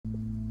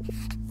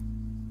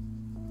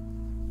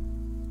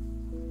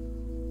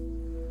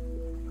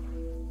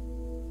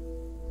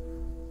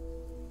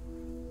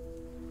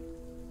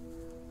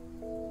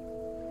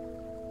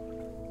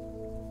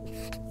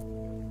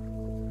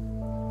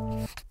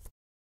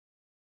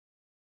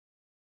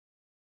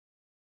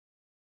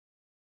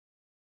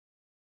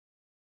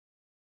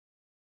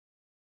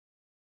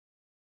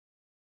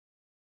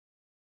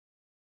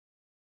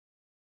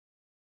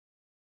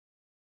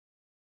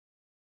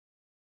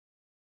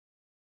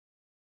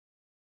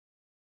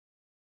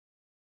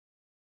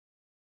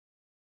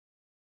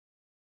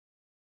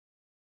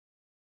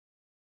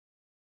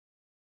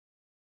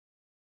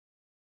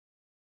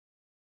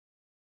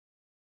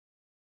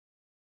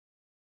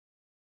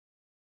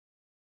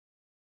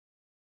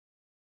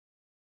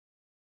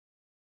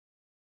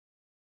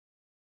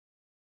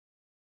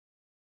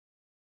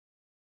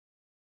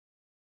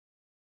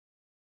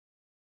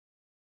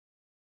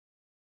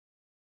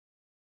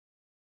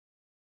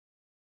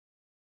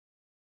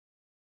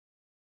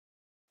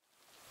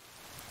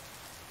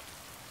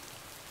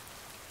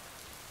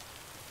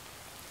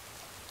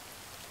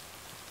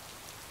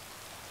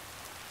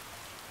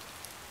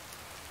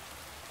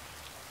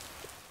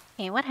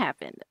Hey, what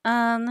happened?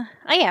 Oh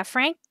yeah,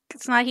 Frank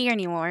is not here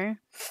anymore.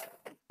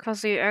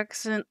 Cause we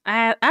accident.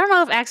 I don't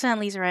know if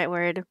accidentally is the right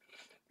word.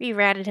 We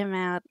ratted him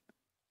out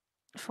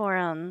for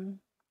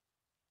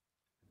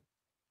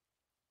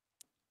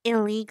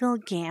illegal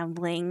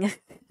gambling.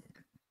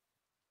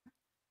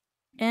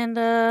 And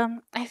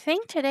I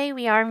think today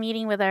we are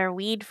meeting with our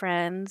weed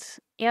friends.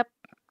 Yep,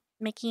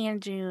 Mickey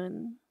and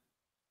June.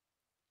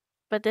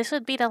 But this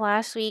would be the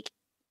last week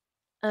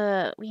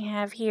we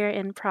have here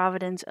in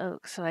Providence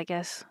Oaks, so I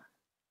guess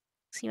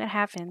see what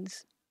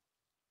happens.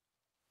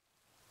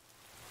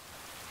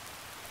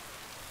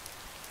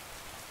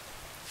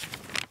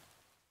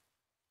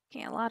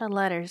 Okay, a lot of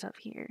letters up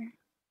here.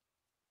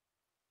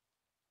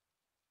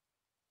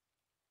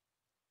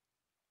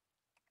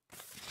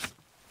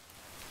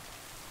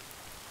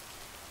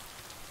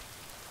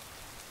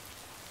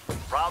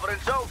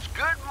 Providence Oaks,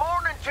 good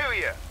morning to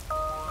you.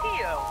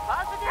 Theo,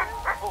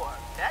 positive or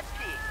that's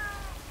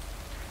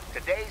key.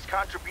 Today's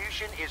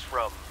contribution is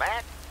from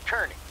Matt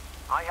Kearney.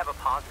 I have a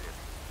positive.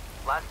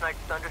 Last night's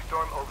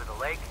thunderstorm over the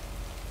lake,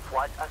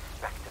 what a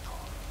spectacle.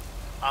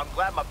 I'm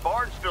glad my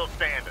barn's still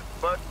standing,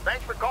 but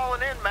thanks for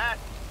calling in, Matt.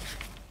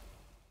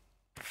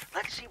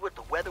 Let's see what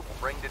the weather will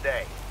bring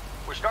today.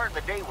 We're starting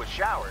the day with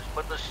showers,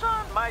 but the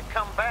sun might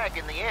come back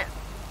in the end.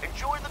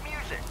 Enjoy the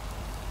music.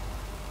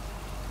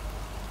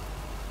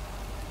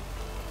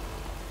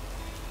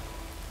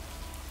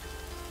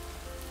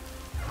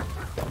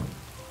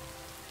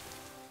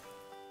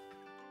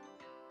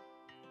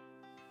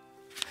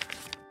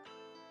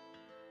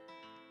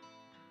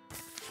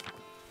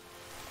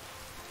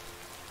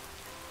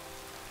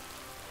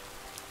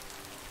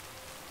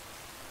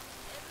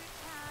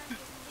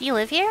 Do you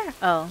live here?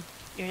 Oh,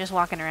 you're just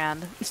walking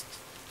around.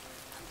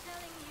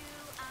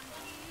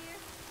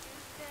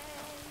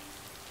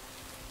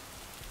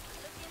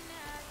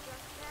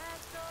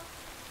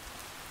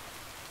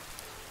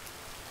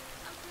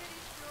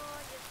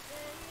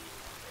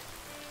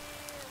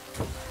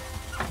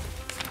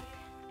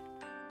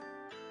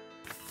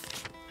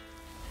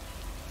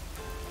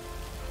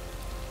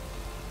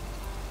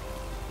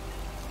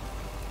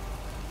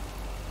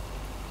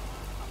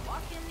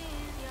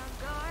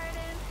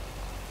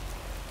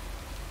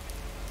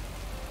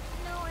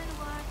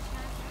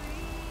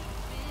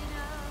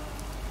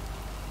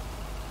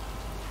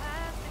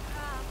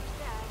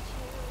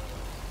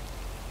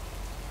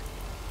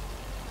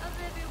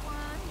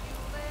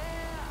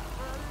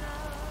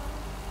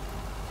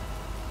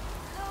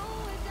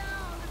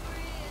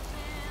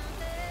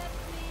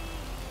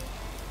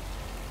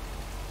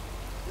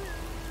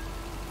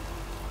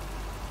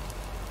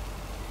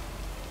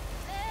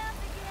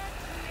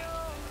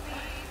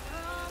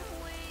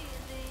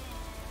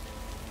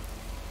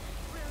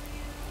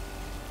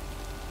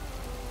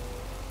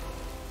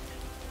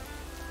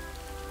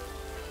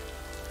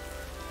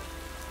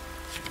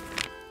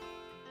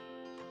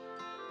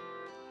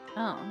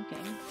 Oh, okay.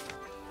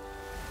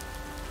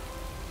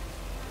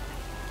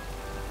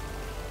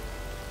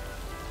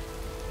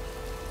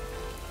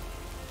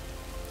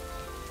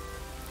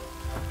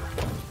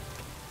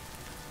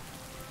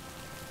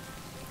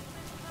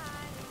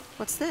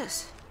 What's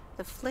this?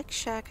 The Flick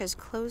Shack has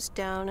closed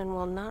down and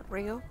will not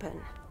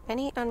reopen.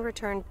 Any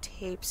unreturned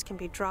tapes can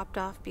be dropped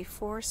off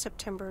before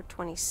September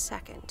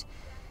 22nd.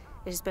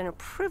 It has been a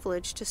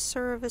privilege to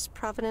serve as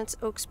Providence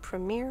Oaks'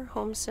 premier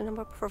home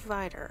cinema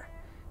provider.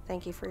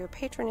 Thank you for your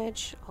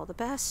patronage. All the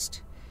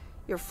best.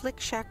 Your Flick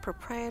Shack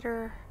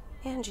proprietor,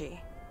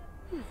 Angie.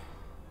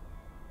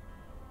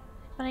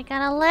 But I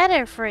got a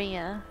letter for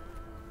you.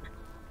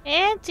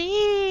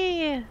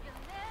 Auntie!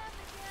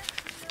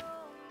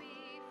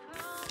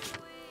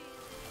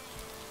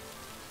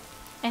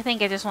 I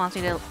think it just wants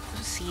me to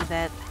see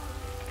that.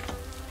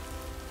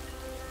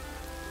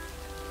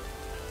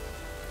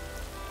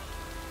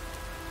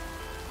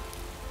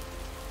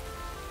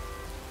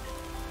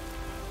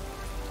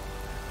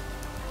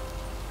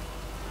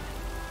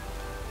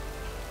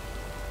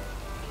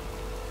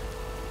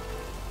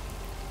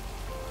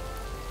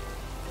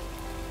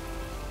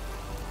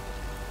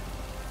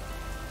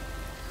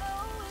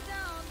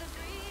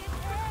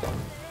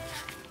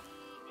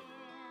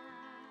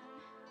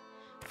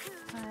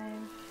 5.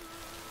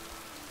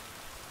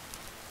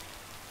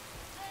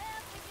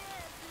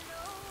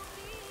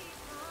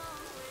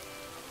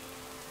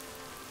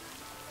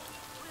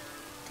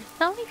 There's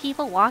so many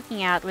people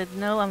walking out with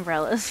no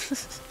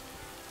umbrellas.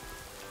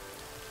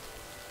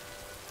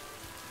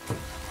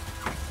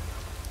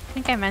 I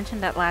think I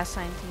mentioned that last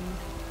time too.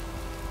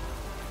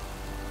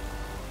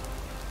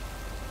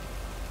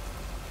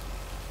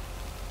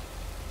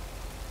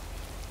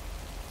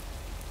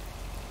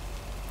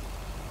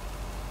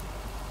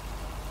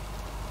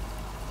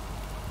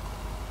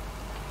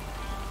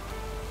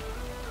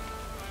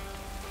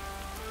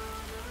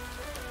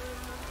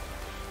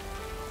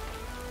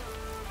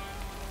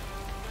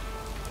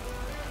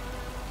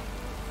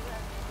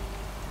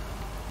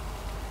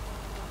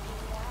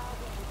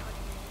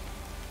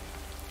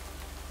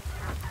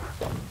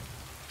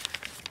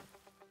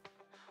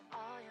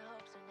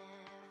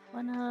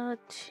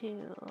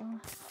 Two.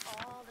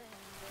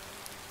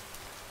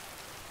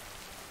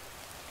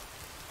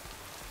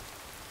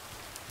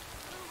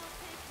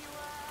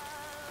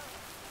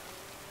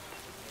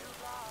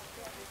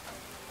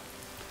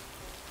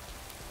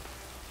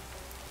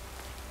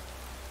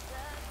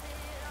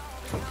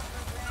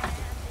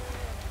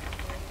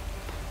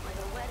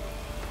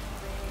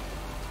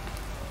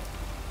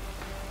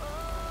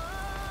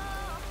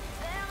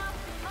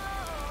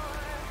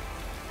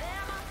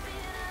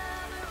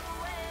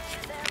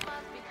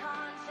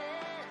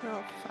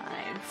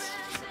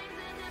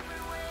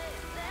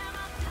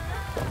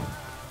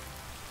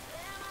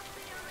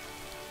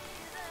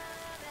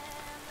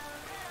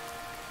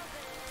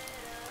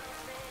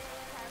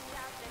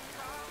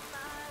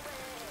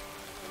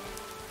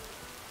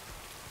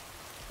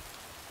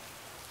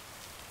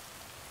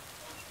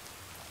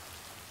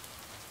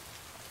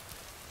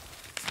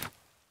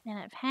 And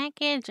a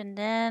package, and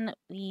then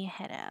we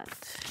head out.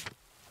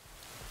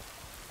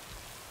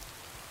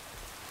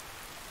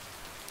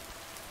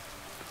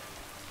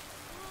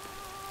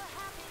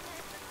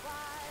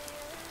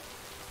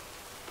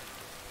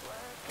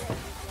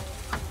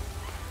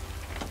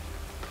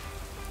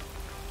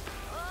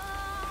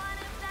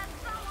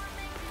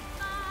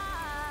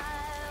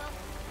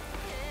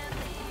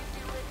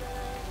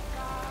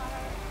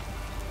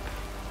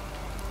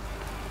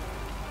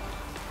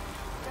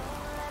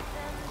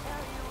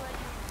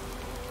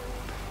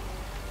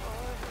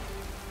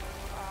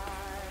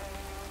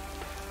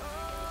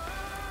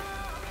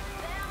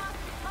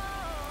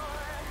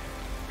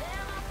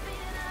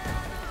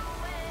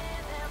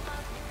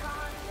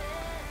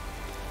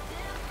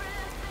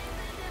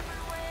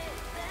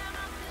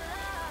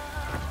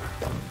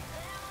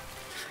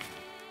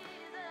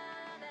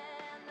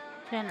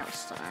 General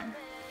Store.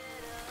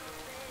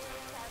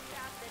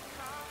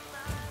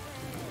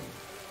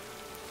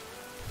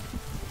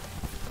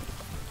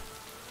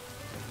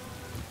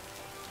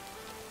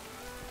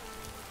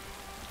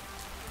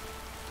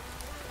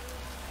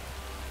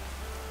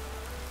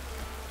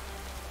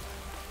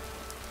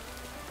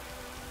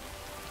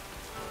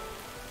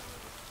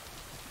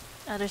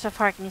 Oh, there's a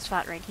parking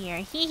spot right here.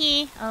 Hee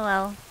hee. Oh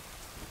well.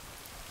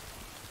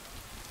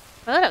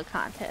 Photo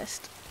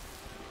contest.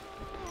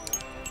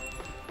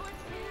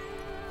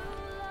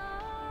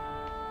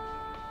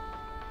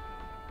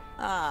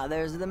 Ah,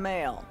 there's the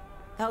mail.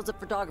 How's the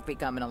photography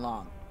coming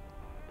along?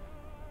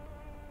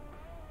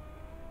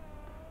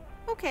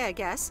 Okay, I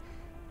guess.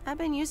 I've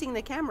been using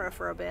the camera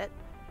for a bit.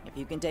 If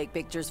you can take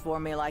pictures for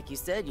me like you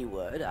said you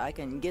would, I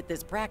can get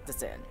this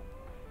practice in.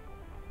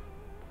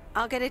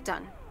 I'll get it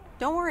done.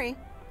 Don't worry.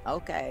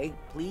 Okay,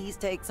 please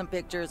take some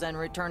pictures and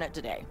return it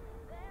today.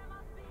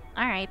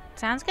 Alright,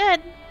 sounds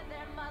good.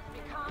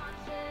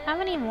 How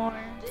many more?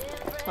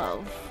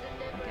 12.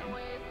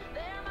 Okay.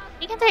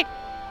 You can take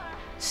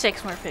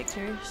 6 more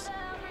pictures.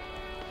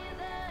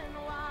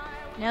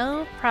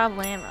 No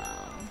problemo.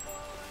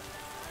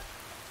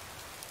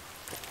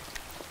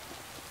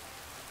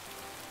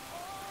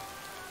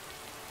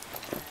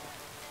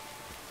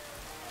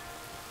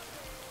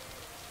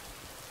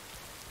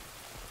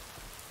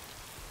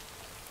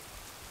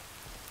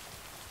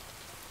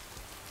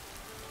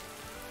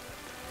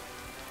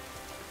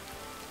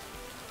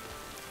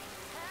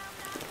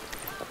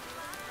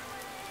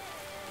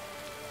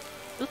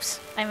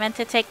 Oops, I meant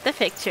to take the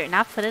picture,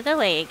 not put it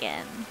away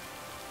again.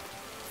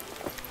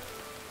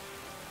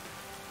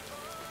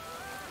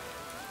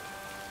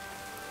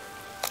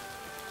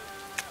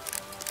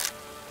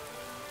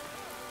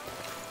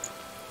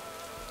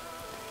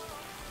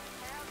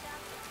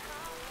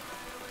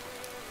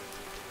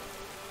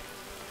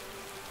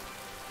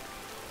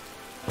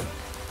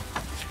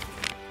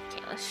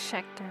 Okay, let's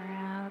check the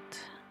route.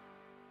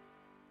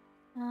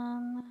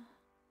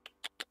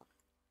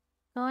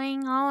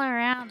 Going all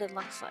around, it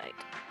looks like.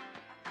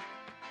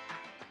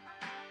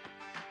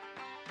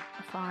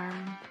 A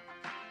farm.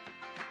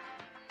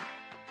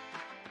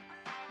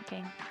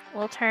 Okay,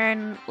 we'll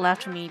turn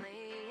left when we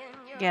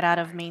get out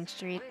of Main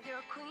Street.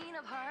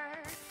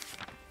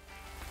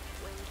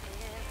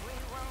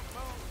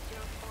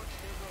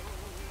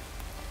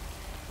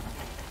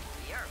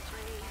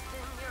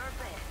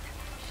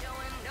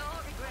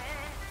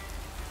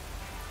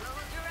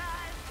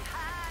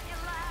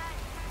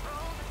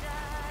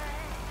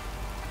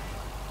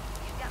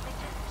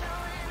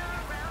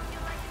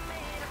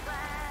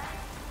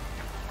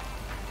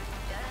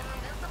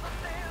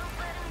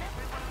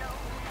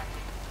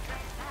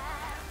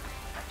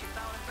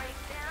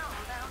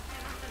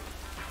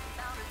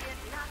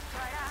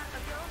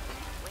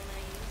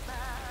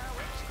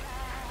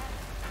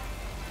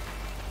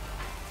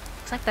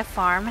 Looks like the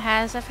farm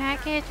has a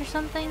package or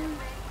something.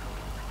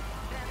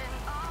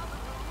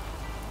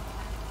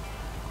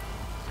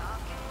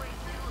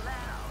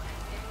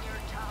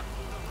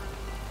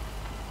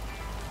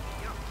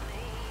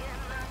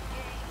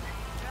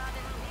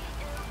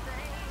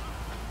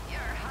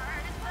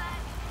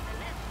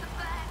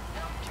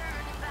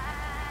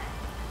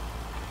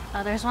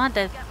 Oh, there's one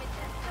at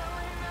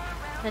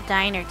the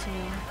diner too.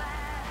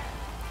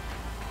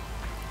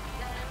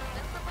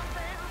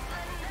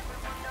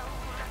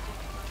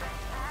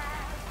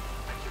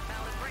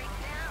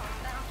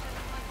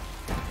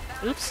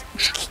 Oops.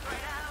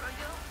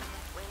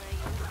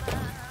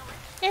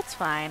 It's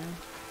fine.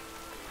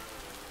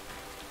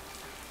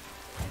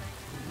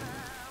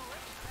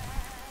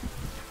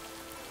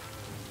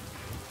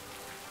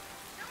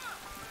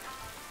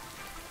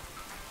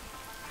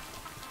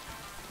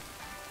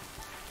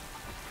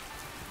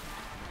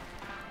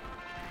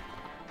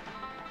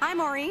 Hi,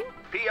 Maureen.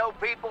 PO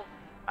people,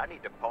 I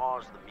need to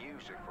pause the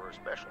music for a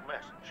special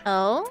message.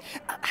 Oh?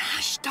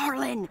 Hush,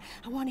 darling.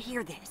 I want to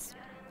hear this.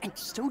 And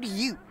so do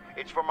you.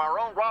 It's from our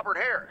own Robert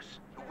Harris,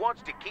 who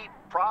wants to keep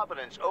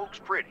Providence Oaks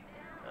pretty.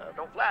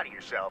 Don't flatter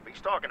yourself.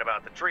 He's talking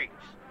about the trees.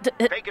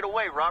 Take it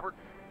away, Robert.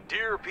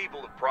 Dear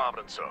people of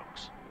Providence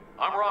Oaks,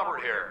 I'm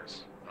Robert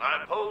Harris, and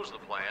I oppose the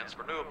plans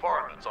for new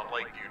apartments on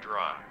Lakeview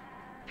Drive.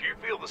 If you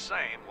feel the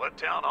same, let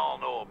Town Hall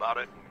know about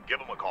it and give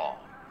them a call.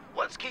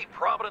 Let's keep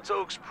Providence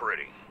Oaks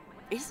pretty.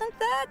 Isn't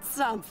that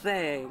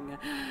something?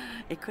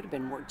 It could have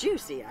been more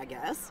juicy, I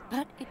guess.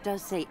 But it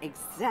does say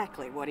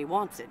exactly what he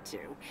wants it to,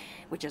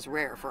 which is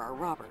rare for our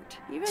Robert.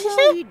 Even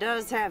though he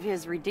does have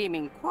his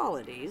redeeming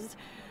qualities,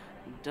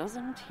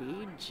 doesn't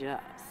he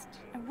just?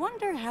 I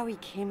wonder how he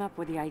came up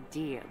with the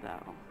idea,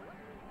 though.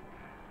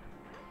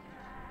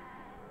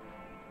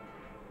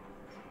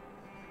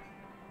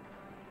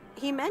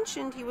 He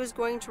mentioned he was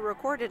going to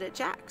record it at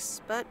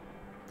Jack's, but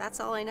that's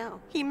all I know.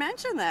 He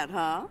mentioned that,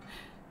 huh?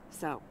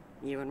 So,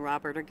 you and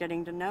Robert are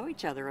getting to know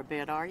each other a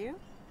bit, are you?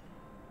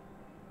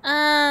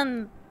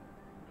 No.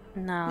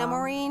 Now,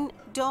 Maureen,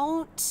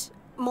 don't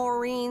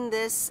Maureen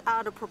this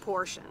out of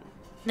proportion.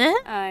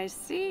 I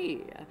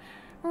see.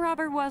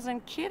 Robert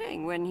wasn't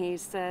kidding when he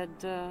said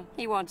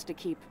he wants to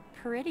keep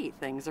pretty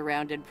things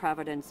around in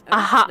Providence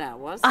Oaks now,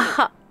 was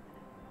he?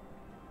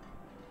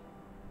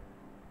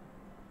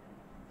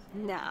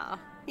 Nah,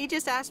 he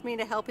just asked me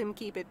to help him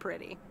keep it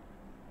pretty.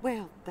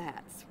 Well,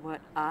 that's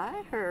what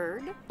I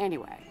heard.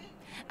 Anyway,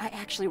 I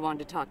actually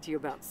wanted to talk to you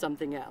about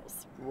something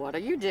else. What are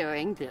you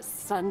doing this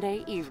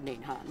Sunday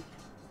evening, hon?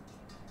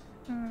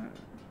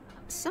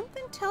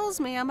 Something tells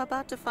me I'm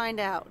about to find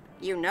out.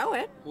 You know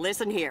it.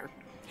 Listen here.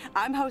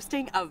 I'm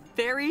hosting a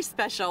very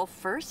special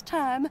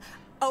first-time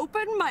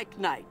open mic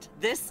night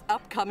this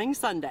upcoming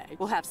Sunday.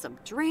 We'll have some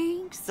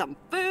drinks, some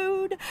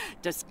food,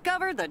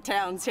 discover the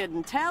town's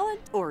hidden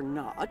talent, or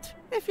not,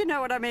 if you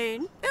know what I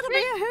mean. It'll be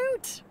a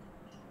hoot.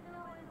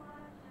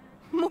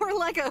 More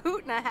like a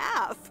hoot and a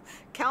half.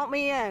 Count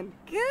me in.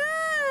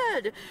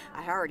 Good.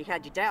 I already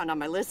had you down on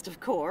my list,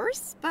 of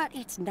course, but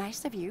it's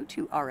nice of you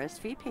to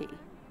RSVP.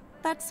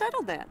 That's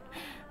settled then.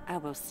 I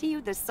will see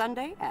you this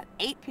Sunday at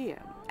 8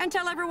 p.m. And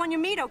tell everyone you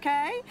meet,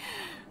 okay?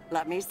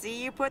 Let me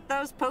see you put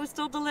those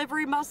postal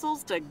delivery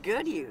muscles to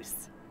good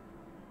use.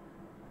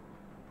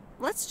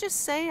 Let's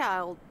just say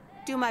I'll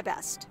do my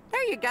best.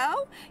 There you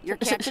go. You're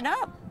catching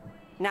up.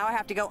 Now I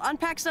have to go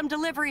unpack some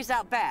deliveries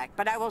out back,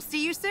 but I will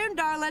see you soon,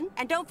 darling.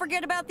 And don't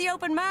forget about the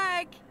open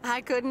mic.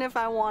 I couldn't if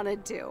I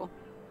wanted to.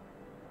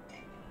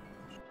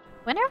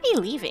 When are we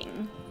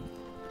leaving?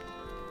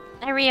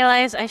 I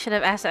realized I should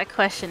have asked that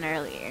question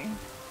earlier.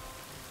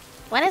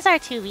 When is our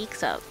 2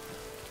 weeks up?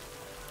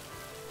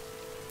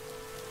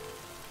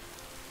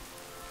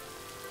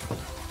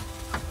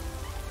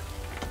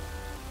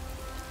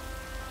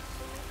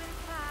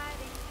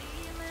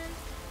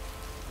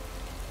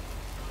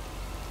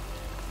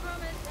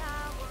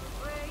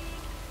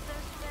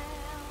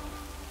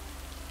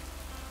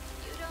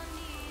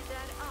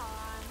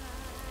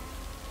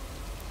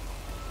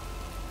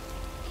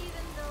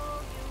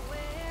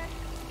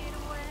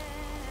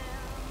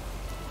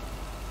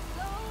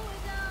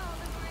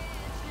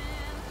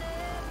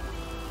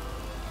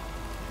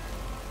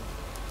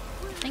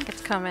 I think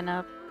it's coming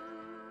up.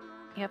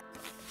 Yep.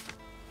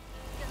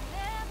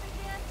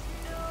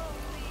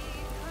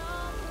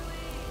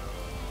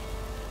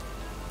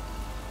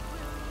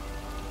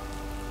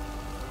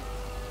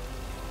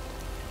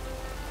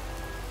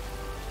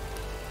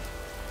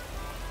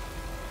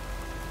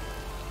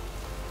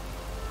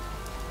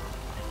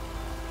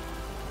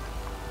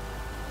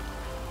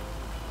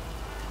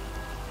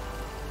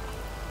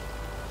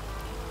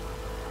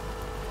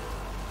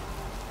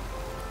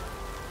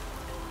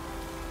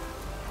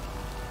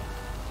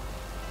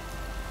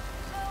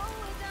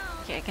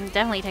 Okay, I can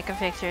definitely take a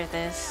picture of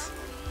this.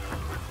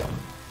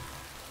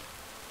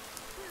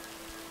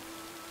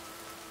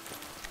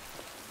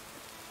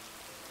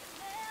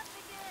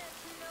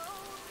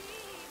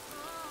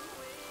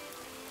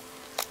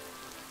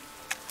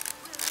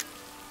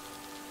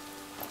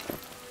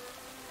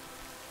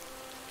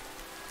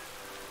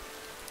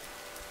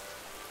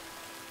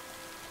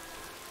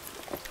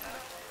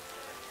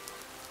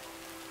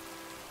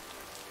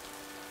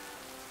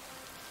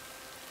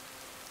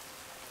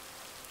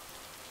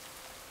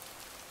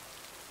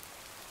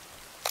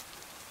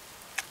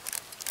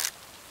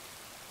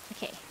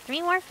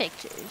 3 more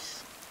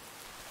pictures.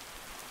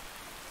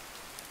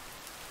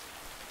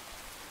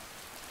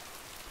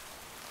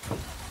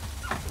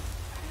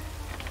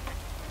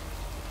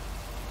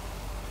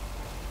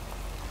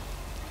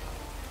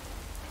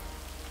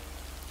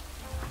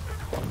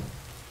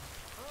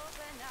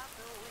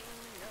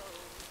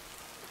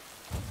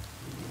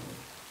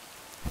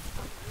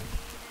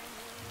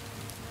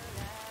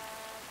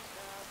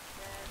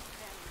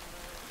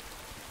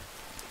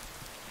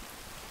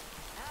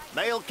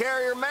 Mail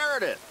carrier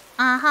Meredith.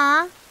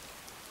 Uh-huh.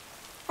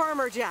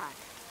 Farmer Jack.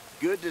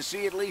 Good to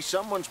see at least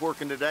someone's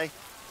working today.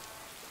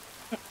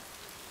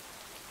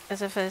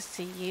 As opposed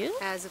to you?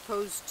 As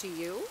opposed to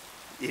you?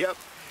 Yep.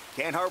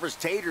 Can't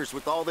harvest taters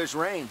with all this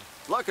rain.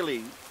 Luckily,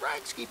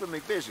 Frank's keeping me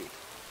busy.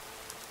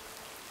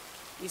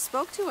 You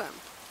spoke to him?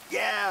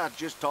 Yeah,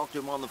 just talked to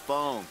him on the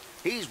phone.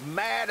 He's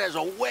mad as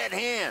a wet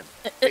hen.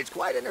 It's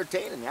quite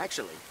entertaining,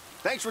 actually.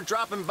 Thanks for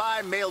dropping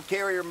by, mail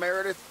carrier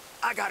Meredith.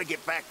 I gotta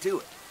get back to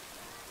it.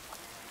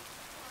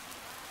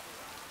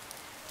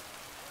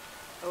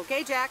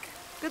 Okay, Jack.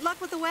 Good luck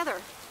with the weather.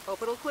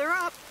 Hope it'll clear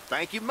up.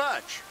 Thank you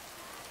much.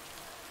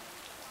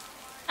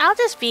 I'll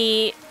just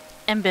be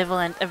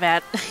ambivalent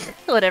about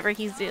whatever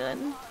he's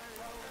doing.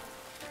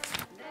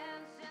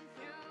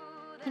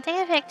 Can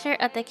take a picture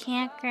at the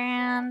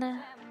campground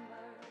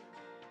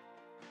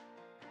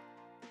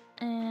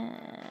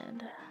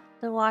and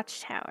the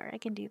watchtower. I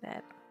can do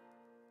that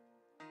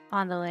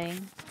on the way.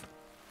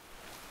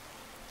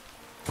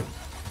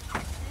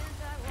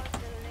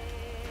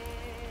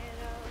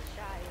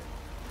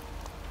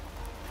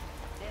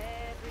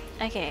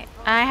 Okay,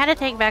 I had to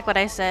take back what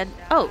I said.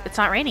 Oh, it's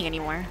not raining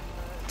anymore.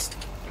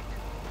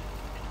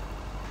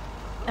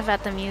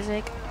 About the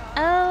music.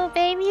 Oh,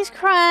 baby's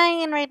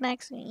crying right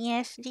next to me.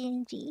 Yes,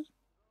 Gingy.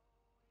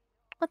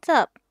 What's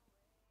up?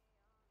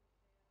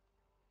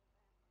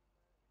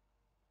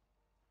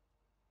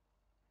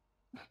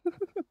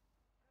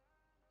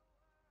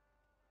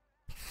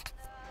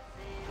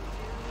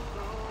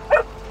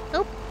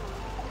 Oop.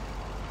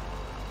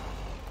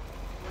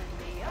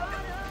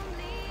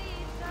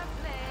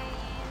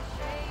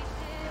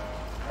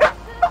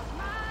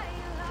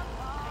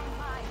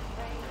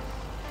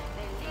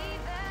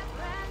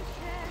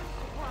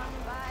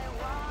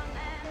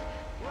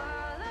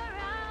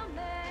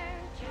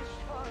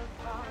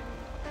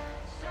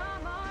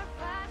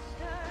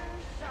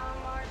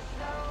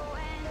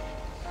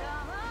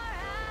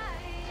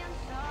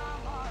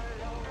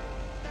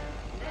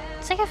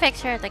 Let's take a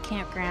picture at the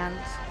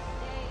campgrounds.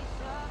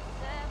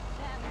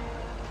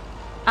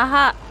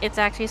 Aha! It's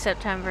actually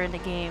September in the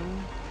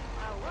game.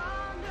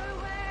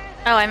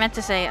 Oh, I meant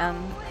to say,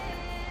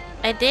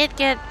 I did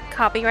get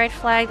copyright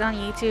flagged on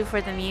YouTube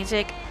for the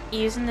music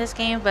used in this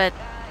game, but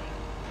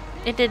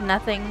it did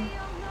nothing.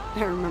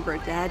 I remember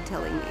Dad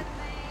telling me,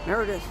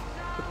 Meredith,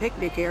 the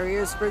picnic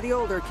area is for the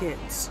older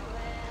kids.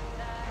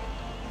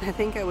 I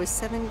think I was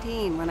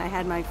 17 when I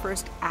had my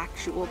first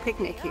actual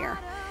picnic here.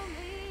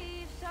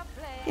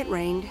 It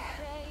rained.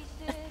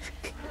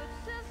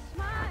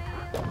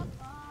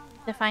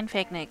 Define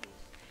picnic.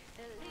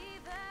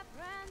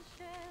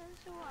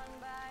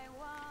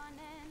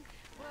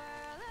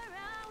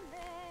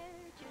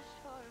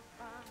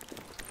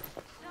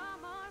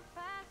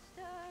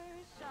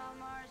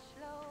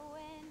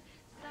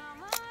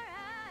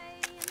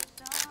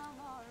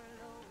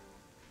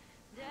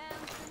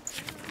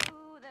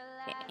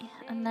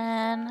 And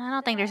then, I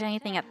don't think there's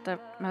anything at the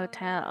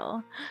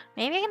motel.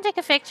 Maybe I can take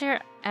a picture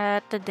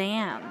at the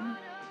dam.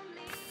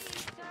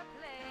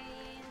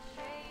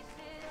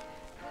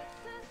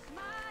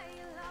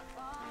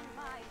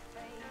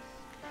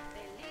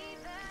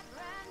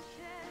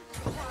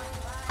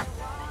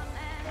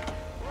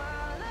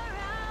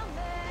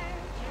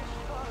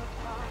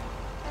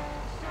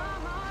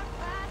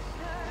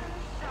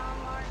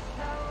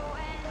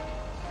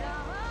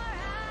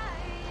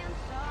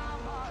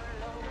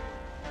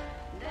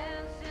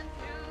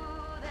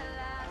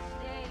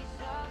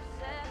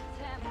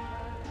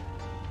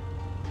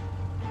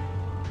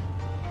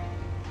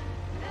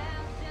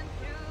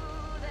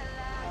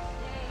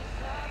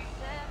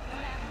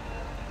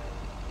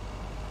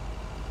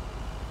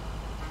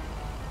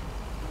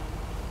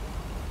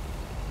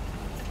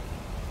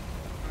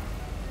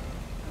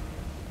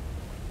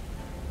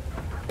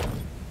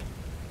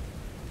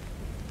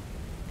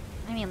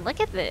 I mean, look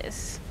at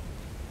this.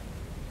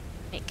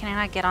 Wait, can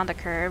I not get on the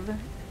curb?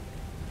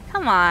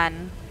 Come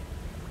on.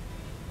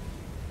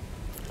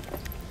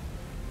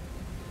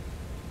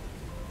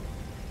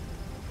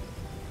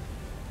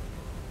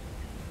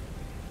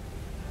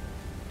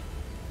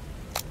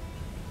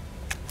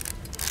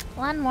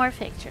 One more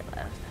picture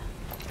left.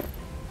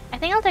 I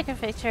think I'll take a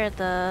picture at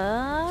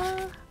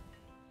the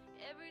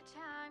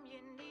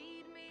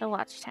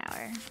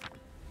watchtower.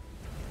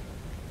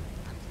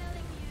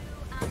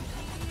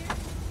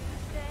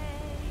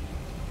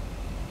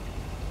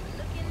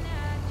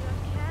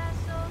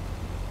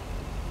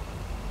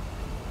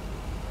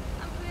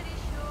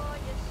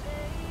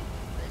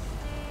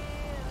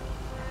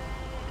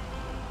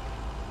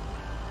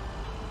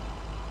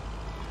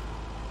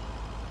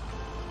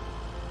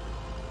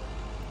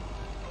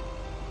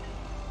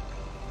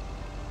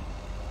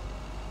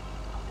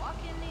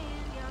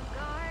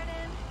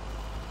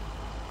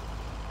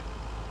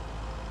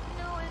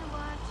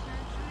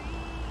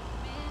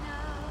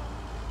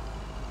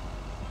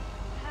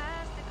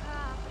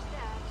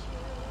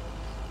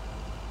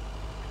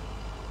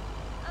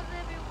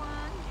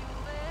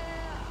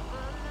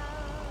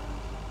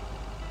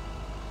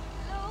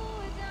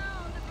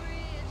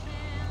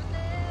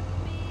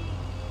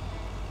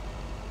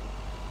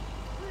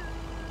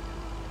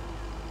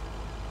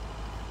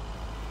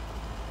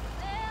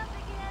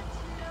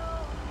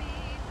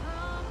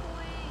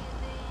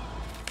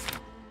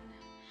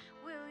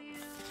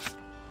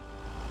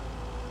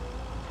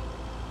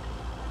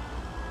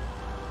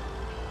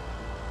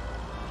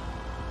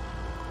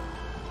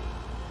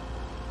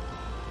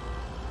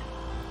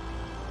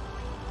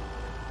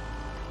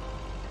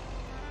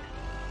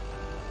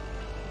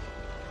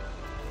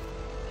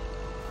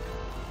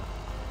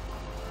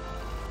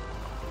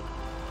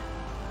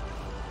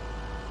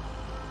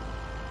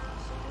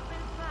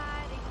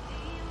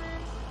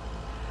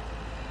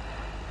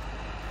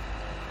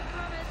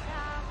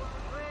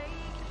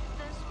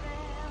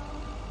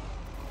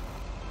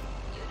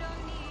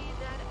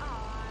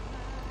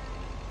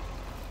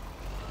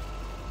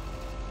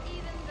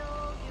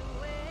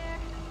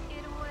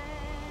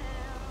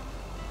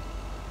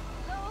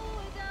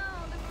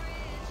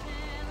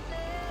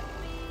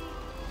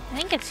 I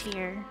think it's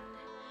here.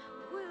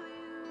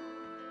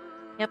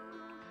 Yep.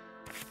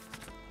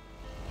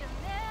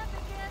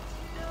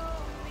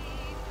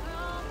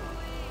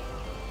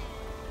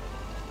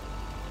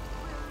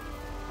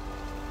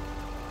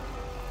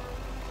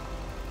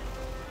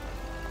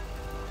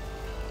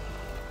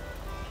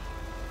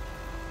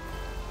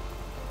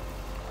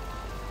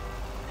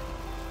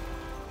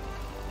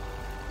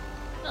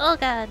 Oh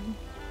god.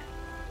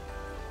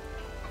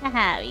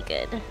 Haha, we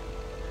good.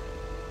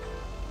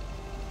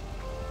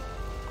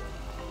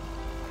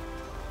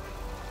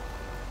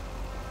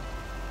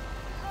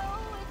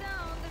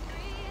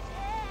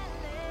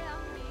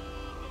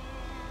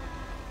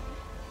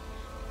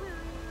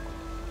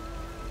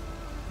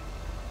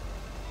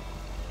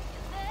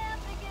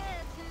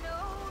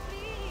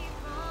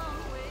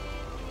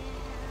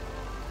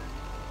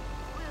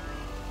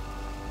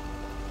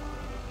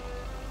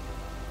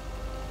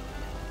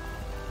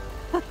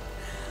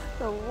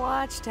 The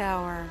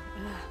Watchtower.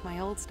 My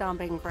old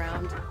stomping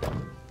ground.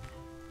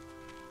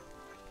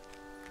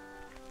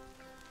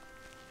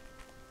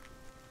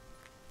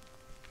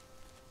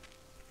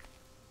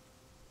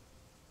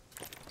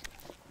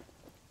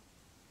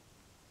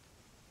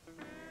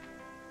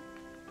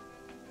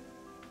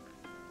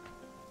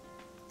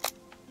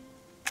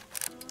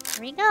 Here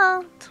we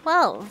go.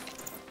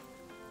 12.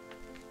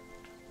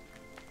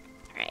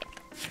 Alright.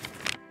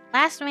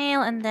 Last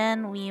mail, and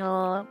then we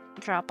will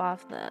drop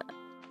off the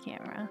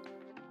camera.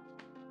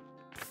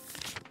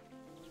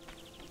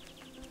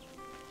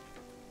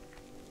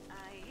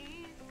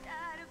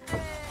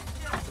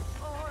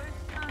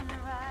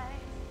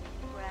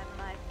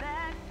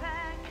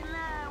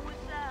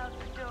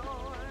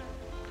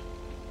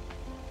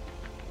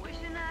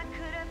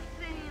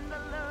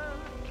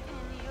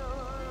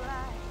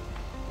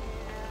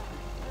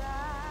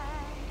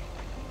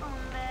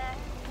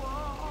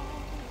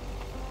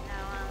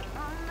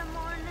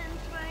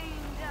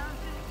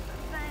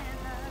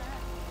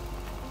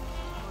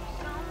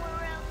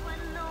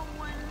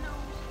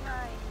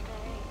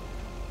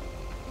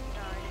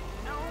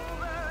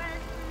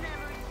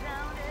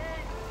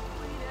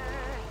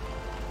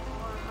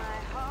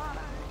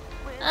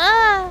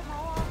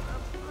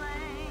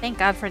 Thank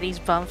God for these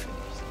bumps.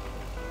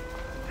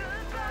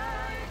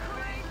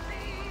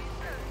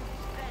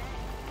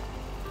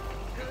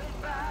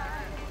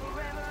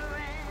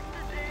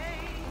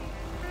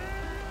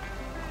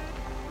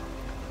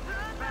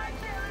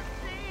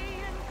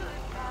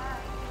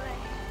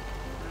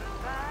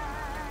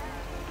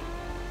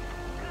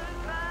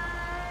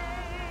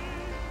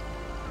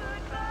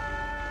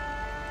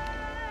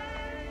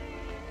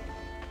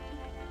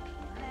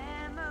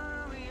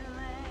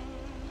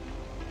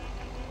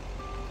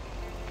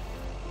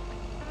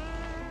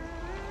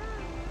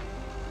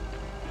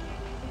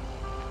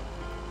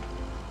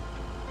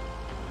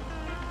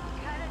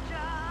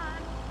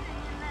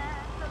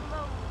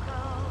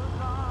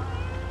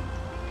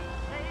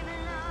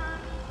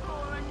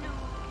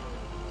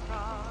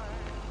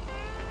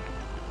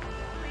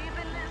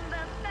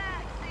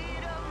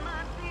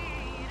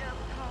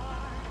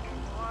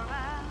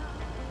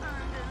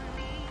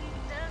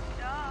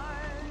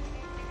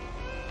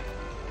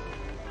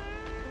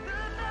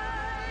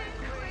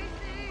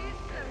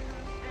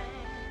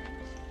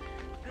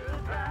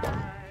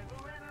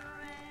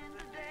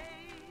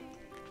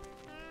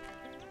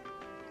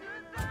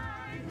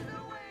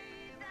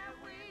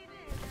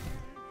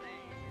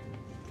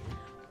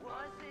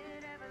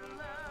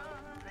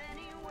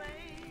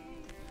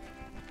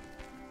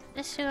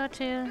 This to go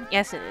to?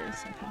 Yes, it is.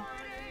 Okay.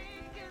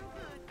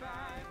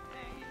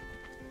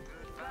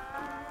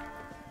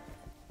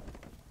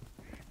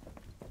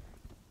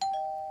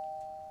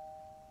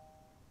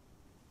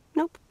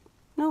 Nope.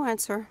 No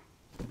answer.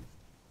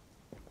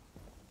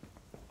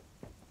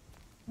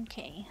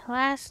 Okay,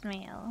 last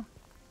mail.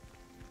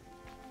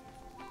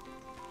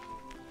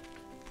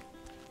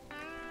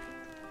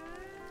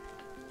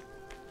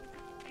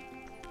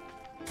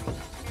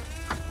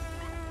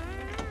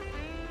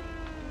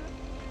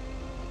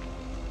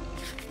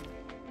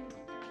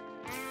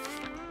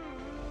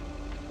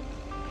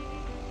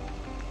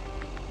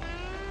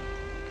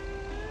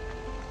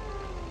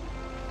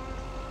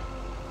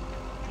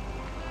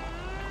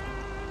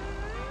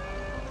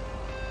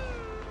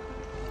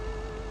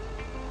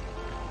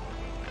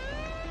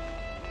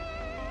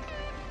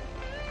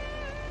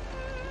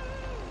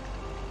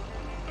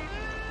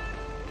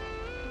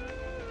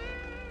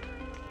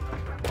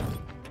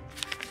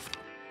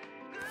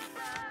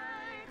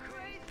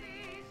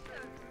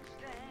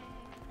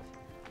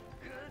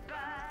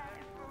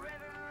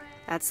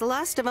 That's the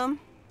last of them.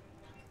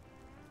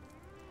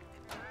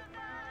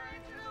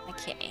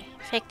 Okay,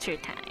 picture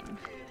time.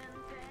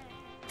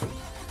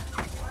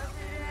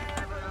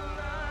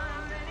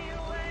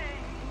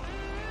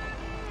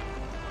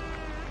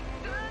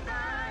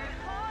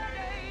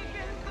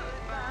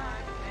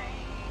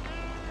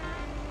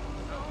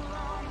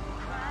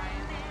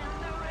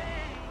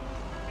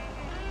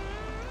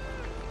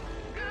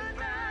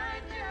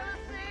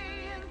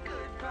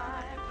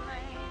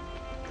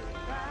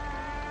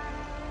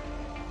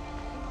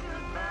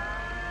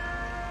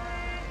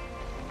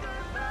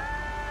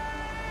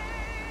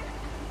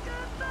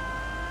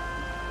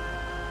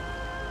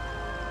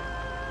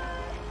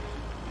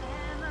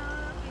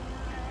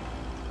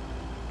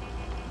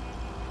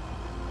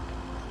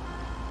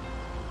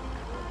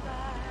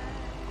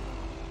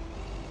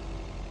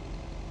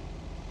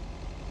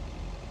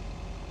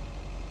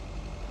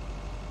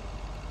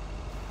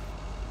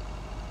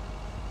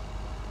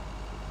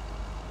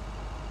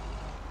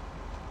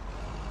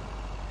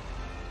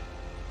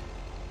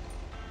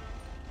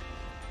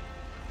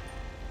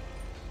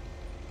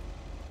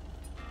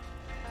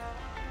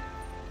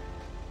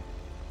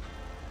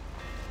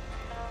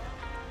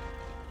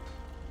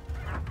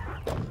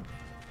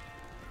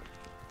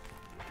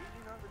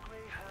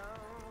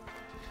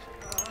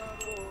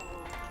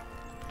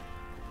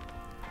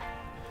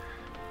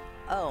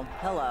 Oh,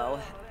 hello.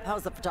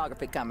 How's the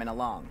photography coming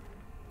along?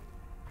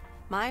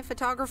 My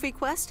photography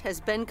quest has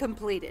been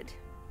completed.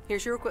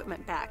 Here's your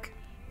equipment back.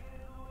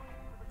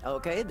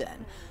 Okay,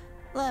 then.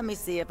 Let me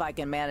see if I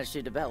can manage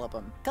to develop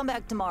them. Come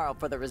back tomorrow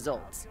for the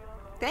results.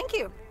 Thank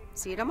you.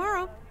 See you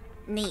tomorrow.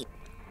 Neat.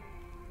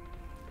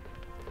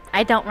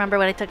 I don't remember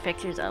what I took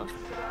pictures of,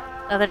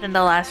 other than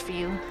the last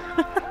few.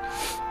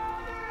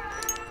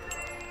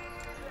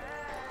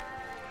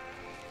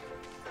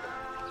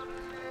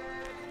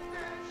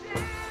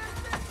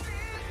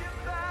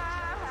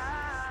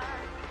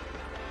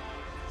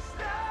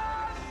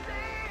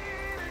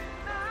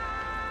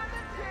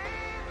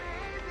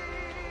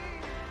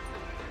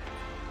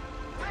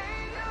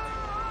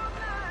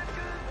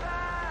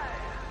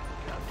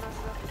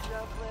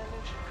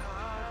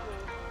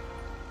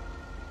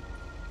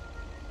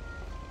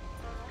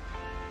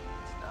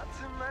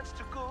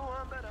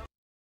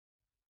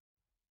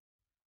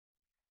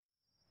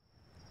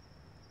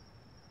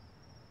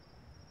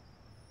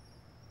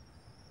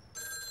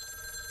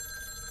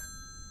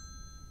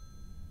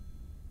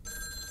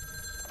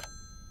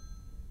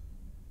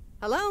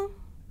 Hello?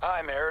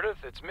 Hi,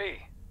 Meredith. It's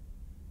me.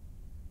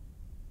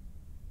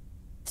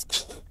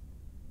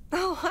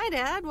 Oh, hi,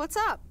 Dad. What's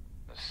up?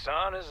 The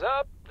sun is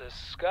up. The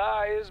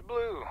sky is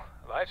blue.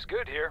 Life's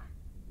good here.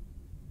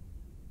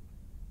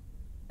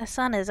 The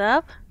sun is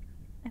up?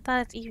 I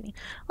thought it's evening.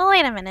 Oh,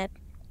 wait a minute.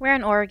 We're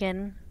in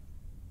Oregon.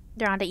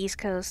 They're on the East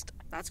Coast.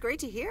 That's great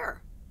to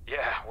hear.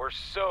 Yeah, we're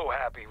so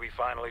happy we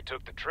finally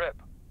took the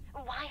trip.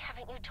 Why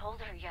haven't you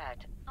told her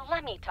yet?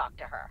 Let me talk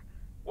to her.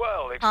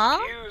 Well,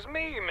 excuse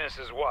me,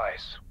 Mrs.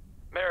 Weiss.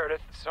 Meredith,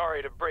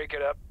 sorry to break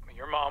it up.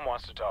 Your mom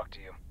wants to talk to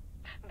you.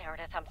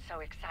 Meredith, I'm so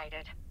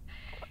excited.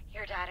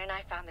 Your dad and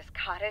I found this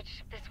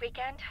cottage this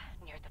weekend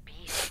near the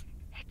beach.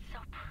 It's so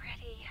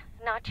pretty.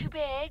 Not too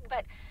big,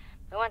 but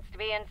who wants to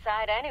be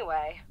inside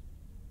anyway?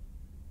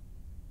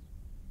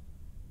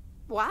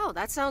 Wow,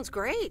 that sounds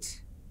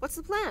great. What's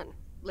the plan?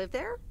 Live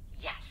there?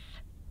 Yes.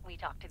 We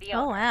talked to the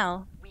owner. Oh,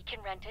 wow. We can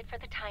rent it for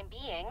the time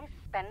being,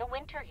 spend the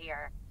winter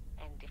here.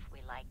 And if we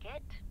like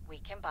it, we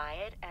can buy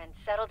it and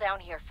settle down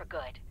here for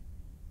good.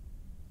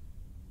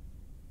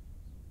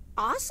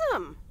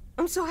 Awesome!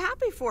 I'm so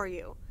happy for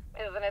you.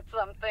 Isn't it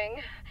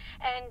something?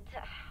 And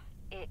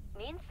it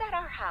means that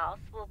our house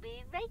will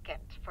be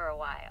vacant for a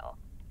while.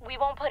 We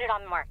won't put it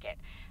on the market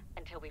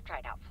until we've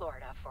tried out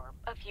Florida for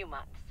a few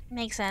months.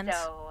 Makes sense.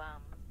 So,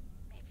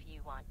 if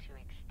you want to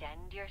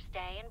extend your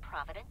stay in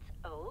Providence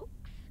Oaks...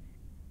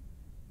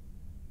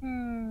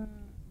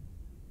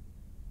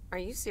 Are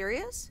you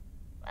serious?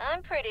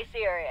 I'm pretty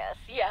serious,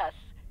 yes.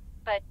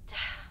 But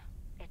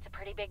it's a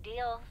pretty big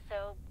deal,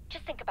 so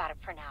just think about it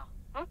for now.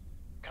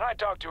 Can I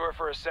talk to her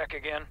for a sec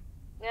again?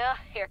 Yeah,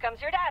 here comes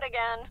your dad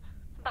again.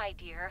 Bye,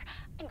 dear.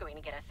 I'm going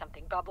to get us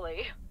something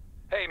bubbly.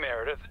 Hey,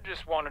 Meredith.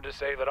 Just wanted to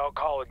say that I'll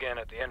call again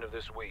at the end of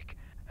this week.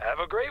 Have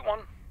a great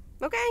one.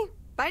 Okay.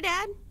 Bye,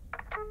 Dad.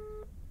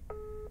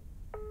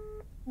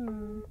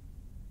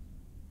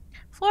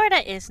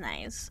 Florida is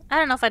nice. I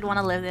don't know if I'd want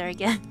to live there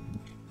again.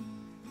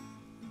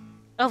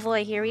 Oh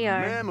boy, here we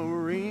are.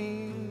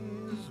 Memories,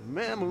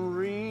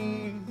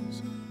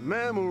 memories,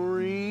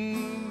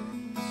 memories.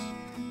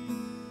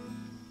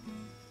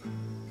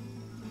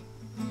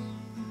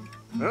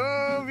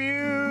 Of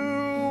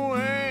you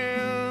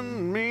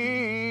and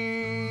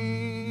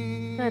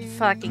me. Good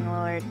fucking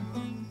lord.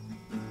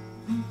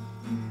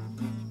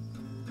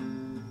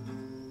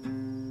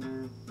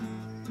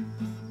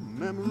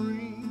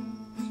 Memories.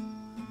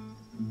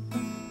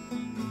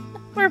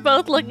 We're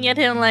both looking at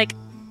him like,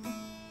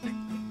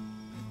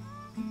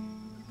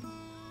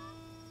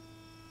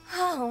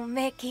 oh,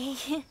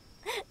 Mickey.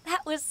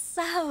 That was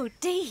so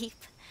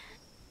deep.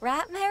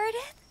 Right,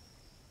 Meredith?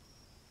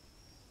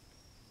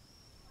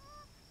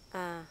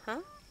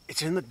 Uh-huh.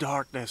 It's in the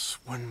darkness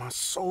when my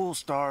soul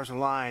stars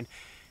align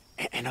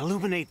and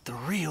illuminate the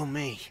real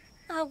me.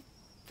 Oh,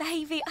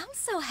 baby, I'm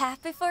so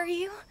happy for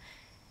you.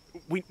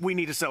 We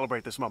need to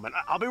celebrate this moment.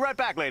 I'll be right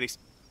back, ladies.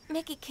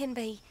 Mickey can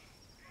be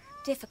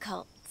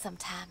difficult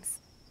sometimes,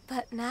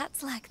 but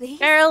nights like these...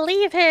 girl,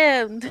 leave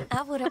him!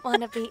 I wouldn't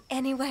want to be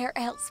anywhere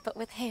else but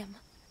with him.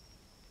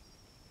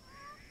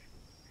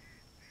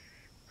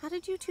 How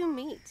did you two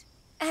meet?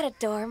 At a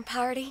dorm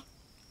party.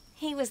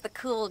 He was the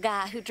cool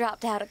guy who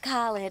dropped out of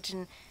college,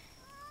 and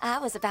I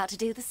was about to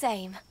do the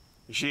same.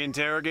 Is she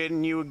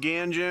interrogating you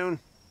again, June?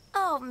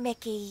 Oh,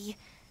 Mickey.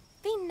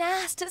 Be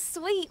nice to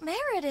sweet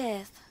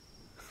Meredith.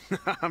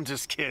 I'm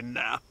just kidding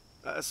now.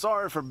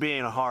 Sorry for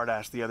being a hard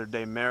ass the other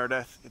day,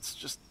 Meredith. It's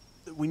just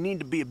that we need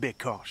to be a bit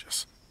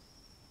cautious.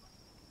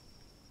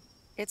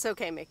 It's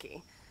okay,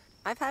 Mickey.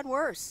 I've had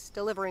worse,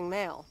 delivering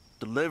mail.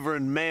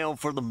 Delivering mail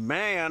for the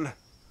man?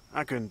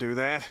 I couldn't do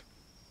that.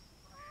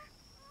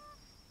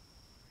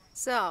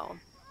 So,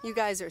 you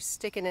guys are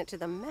sticking it to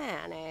the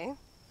man, eh?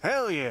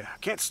 Hell yeah,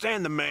 can't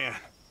stand the man.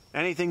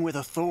 Anything with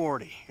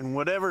authority, in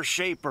whatever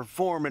shape or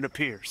form it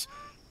appears.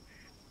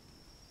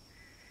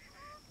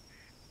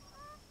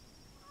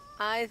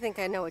 I think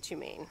I know what you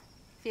mean.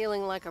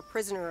 Feeling like a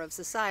prisoner of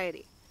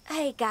society.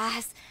 Hey,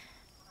 guys.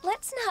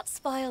 let's not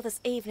spoil this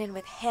evening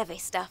with heavy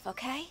stuff,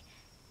 okay?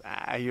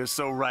 Ah, you're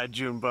so right,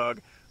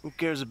 Junebug. Who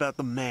cares about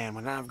the man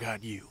when I've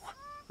got you?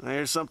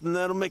 There's something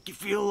that'll make you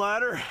feel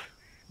lighter.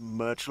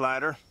 Much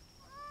lighter.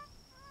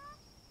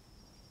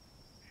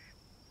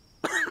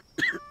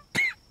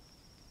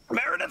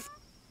 Meredith!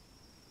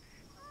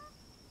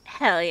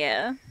 Hell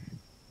yeah.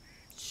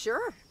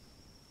 Sure.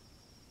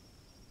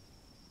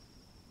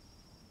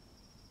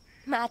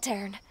 My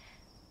turn.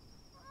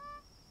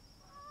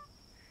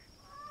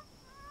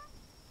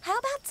 How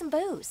about some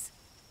booze?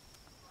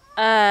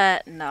 No.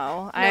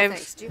 No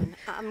thanks, June.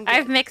 I'm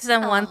I've good. mixed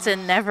them once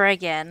and never I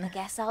again.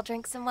 guess I'll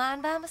drink some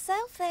wine by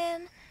myself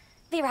then.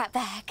 Be right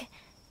back.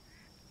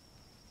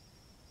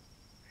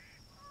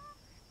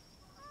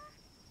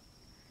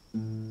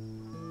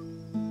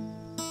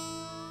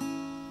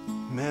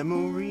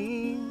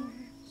 Memories,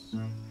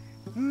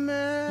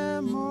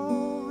 memories,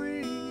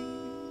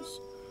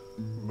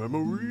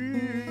 memories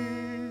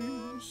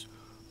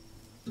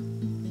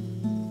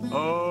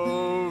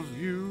of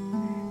you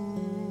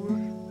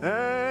and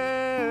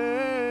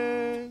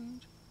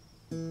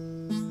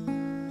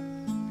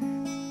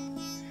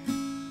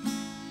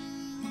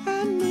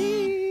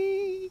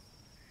me.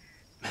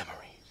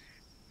 Memories.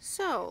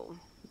 So,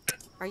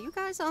 are you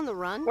guys on the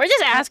run? We're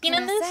just asking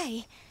What him can I this?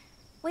 say?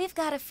 We've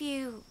got a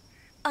few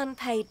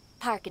unpaid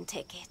parking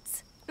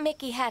tickets.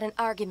 Mickey had an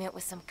argument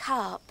with some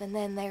cop, and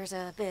then there's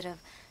a bit of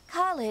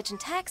college and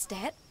tax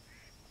debt.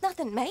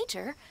 Nothing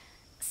major.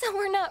 So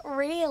we're not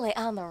really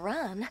on the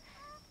run.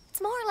 It's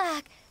more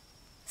like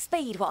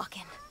speed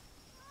walking.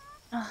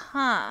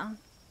 Uh-huh.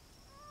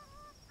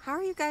 How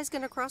are you guys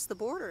gonna cross the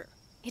border?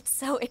 It's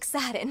so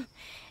exciting.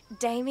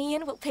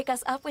 Damien will pick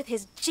us up with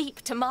his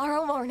Jeep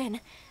tomorrow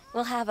morning.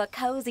 We'll have a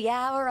cozy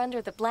hour under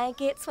the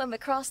blanket, swim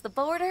across the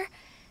border,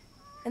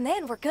 and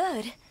then we're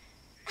good.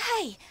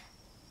 Hey,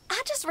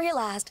 I just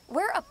realized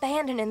we're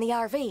abandoning the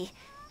RV.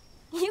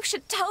 You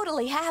should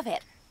totally have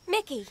it.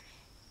 Mickey,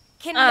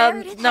 can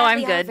Meredith no, have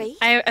I'm the good. RV?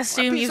 I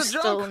assume Piece you've of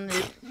junk. stolen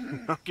it.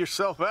 Knock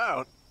yourself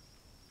out.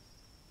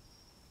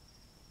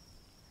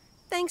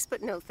 Thanks,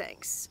 but no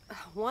thanks.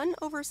 One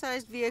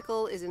oversized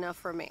vehicle is enough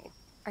for me.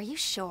 Are you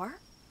sure?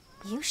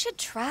 You should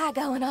try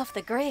going off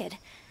the grid.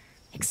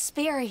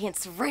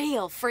 Experience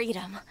real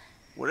freedom.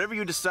 Whatever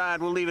you decide,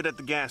 we'll leave it at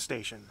the gas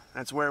station.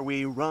 That's where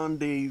we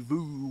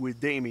rendezvous with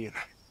Damien.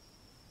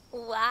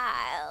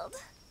 Wild.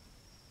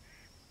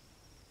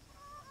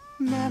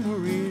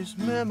 Memories,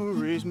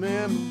 memories,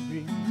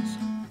 memories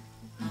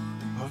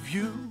of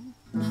you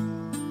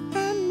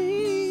and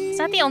me. Is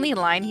that the only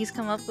line he's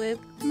come up with?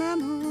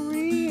 Memories.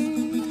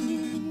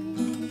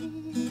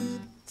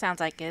 Sounds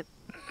like it.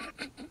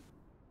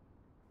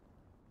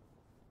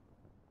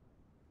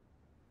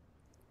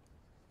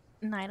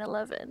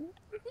 9/11.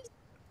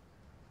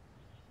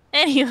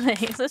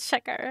 Anyways, let's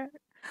check our...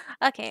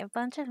 Okay, a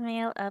bunch of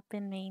mail up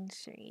in Main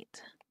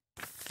Street.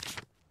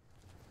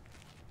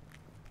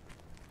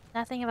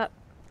 Nothing about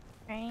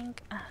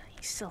Frank.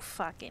 He's still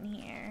fucking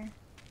here.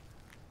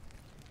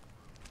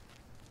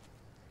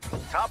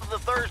 Top of the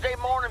Thursday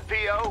morning,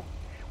 P.O.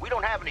 We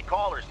don't have any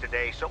callers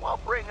today, so I'll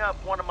bring up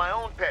one of my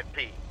own pet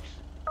peeves.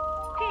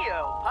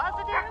 P.O.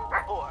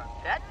 positive or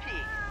pet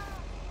peeve?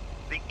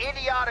 The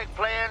idiotic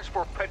plans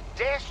for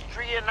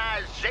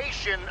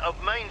pedestrianization of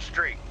Main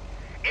Street.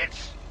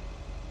 It's...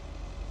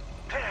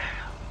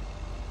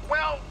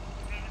 Well,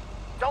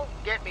 don't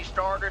get me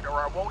started or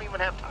I won't even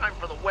have time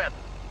for the weather.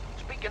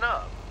 Speaking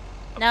of... a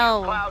few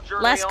No, clouds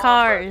early less on, but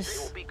cars. They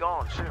will be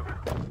gone soon.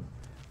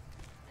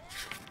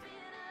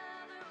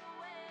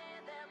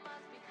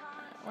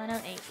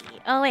 108.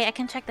 Oh wait, I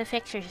can check the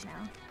fixtures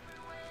now.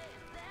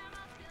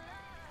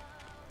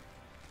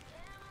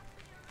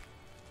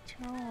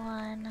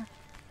 201.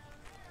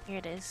 Here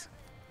it is.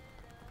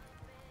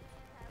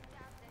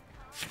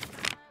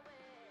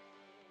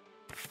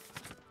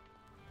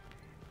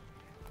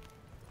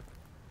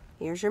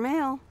 Here's your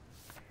mail.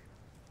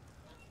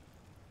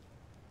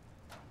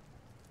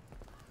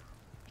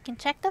 I can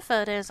check the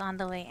photos on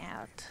the way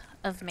out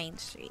of Main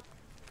Street.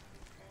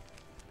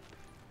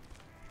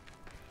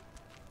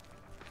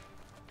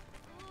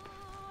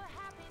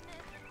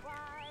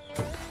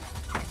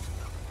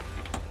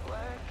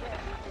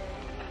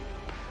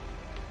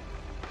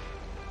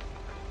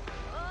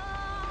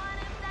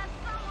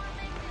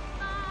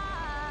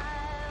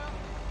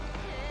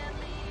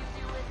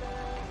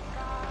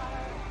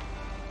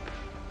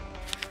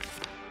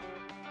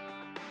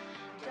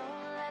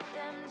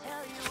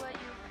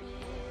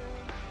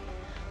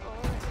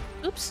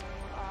 Oops.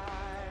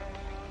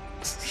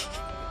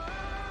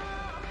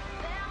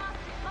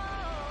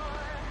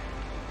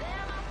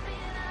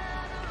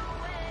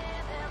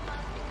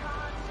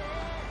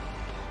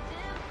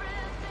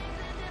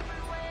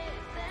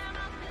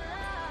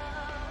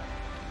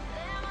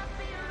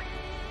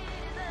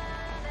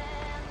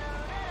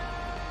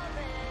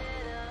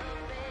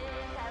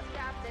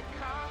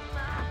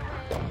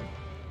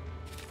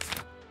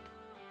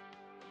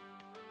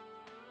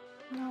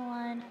 No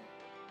one.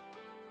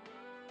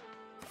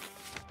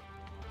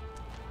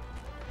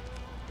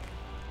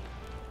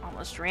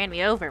 Almost ran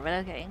me over, but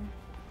okay.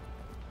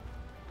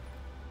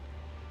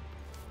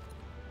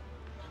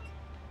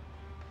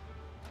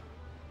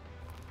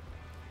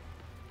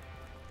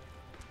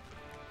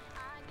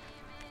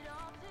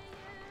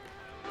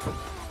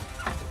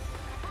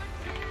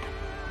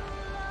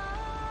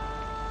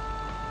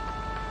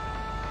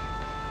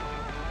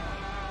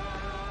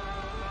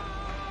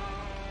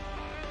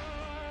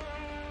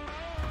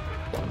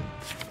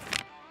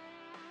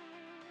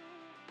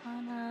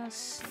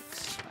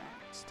 6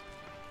 last.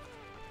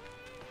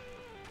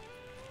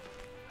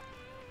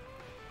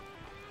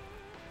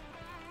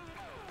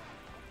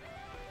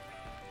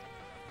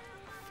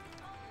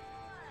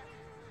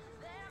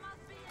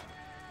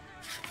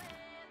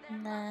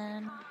 And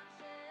then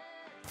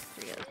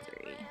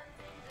 303.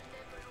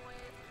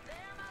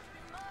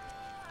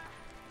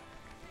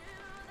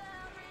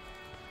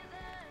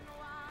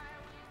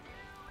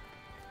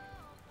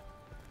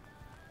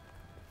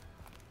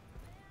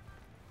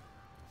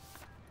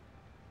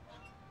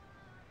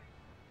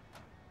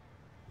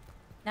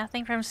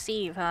 Nothing from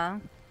Steve, huh?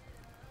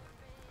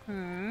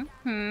 Hmm?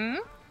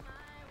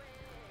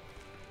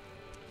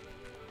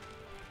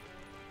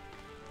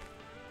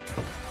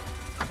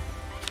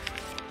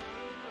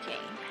 Okay,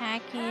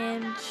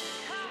 package.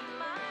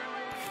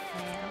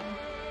 Mail.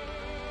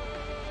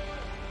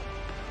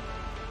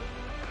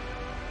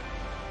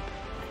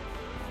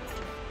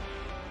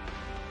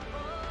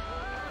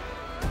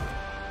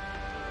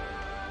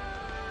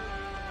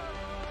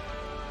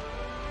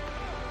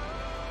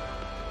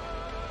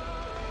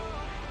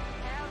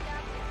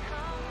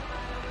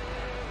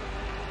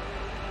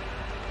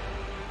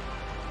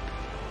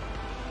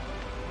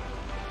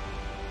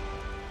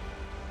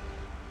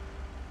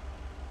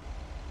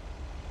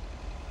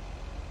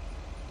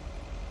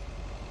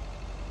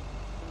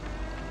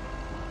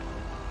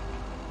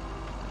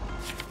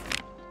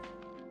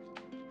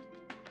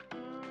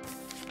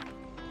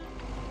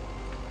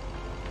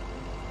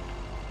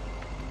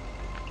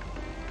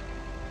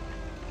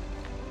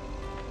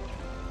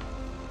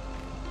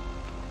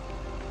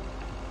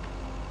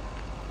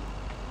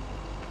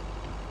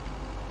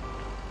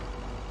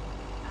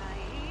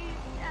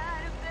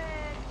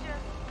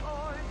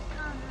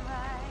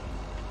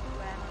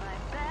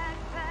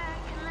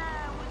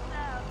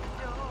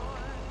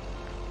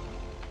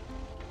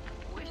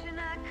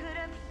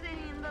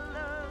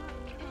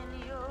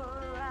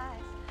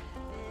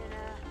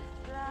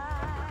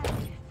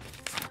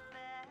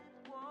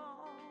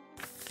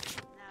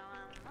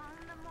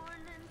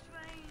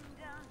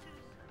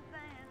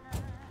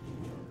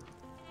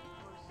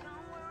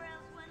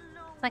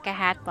 It's like a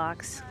hat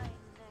box.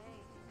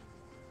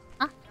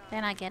 Ah,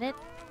 then I get it.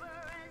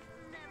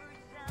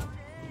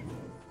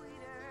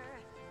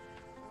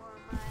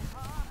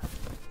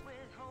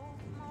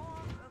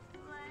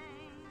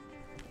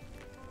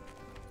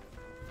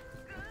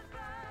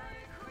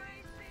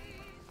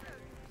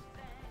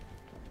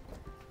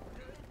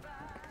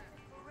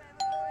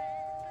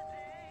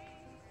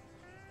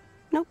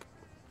 Nope.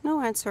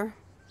 No answer.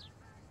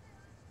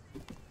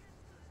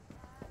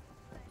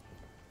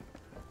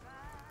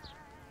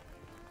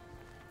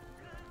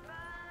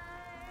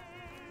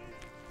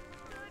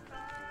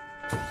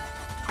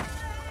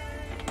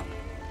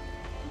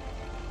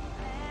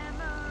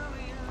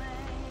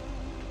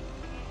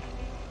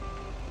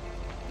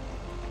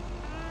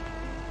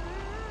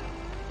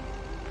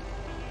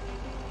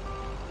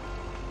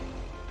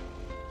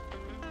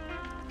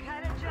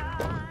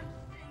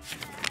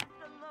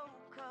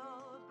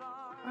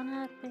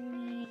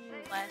 Unhappy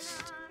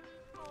West.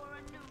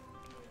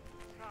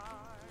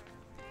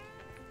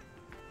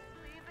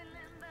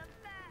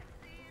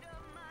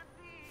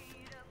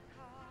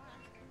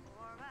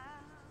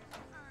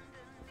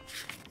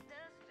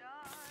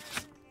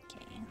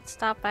 Okay,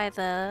 stop by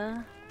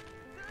the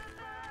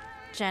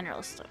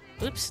general store.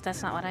 Oops,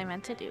 that's not what I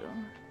meant to do.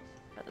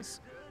 That was...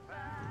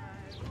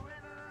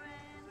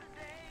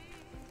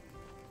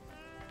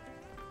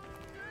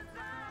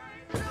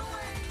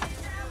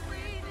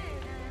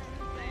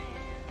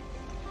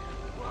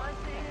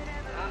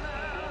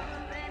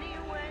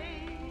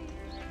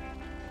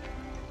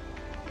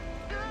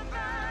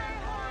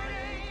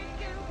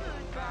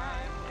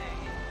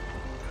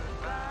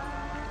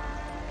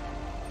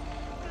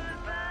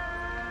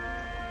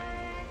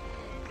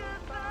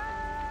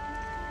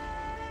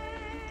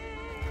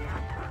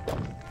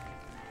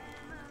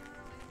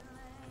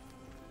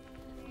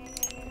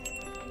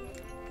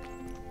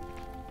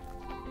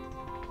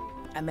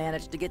 I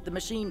managed to get the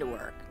machine to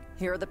work.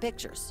 Here are the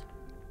pictures.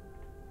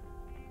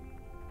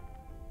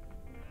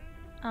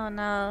 Oh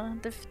no,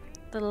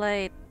 the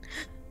light.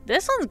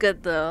 This one's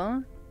good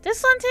though.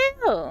 This one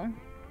too.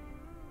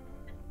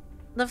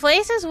 The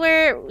places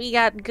where we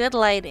got good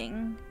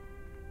lighting,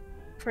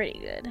 pretty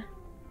good.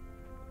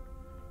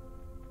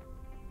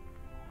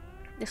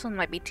 This one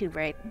might be too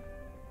bright.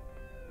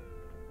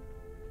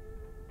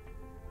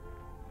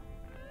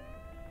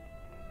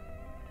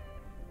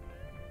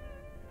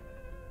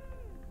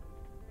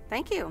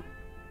 Thank you.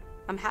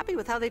 I'm happy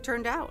with how they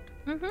turned out.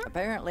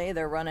 Apparently,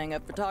 they're running a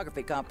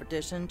photography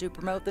competition to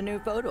promote the new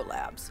photo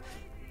labs.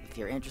 If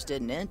you're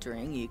interested in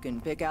entering, you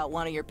can pick out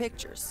one of your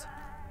pictures.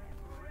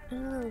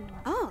 Ooh.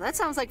 Oh, that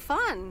sounds like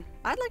fun.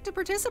 I'd like to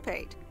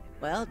participate.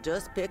 Well,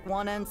 just pick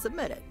one and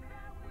submit it.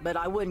 But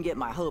I wouldn't get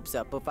my hopes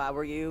up if I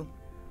were you.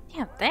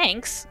 Yeah,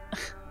 thanks.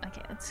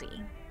 Okay, let's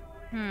see.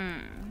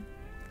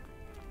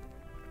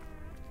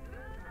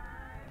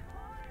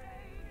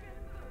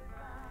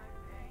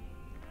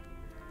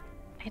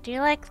 I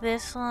do like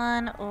this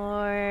one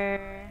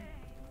or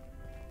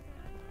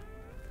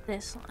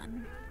this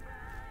one.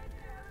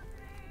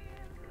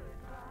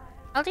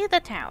 I'll do the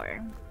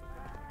tower.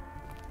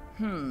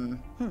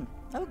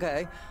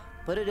 Okay.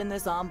 Put it in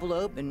this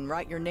envelope and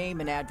write your name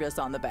and address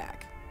on the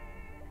back.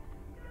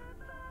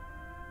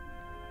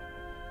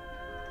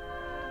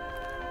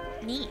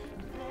 Neat.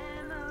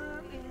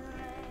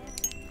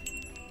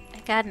 I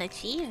got an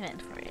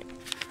achievement for it.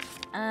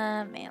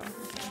 Mail.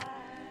 Okay.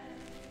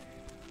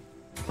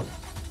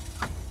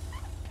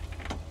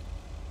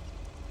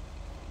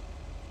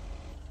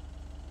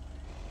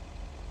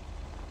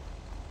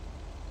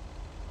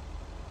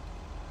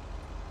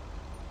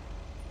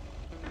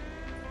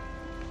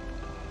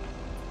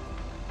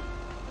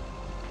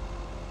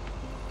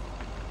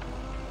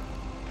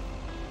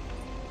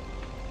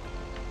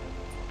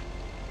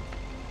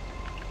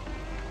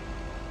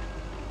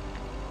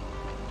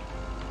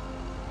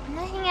 I'm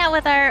gonna hang out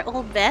with our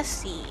old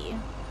bestie.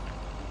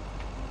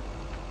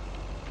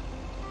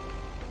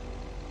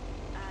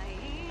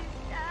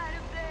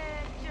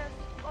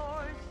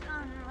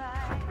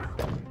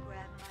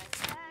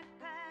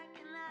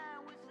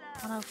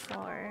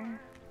 $104.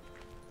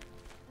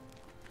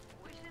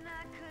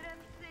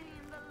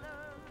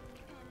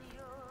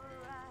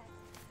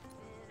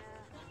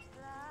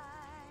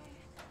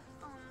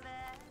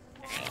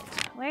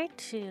 Alright, where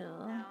to?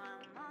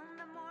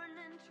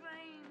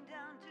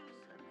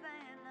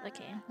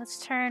 Okay,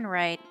 let's turn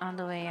right on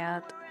the way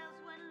out.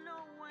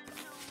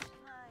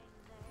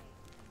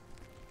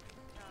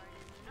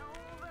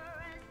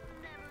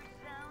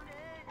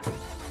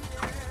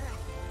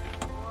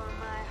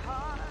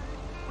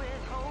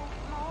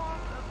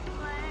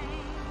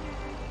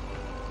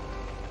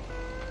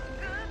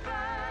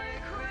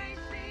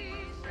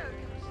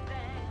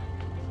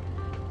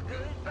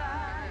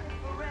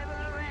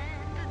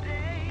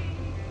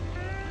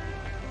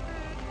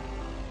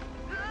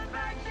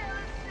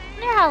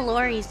 I wonder how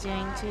Lori's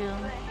doing too.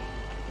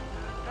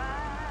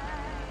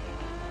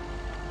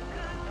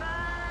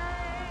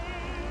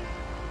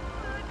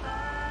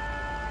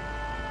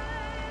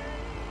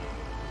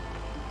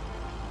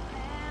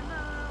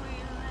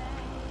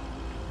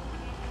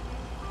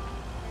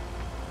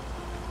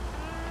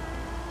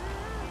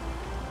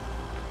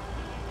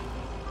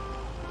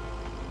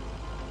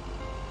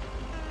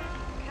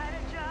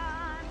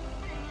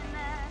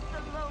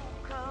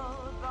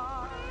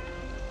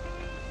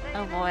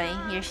 Oh boy,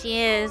 here she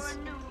is.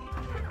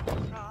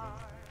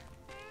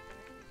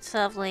 What's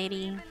up,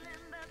 lady?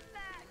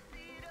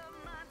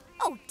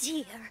 Oh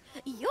dear,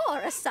 you're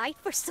a sight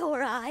for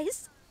sore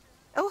eyes.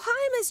 Oh,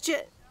 hi, Miss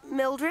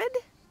Mildred.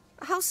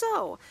 How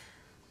so?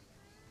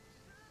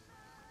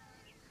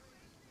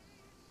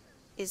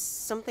 Is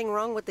something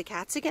wrong with the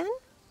cats again?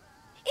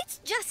 It's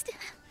just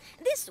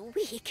this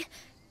week.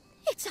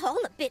 It's all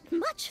a bit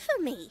much for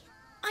me.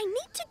 I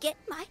need to get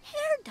my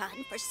hair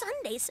done for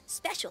Sunday's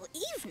special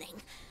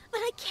evening, but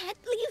I can't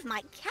leave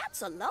my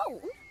cats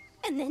alone.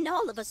 And then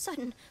all of a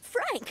sudden,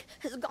 Frank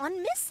has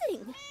gone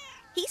missing.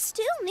 He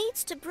still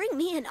needs to bring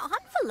me an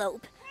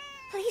envelope.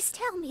 Please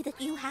tell me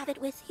that you have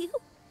it with you.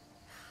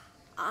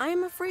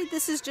 I'm afraid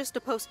this is just a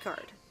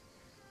postcard.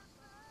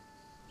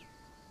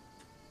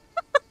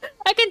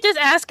 I can just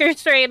ask her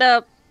straight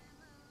up.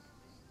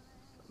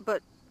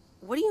 But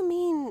what do you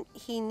mean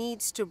he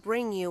needs to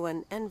bring you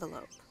an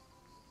envelope?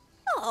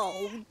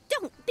 Oh,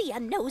 don't be a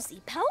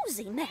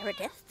nosy-posy,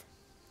 Meredith.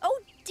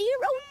 Oh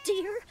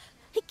dear,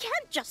 he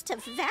can't just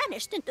have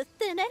vanished into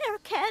thin air,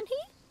 can he?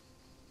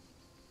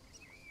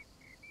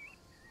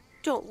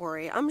 Don't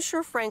worry, I'm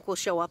sure Frank will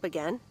show up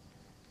again.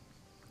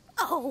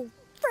 Oh,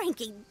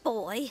 Frankie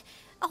boy,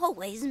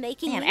 always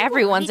making Man, me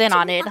everyone's worry in too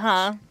on it, much.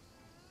 huh?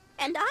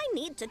 And I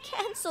need to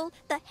cancel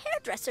the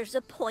hairdresser's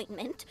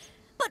appointment.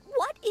 But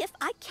what if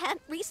I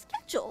can't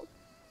reschedule?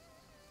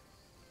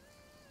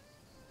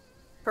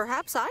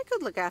 Perhaps I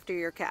could look after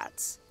your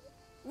cats.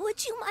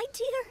 Would you, my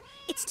dear?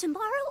 It's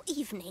tomorrow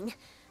evening.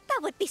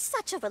 That would be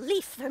such a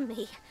relief for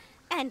me.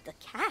 And the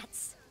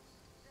cats.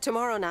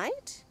 Tomorrow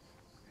night?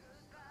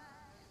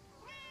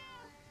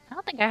 I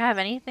don't think I have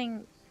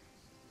anything.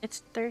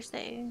 It's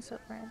Thursday, so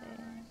Friday.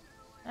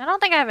 I don't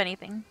think I have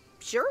anything.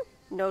 Sure,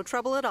 no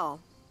trouble at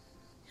all.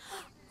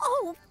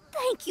 Oh,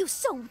 thank you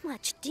so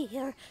much,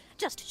 dear.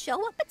 Just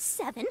show up at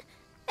 7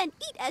 and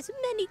eat as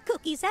many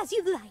cookies as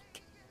you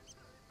like.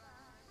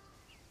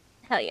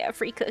 Hell yeah,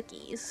 free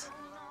cookies.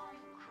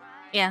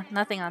 Yeah,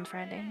 nothing on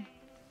Friday.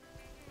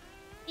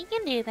 You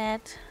can do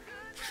that.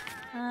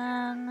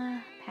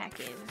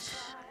 Package.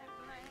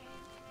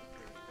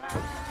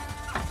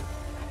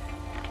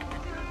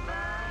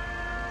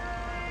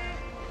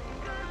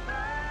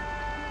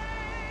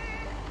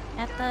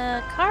 At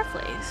the car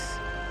place.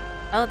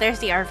 Oh, there's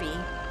the RV.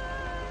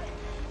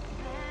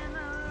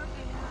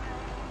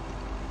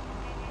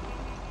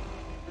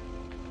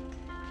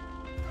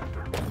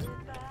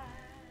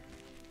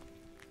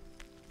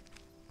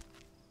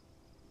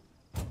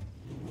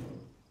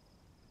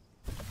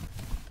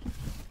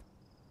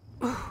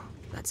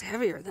 That's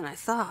heavier than I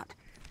thought.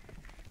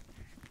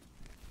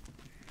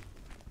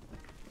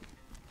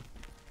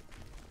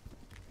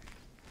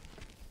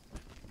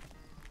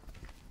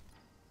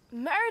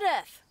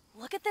 Meredith!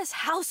 this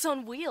house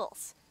on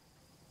wheels.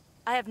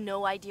 I have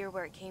no idea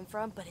where it came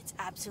from, but it's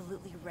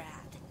absolutely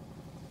rad.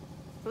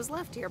 It was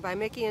left here by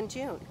Mickey and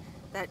June,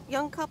 that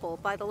young couple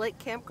by the lake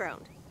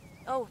campground.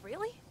 Oh,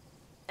 really?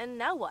 And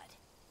now what?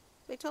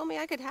 They told me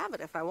I could have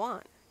it if I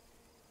want.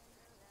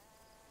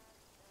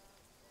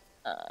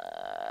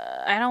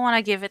 I don't want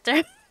to give it to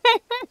her.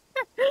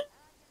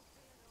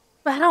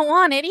 But I don't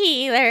want it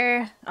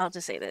either. I'll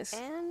just say this.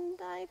 And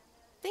I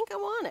think I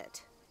want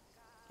it.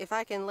 If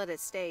I can let it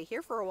stay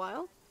here for a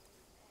while.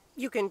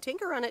 You can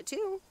tinker on it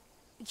too.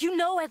 You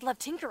know I'd love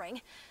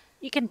tinkering.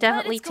 You can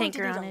definitely but it's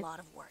tinker going to on need it. a lot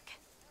of work.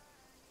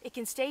 It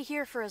can stay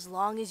here for as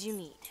long as you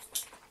need.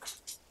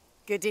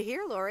 Good to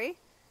hear, Lori.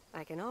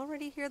 I can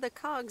already hear the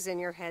cogs in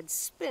your head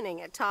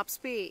spinning at top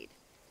speed.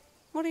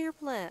 What are your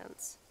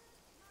plans?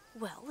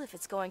 Well, if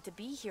it's going to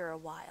be here a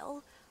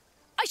while,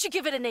 I should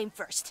give it a name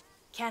first.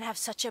 Can't have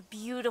such a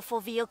beautiful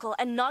vehicle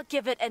and not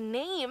give it a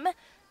name.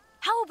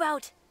 How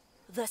about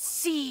the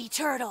sea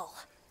turtle?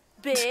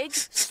 Big,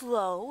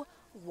 slow,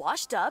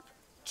 washed up,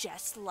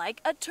 just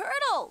like a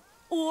turtle.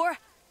 Or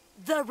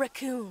the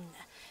raccoon,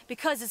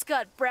 because it's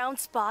got brown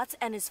spots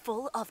and is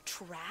full of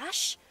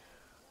trash.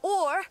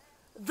 Or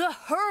the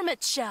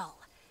hermit shell.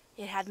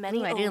 It had many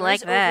Ooh, I do owners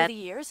like over that. the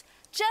years,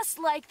 just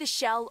like the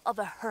shell of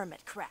a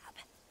hermit crab.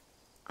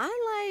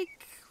 I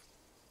like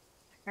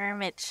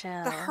Hermit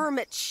shell. the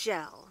hermit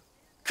shell.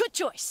 Good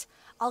choice.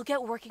 I'll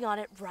get working on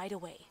it right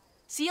away.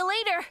 See you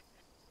later.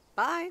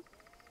 Bye.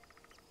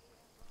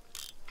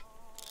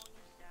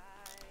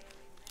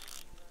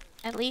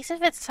 At least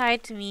if it's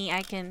tied to me,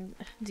 I can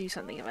do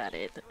something about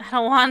it. I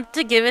don't want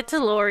to give it to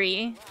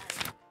Lori.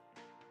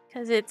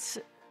 Because it's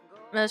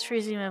most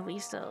presumably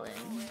stolen.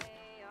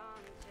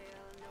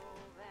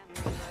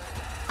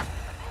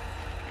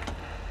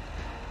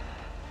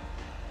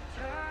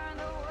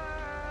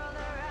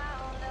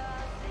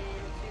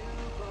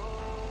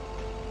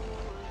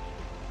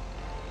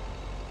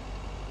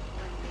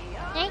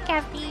 Hey,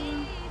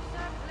 Cappy.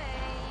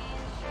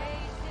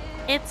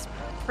 It's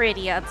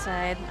pretty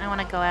outside. I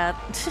want to go out.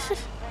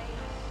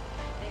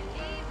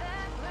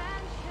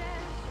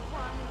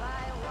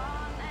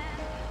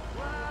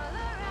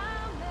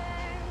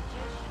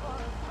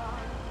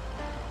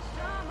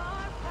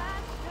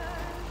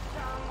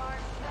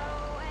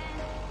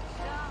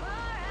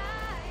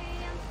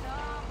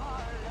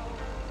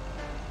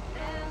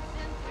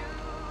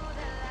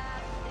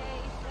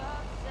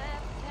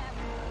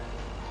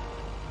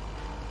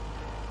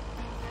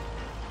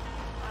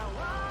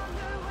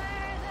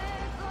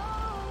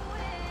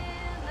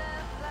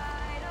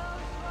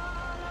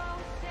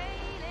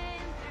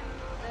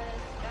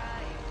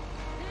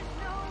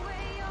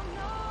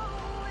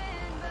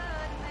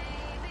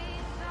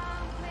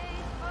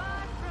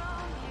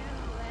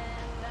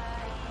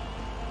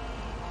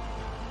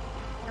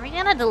 Are we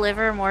gonna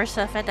deliver more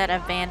stuff at that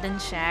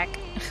abandoned shack?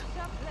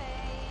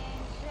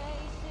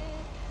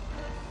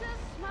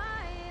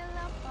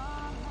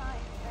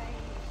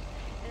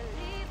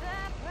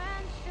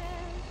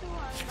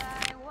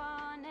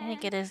 I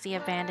think it is the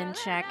abandoned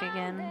shack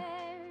again.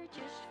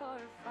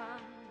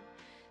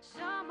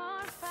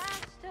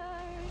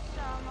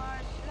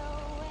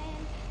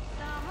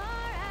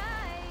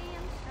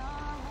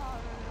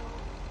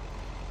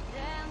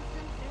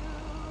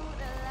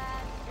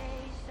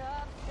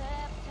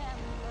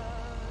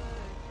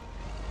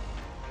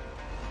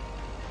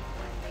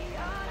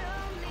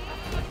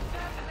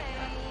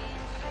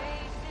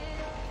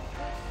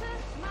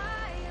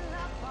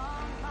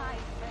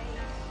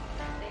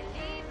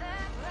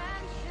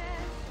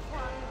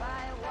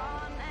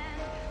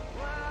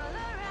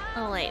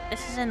 Oh wait,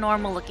 this is a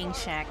normal looking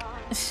shack.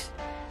 What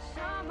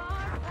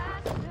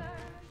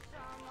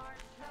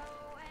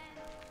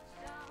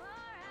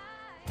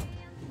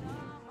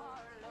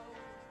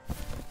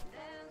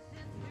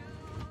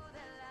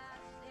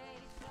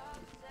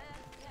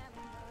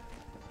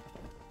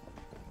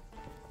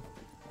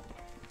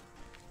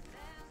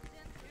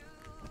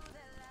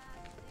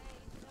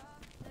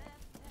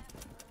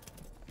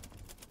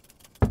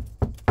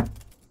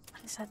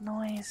is that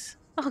noise?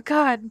 Oh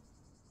god.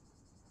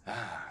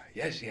 Ah,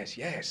 yes, yes,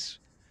 yes.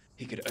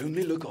 He could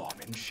only look on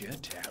in sheer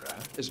terror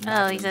as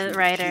Oh, he's a Madeline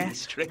writer. flew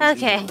straight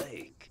Okay. into the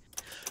lake.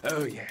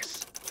 Oh,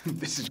 yes.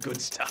 This is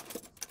good stuff.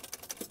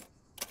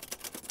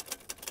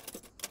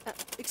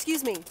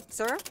 Excuse me,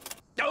 sir?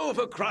 Oh,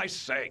 for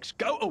Christ's sakes,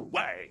 go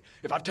away.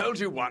 If I've told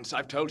you once,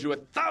 I've told you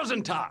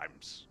 1,000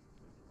 times.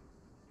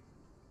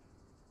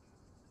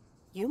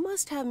 You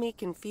must have me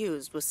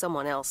confused with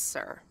someone else,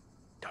 sir.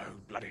 Oh,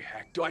 bloody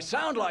heck. Do I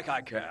sound like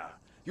I care?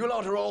 You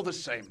lot are all the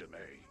same to me.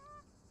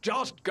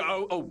 Just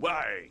go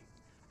away.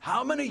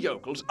 How many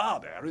yokels are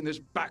there in this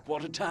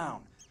backwater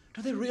town?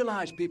 Do they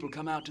realize people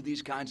come out to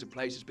these kinds of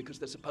places because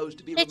they're supposed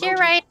to be Did remote you and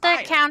write the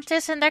quiet?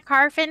 Countess and the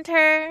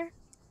Carpenter?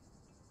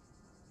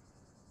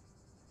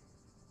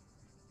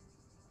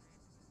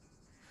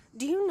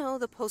 Do you know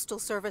the Postal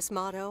Service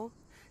motto?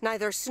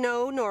 Neither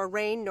snow, nor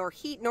rain, nor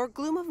heat, nor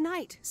gloom of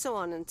night, so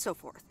on and so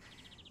forth.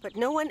 But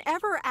no one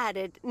ever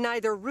added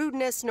neither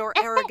rudeness, nor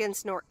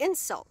arrogance, nor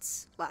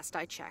insults, last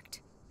I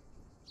checked.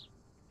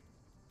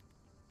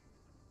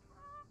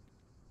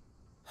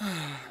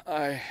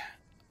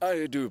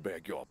 I do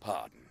beg your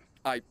pardon.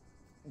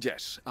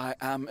 Yes, I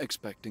am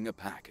expecting a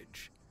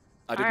package.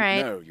 I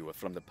didn't know you were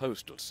from the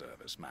Postal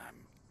Service,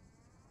 ma'am.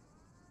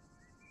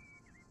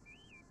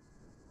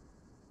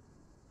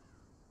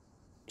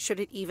 Should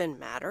it even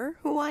matter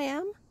who I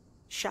am?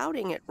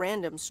 Shouting at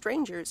random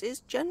strangers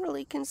is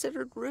generally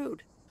considered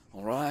rude.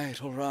 All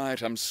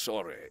right, I'm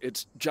sorry.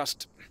 It's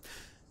just...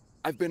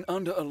 I've been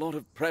under a lot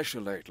of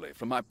pressure lately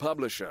from my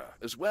publisher,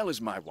 as well as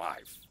my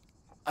wife.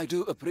 I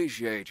do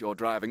appreciate your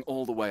driving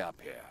all the way up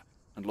here,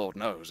 and Lord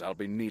knows I'll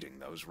be needing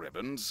those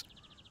ribbons.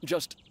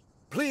 Just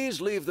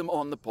please leave them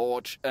on the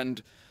porch,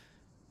 and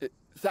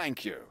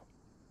thank you.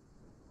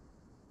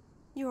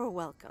 You're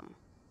welcome,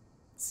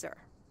 sir.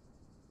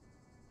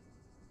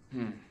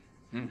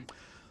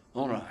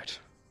 All right.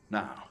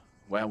 Now,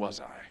 where was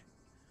I?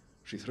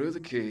 She threw the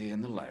key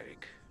in the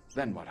lake.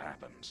 Then what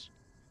happens?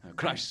 Oh,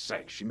 Christ's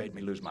sake, she made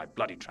me lose my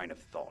bloody train of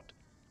thought.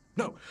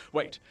 No,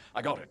 wait,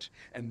 I got it.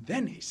 And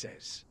then he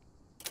says...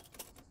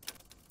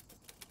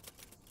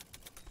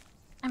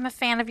 I'm a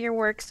fan of your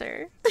work,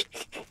 sir.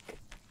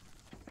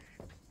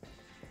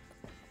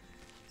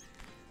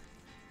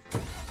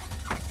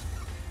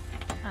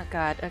 Oh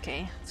god,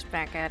 okay. Let's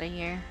back out of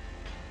here.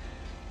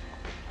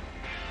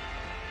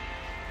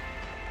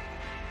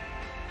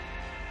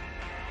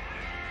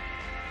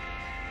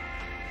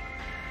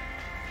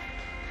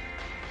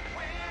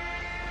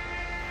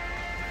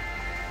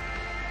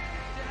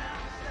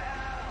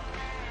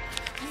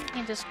 You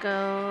can just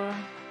go...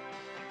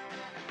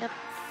 Yep.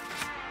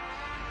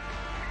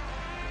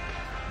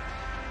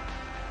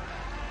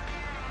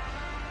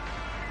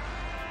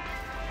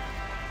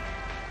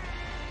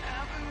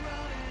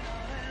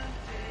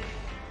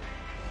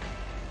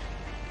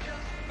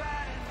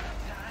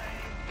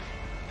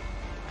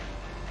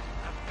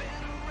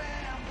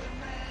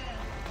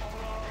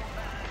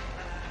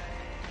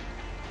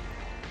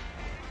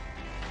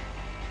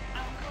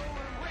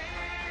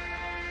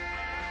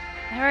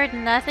 I heard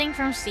nothing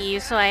from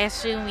Steve, so I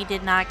assume we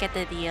did not get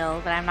the deal,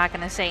 but I'm not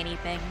gonna say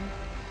anything.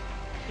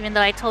 Even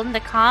though I told him to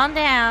calm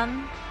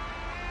down.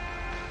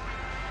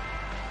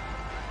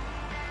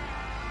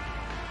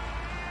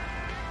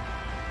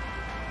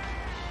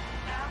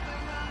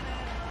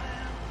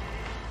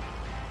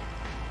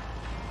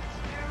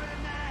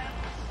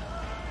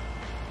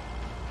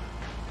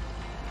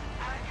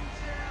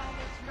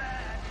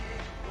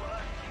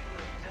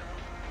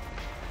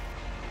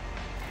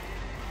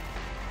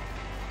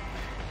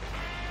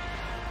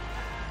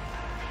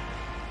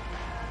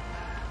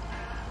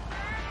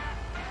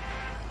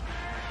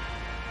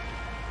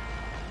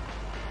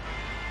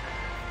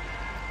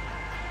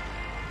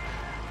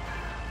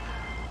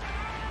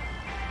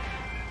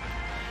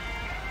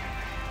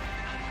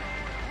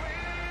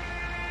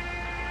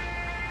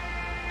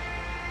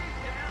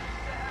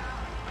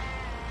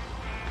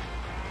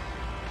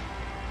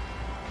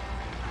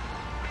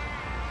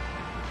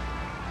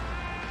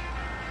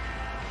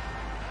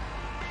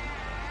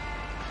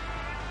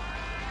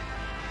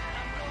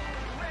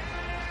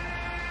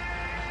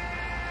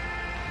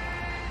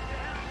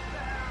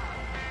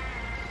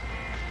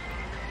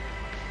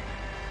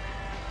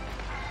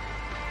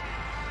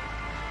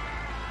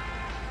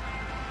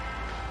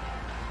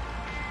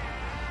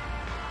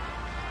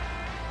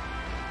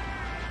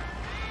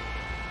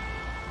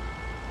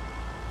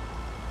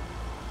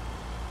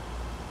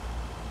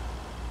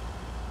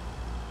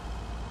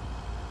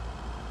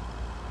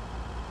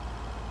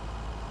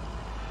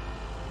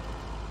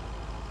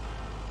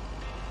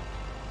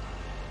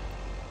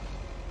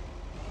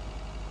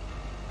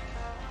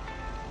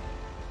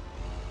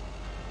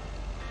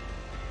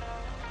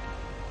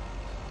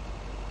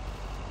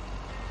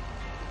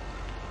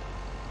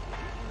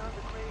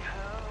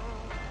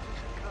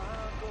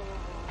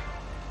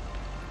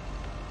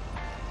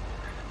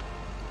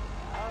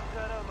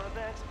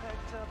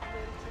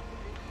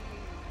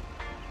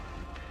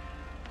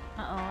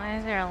 Uh-oh, why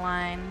is there a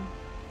line?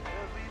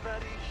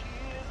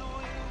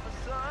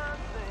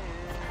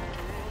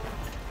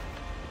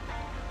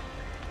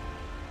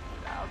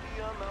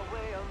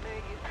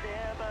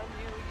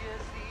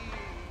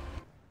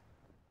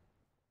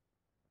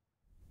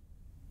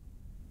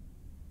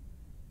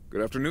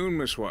 Good afternoon,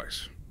 Miss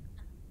Weiss.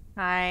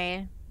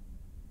 Hi.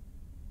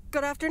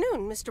 Good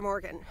afternoon, Mr.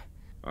 Morgan.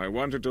 I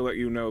wanted to let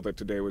you know that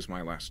today was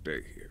my last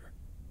day here.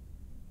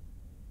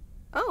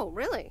 Oh,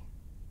 really?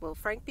 Will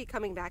Frank be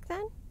coming back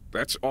then?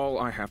 That's all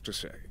I have to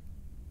say.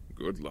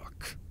 Good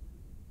luck.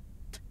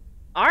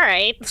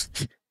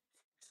 Alright.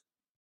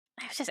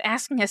 I was just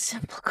asking a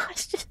simple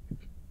question.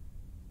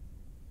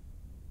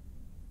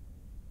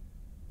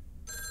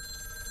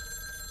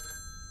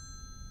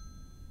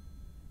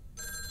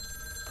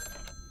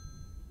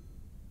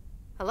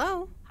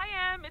 Hello?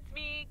 Hi, Em. It's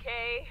me,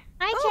 Kay.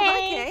 Hi, Kay. Hi,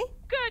 Kay.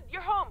 Good,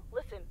 you're home.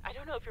 Listen, I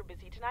don't know if you're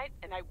busy tonight,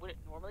 and I wouldn't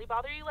normally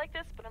bother you like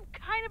this, but I'm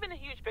kind of in a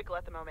huge pickle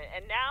at the moment,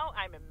 and now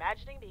I'm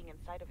imagining being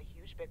inside of a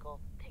huge pickle.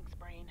 Thanks,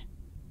 brain.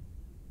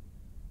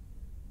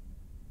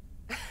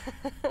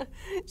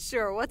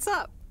 Sure, what's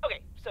up?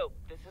 Okay, So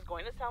this is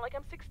going to sound like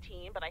I'm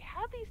 16, but I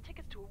have these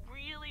tickets to a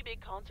really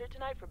big concert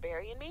tonight for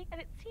Barry and me, and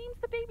it seems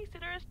the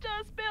babysitter has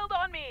just bailed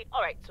on me.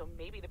 All right, so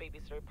maybe the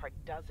babysitter part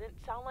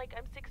doesn't sound like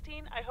I'm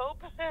 16, I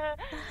hope.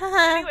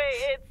 Anyway,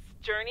 it's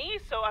Journey,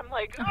 so I'm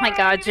like, oh my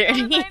god,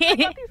 Journey. I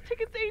got these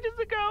tickets ages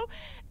ago.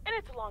 And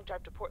it's a long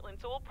drive to Portland,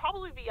 so we'll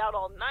probably be out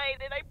all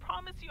night, and I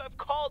promise you I've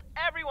called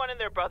everyone and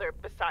their brother.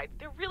 Besides,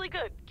 they're really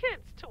good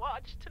kids to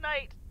watch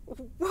tonight.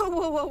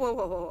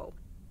 Whoa.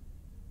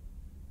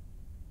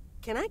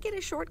 Can I get a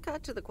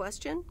shortcut to the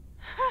question?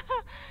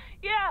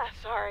 Yeah,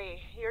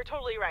 sorry. You're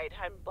totally right.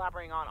 I'm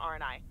blabbering on,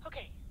 aren't I?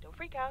 Okay, don't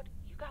freak out.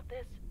 You got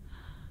this.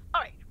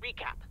 All right,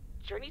 recap.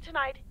 Journey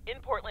tonight in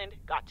Portland,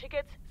 got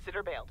tickets,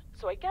 sitter bailed.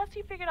 So I guess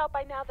you figured out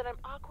by now that I'm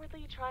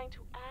awkwardly trying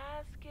to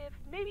ask if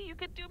maybe you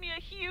could do me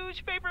a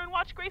huge favor and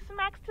watch Grace and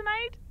Max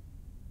tonight?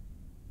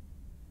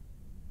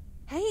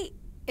 Hey,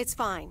 it's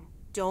fine.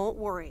 Don't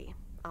worry.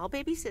 I'll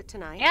babysit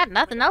tonight. Yeah,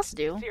 nothing else to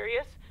do.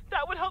 Serious?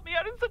 That would help me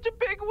out in such a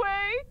big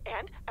way.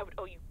 And I would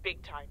owe you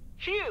big time.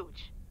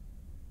 Huge.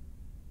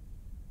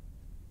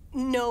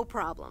 No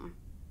problem.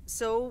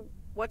 So,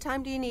 what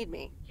time do you need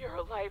me? You're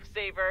a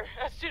lifesaver.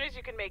 As soon as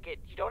you can make it.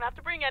 You don't have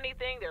to bring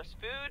anything. There's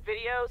food,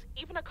 videos,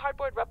 even a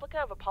cardboard replica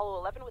of Apollo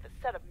 11 with a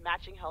set of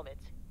matching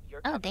helmets.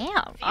 Oh,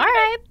 damn. All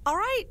right. All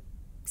right.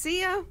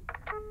 See ya.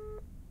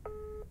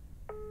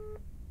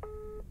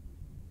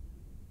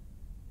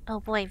 Oh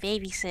boy,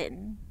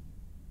 babysitting.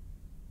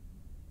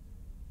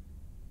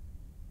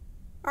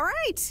 All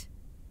right.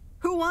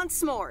 Who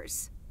wants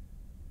s'mores?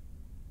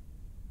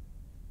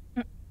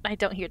 I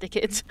don't hear the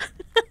kids.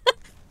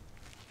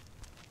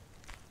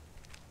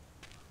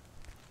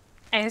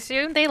 I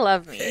assume they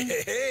love me.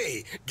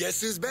 Hey,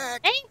 guess who's back?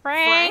 Hey,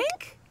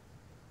 Frank.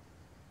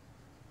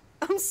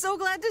 I'm so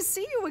glad to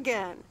see you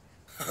again.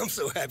 I'm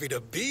so happy to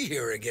be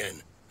here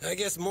again. I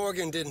guess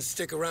Morgan didn't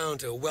stick around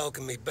to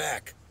welcome me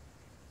back.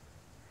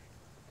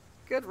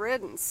 Good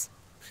riddance.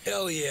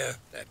 Hell yeah,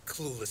 that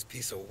clueless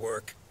piece of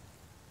work.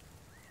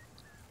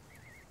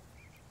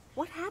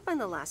 What happened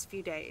the last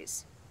few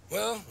days?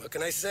 Well, what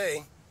can I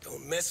say?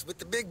 Don't mess with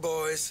the big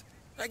boys.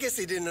 I guess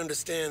they didn't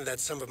understand that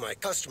some of my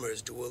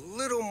customers do a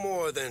little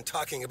more than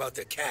talking about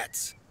their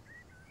cats.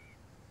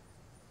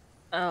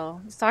 Oh,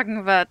 he's talking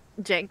about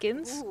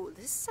Jenkins? Ooh,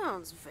 this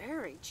sounds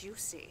very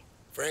juicy.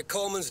 Frank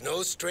Coleman's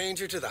no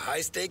stranger to the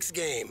high-stakes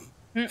game.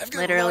 I've got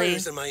literally.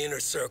 lawyers in my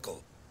inner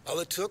circle. All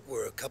it took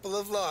were a couple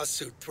of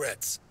lawsuit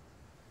threats.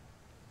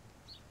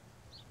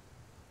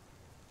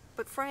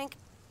 But Frank,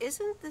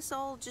 isn't this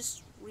all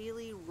just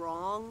really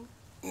wrong?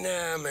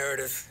 Nah,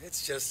 Meredith.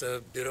 It's just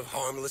a bit of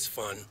harmless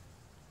fun.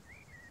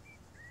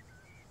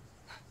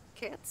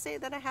 Can't say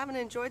that I haven't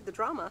enjoyed the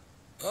drama.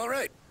 All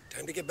right,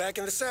 time to get back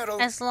in the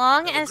saddle. As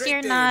long Have a as great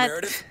you're day, not...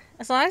 Meredith.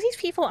 As long as these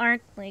people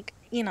aren't, like,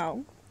 you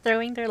know,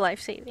 throwing their life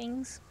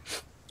savings,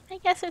 I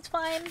guess it's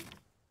fine.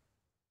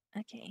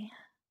 Okay.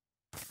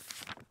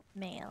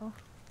 Mail.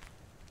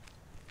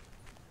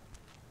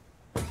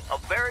 A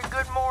very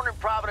good morning,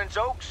 Providence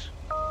Oaks.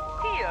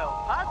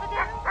 P.O.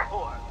 positive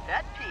or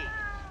pet peeve?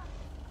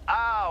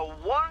 I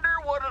wonder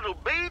what it'll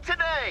be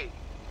today.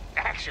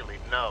 Actually,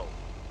 no.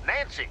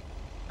 Nancy,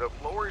 the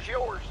floor is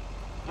yours.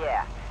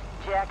 Yeah,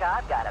 Jack,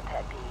 I've got a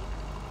pet peeve.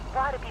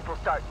 Why do people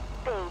start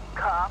fake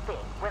coughing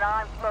when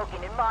I'm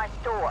smoking in my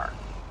store?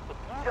 If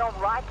you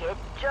don't like it,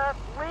 just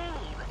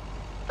leave.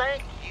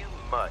 Thank you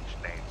much,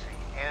 Nancy.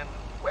 And,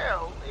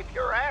 well, if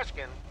you're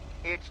asking,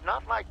 it's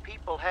not like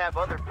people have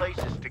other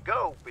places to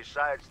go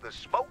besides the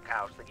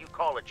smokehouse that you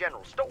call a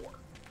general store.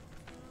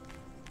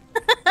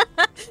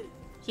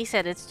 He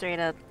said it straight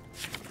up.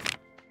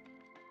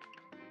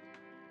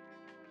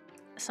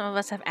 Some of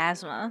us have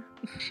asthma.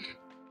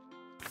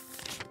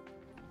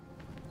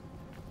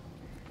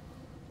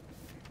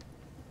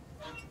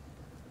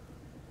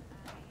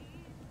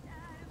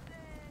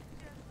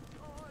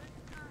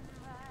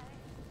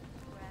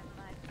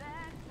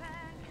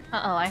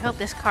 Uh-oh, I hope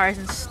this car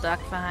isn't stuck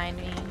behind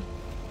me.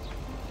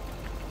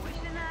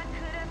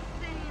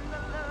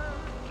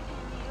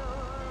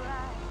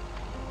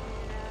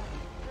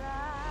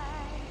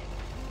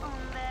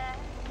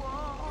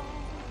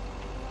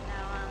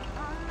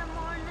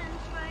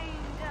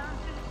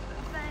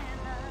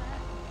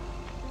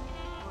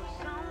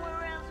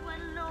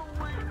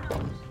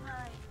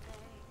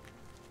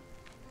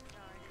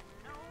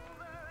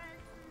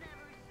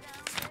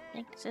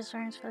 I think this is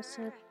where I'm supposed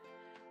to...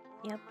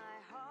 Yep.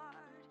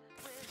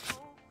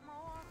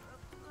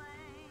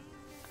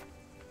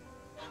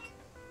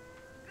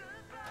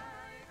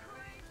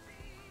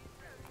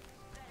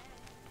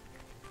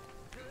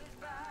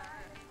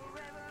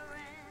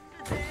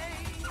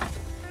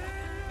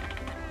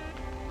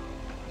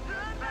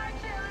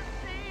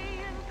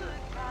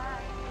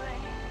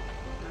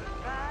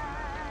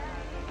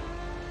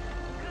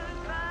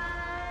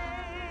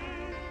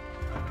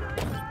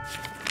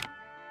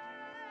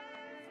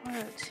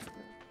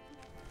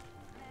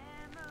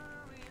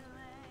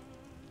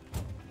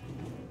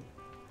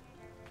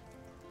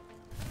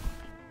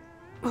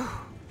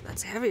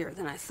 That's heavier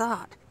than I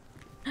thought.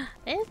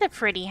 It is a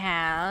pretty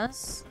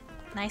house.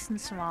 Nice and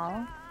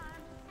small.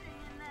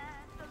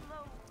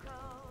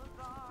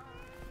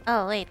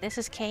 Oh, wait, this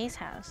is Kay's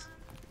house.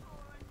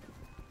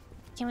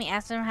 Can we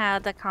ask him how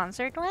the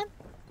concert went?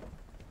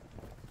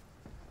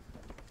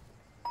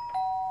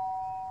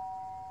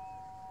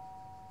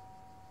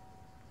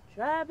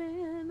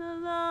 Driving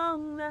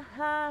along the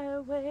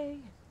highway.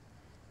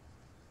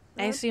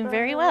 I assume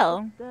very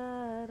well.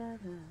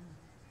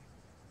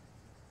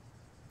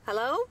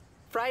 Hello?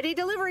 Friday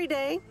delivery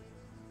day.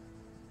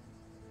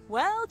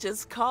 Well,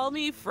 just call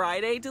me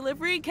Friday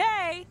Delivery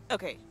K.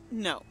 Okay,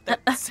 no, that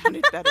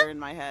sounded better in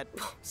my head.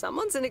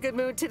 Someone's in a good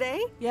mood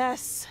today.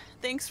 Yes,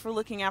 thanks for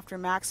looking after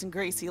Max and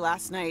Gracie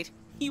last night.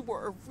 You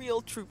were a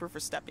real trooper for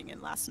stepping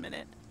in last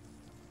minute.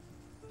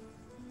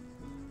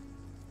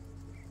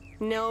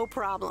 No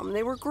problem.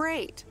 They were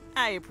great.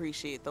 I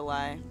appreciate the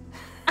lie.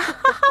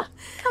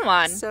 Come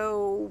on.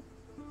 So,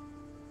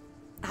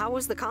 how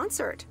was the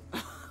concert?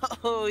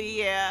 Oh,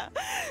 yeah.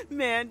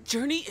 Man,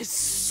 Journey is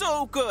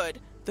so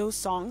good. Those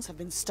songs have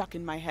been stuck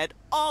in my head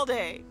all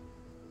day.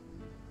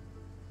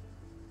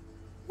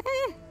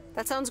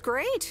 That sounds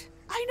great.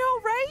 I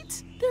know,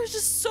 right? There's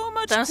just so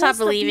much Don't cool Stop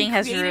stuff being Believing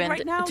has created ruined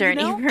right now,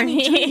 Journey you know? for I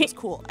mean, Journey me. was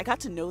cool. I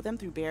got to know them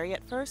through Barry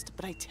at first,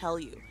 but I tell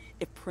you,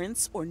 if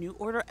Prince or New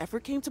Order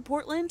ever came to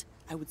Portland,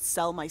 I would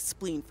sell my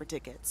spleen for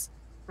tickets.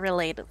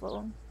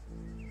 Relatable.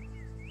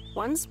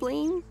 One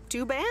spleen,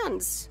 two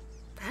bands.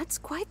 That's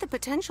quite the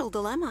potential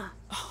dilemma.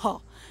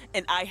 Oh,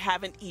 and I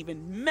haven't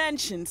even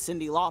mentioned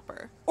Cyndi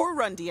Lauper, or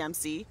Run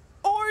DMC,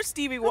 or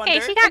Stevie Wonder.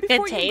 Okay, she got and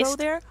before good you go taste.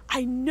 there,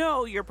 I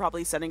know you're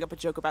probably setting up a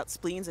joke about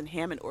spleens and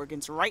Hammond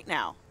organs right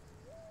now.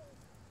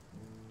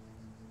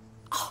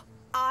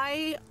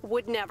 I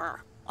would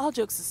never. All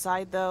jokes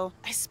aside, though,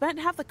 I spent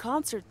half the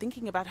concert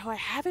thinking about how I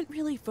haven't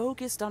really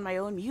focused on my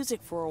own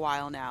music for a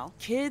while now.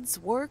 Kids,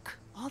 work,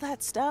 all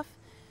that stuff.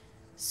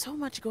 So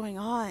much going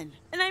on.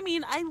 And I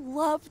mean, I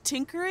love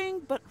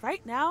tinkering, but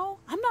right now,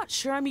 I'm not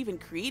sure I'm even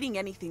creating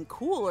anything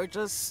cool or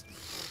just,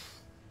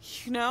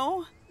 you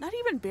know, not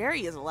even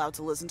Barry is allowed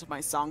to listen to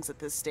my songs at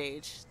this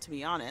stage, to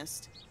be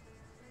honest.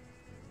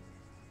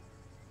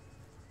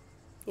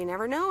 You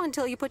never know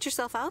until you put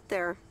yourself out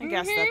there. I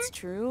guess that's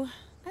true.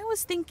 I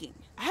was thinking,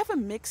 I have a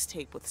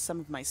mixtape with some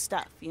of my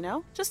stuff, you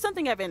know? Just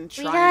something I've been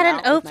We trying got out an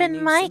with my open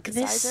new mic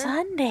this synthesizer.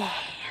 Sunday.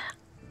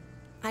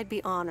 I'd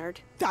be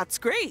honored. That's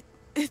great.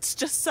 It's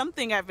just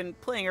something I've been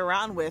playing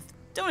around with.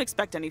 Don't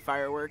expect any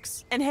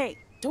fireworks. And hey,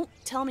 don't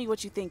tell me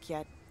what you think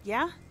yet,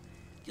 yeah?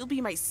 You'll be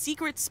my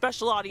secret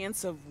special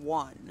audience of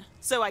one,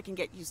 so I can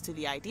get used to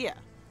the idea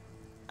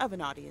of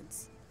an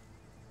audience.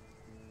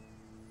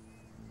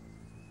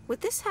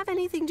 Would this have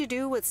anything to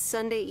do with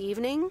Sunday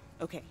evening?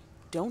 Okay,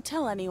 don't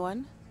tell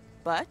anyone,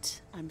 but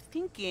I'm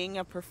thinking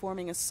of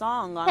performing a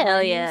song on Hell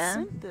my yeah.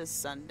 new synth this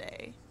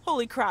Sunday.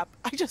 Holy crap,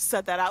 I just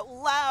said that out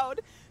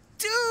loud.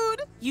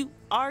 Dude, you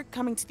are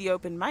coming to the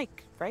open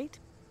mic, right?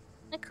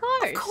 Of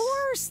course. Of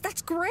course.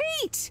 That's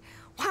great.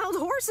 Wild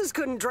horses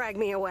couldn't drag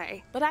me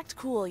away. But act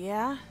cool,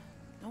 yeah?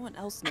 No one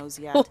else knows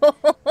yet.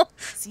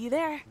 See you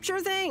there. Sure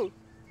thing.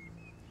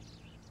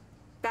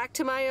 Back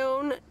to my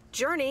own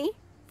journey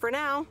for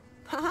now.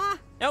 Haha.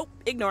 Nope,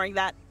 ignoring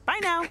that.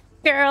 Bye now.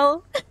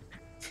 Girl.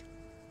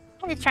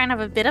 We're trying to have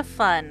a bit of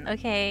fun,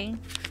 okay?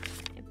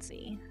 Let's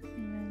see.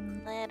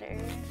 Letter.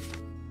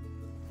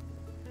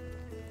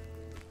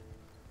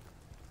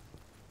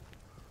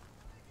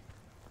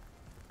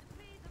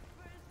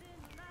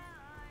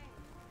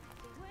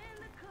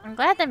 I'm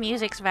glad the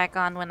music's back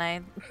on when I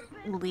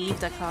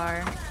leave the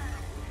car.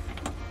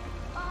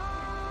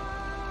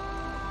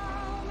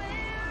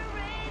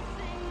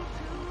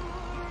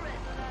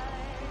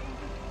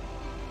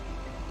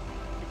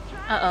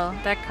 Uh-oh,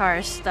 that car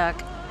is stuck.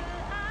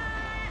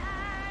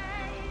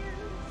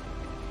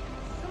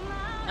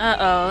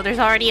 Uh-oh, there's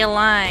already a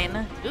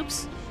line.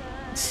 Oops.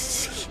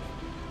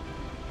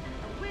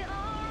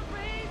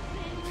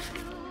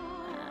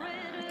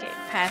 Okay,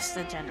 past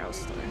the general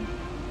store.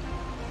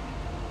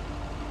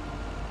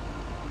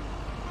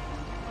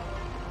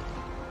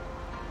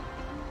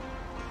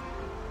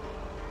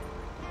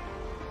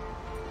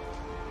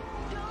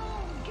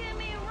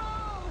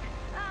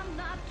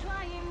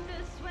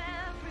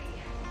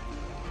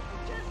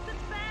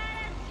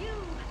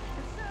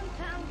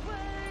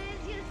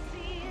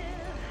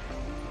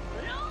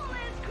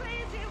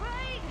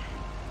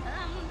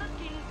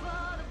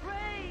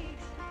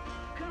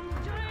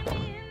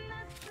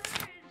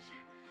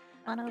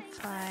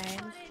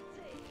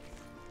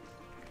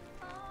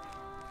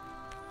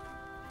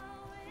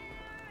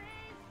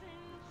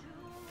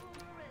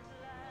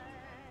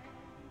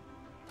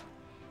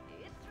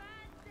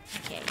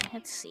 Okay,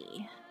 let's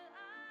see.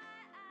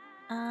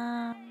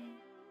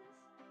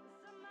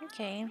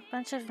 Okay,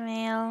 bunch of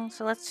mail.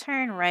 So let's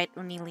turn right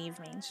when we leave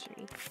Main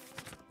Street.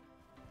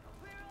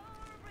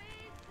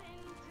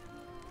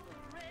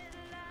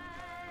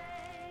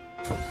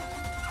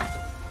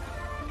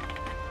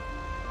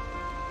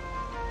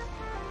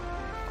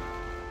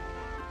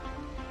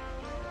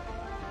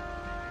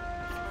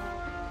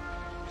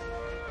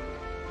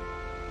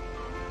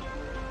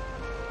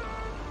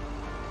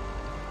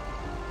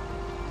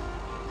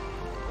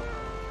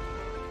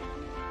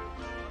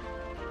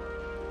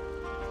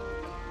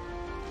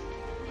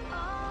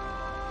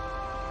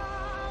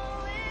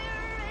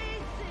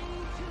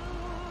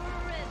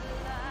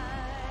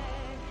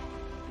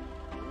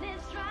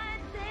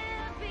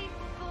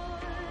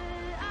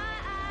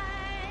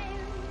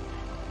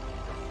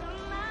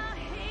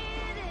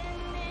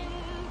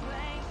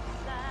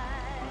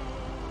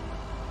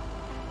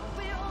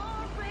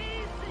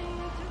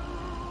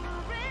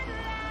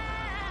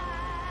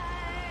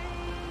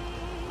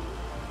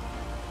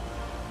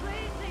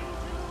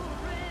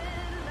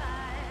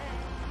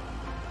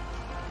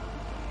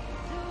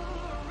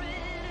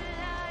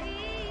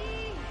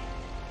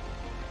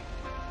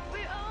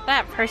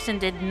 That person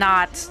did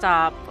not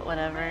stop, but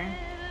whatever.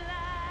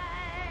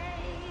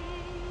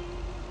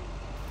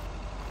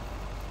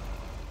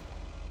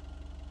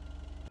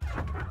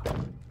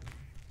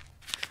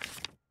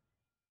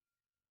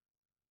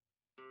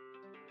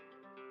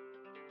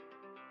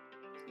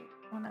 Okay,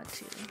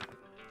 102.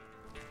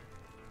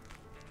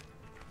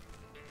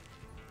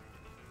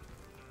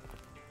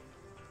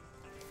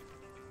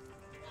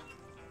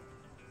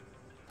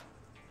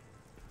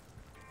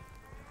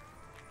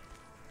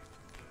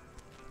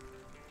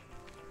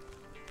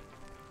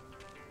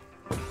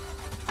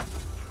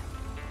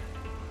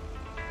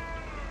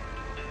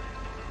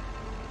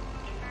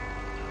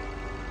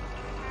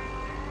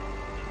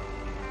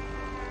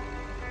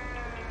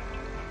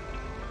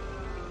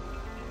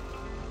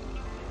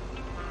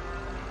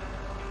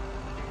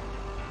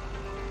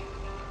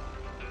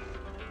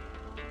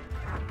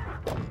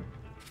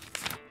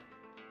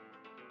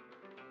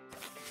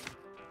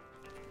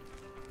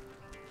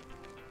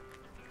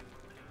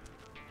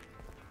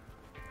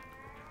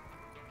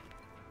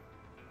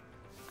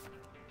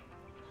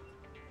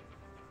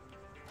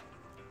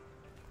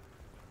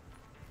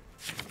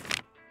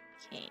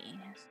 Okay,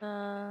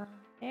 so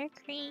Bear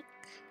Creek.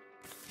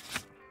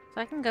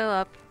 So I can go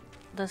up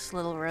this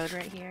little road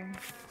right here.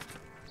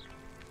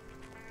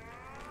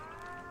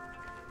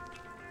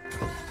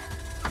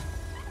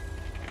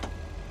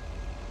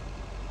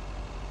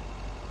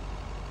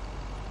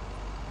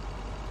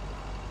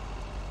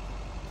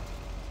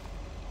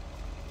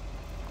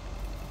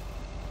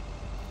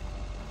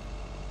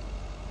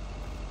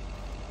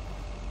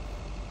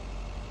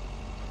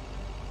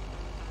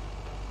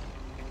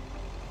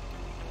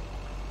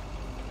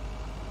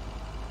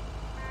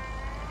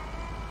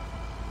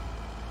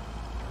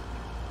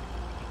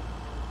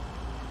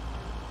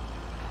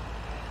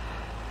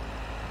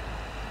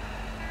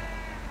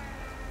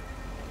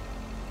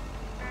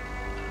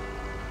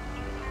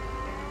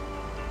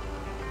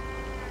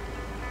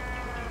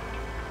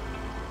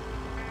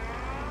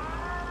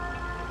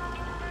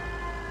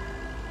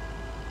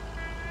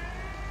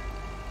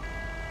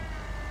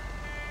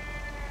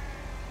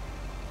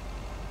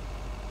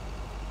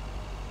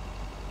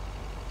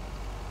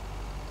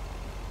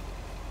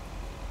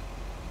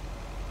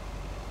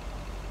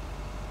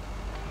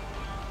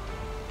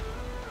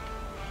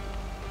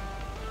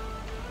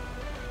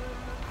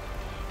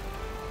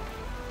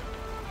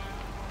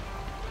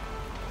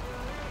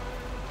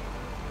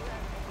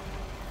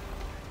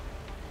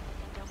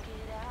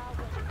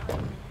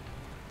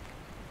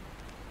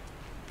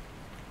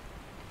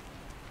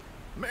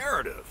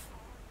 Meredith.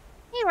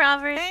 Hey,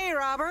 Robert. Hey,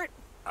 Robert.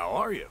 How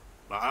are you?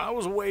 I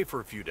was away for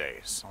a few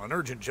days on an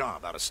urgent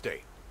job out of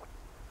state.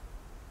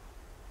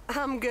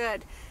 I'm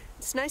good.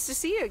 It's nice to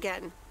see you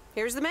again.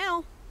 Here's the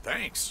mail.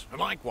 Thanks, and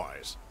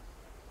likewise.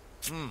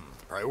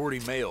 Priority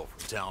mail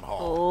from Town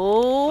Hall.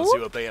 Oh. Let's see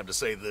what they have to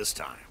say this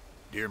time.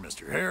 Dear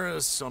Mr.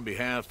 Harris, on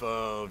behalf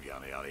of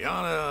yada yada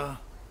yada,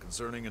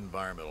 concerning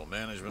Environmental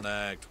Management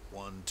Act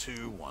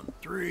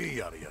 1213,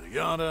 yada yada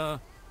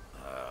yada.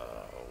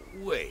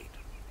 Wait.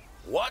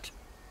 What?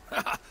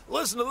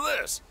 Listen to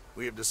this.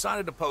 We have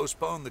decided to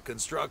postpone the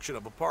construction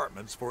of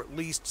apartments for at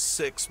least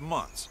 6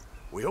 months.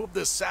 We hope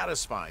this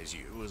satisfies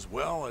you, as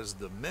well as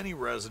the many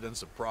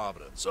residents of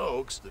Providence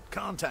Oaks that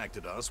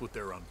contacted us with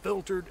their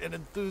unfiltered and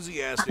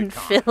enthusiastic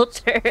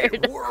comments.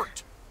 It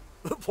worked.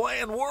 The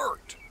plan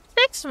worked.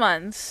 6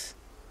 months.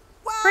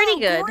 Wow, Pretty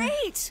good.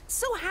 Great.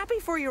 So happy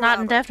for you, Not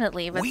Robert.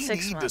 indefinitely, but we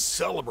 6 need months. to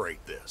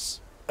celebrate this.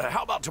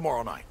 How about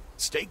tomorrow night?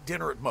 Steak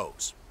dinner at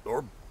Moe's.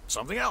 Or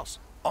something else.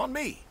 On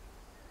me.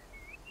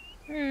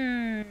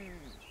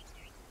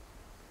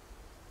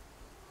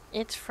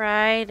 It's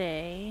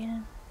Friday.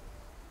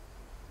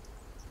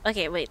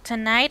 Okay, wait.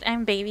 Tonight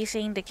I'm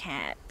babysitting the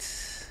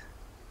cat.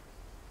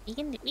 We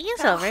can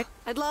celebrate.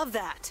 I'd love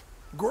that.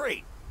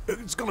 Great.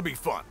 It's gonna be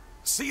fun.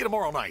 See you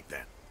tomorrow night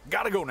then.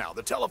 Gotta go now.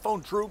 The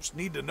telephone troops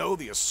need to know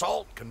the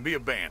assault can be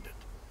abandoned.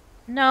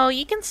 No,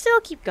 you can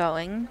still keep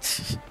going.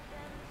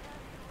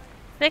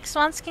 6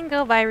 months can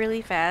go by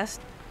really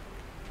fast.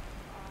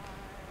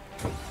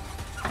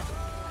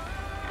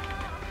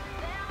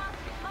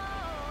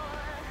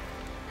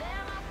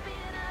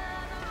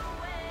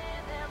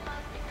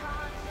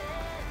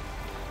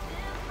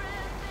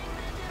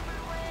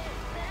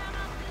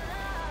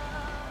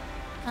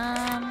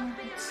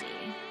 Let's see.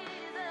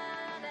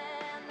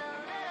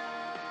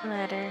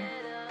 Letter.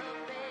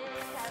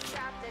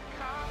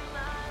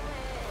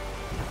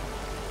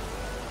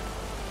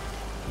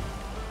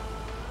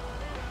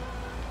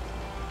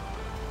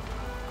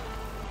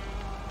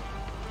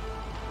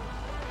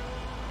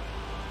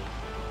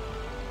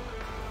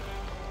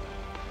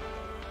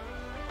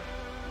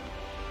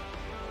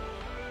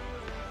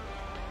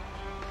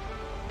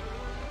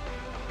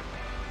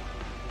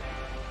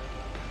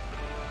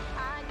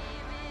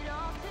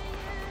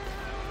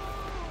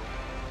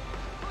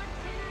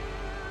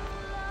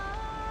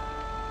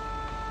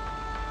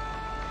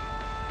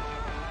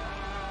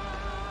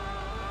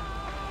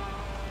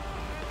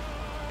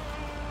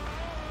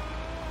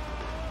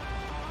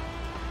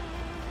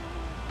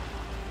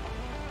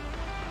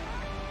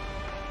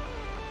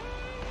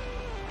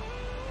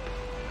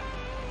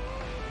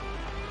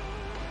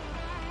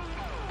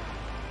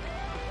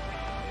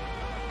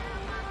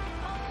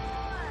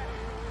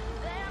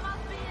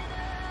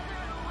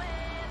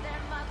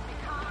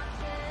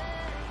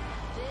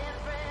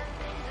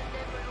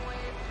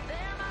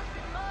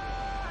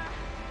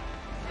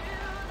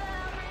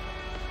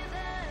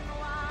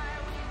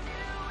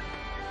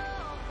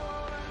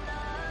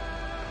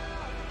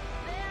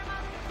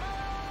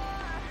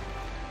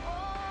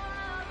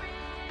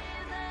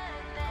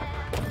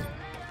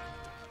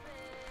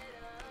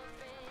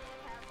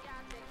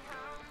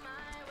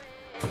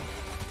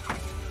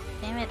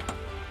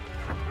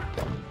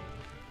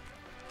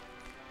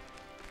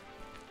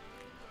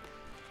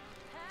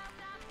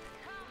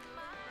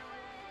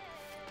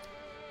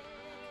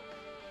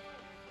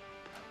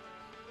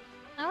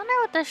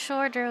 what the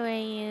shorter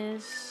way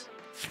is.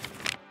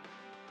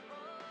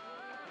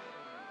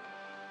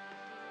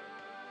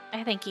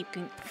 I think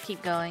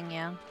keep going,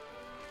 yeah.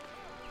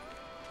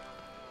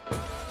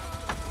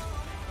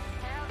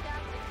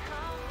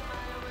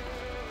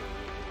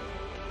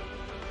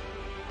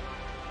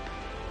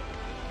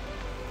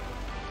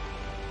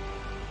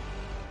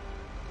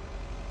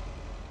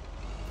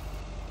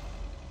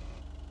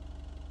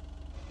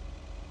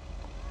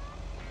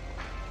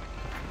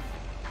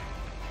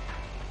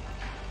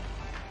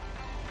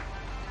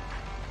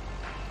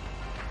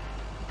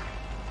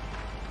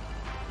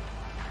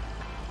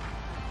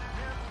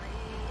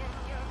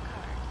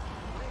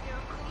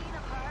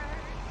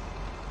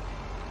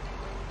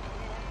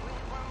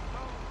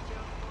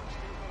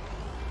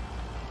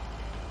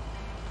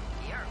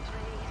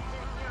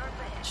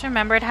 Just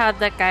remembered how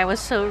that guy was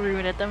so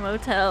rude at the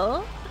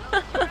motel.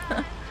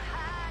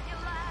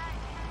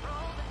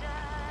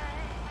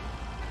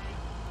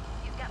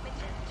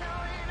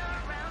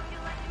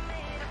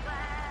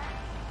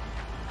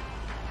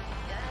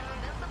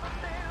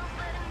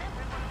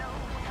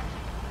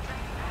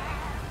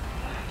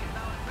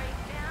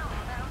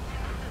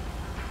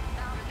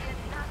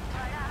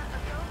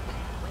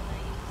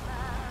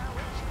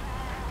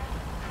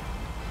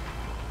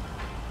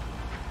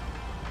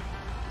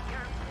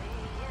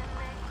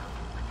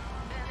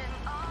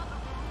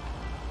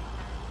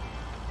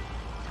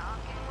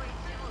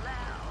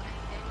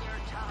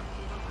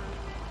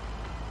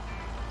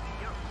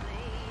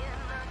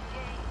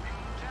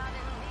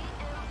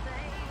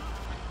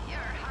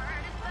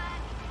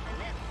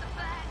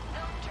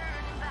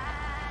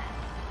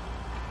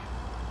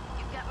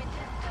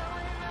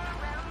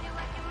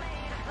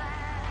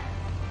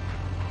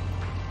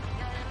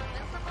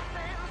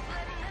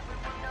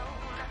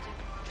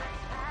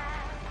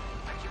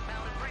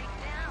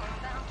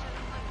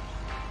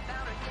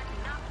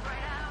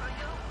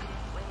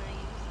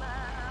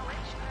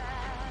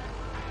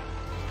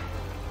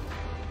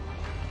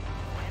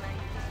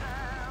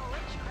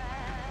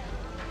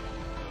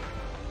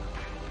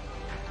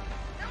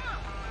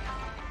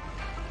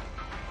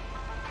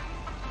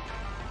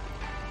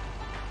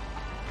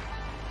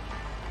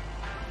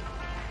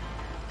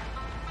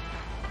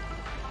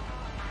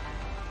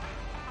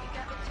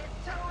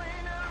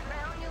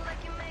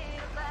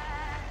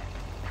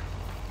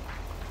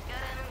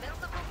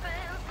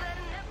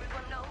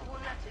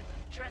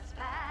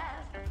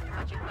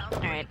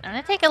 Alright, I'm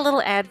gonna take a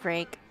little ad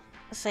break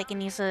so I can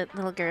use the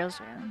little girl's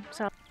room.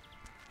 So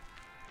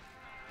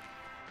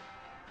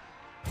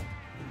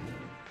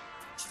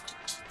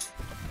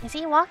is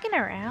he walking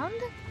around?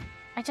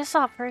 I just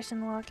saw a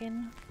person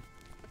walking.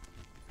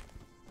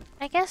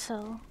 I guess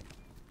so.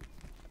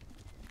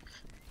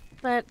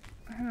 But,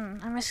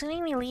 I'm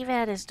assuming we leave it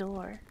at his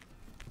door.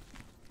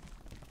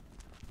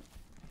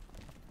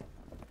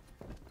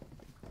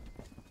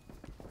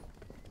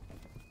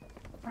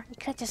 Or we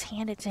could just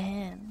hand it to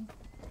him.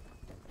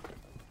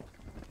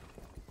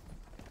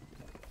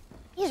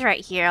 He's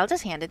right here, I'll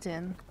just hand it to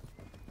him.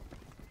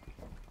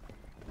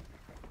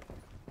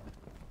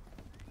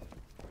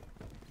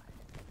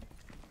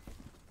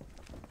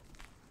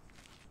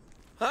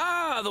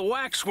 Ah, the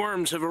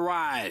waxworms have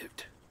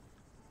arrived.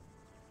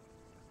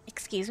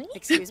 Excuse me?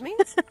 Excuse me?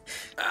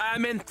 I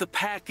meant the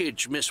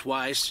package, Miss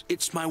Weiss.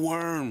 It's my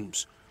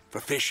worms. For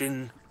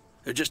fishing.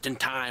 They're just in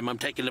time. I'm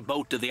taking a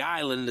boat to the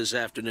island this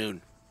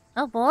afternoon.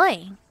 Oh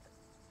boy.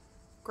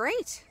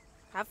 Great.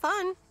 Have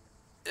fun.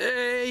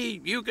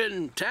 Hey, you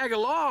can tag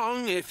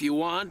along if you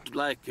want,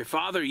 like your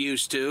father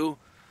used to.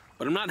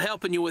 But I'm not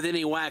helping you with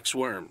any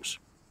waxworms.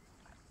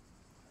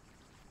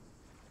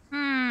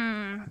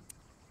 I'm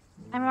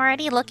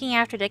already looking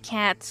after the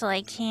cat, so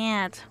I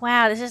can't.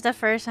 Wow, this is the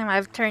first time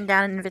I've turned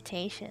down an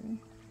invitation.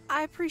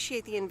 I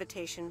appreciate the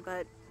invitation,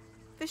 but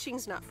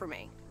fishing's not for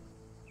me.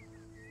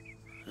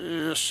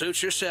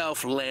 Suit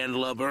yourself,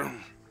 landlubber.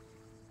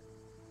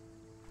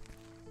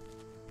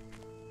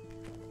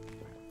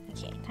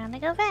 Okay, time to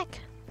go back.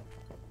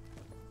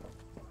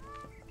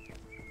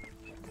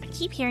 I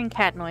keep hearing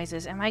cat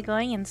noises. Am I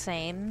going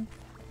insane?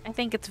 I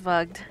think it's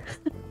bugged.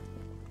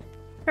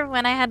 From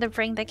when I had to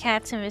bring the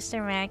cat to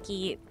Mr.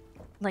 Mackey,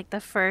 like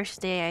the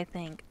first day, I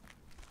think.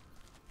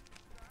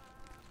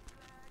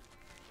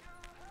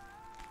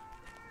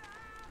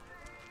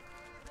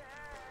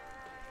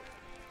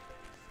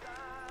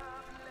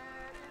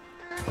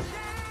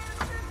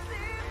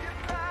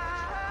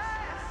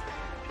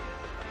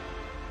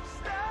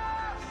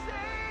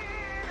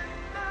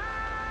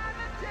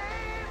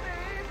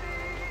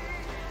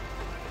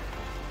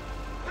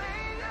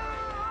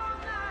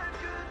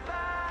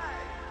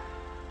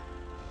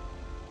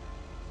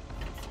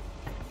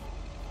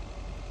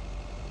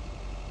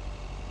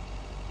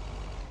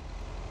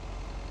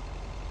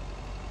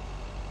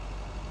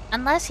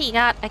 Unless he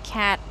got a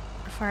cat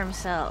for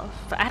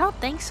himself. But I don't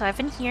think so. I've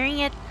been hearing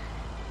it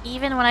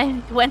even when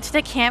I went to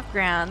the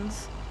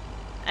campgrounds.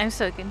 I'm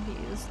so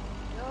confused.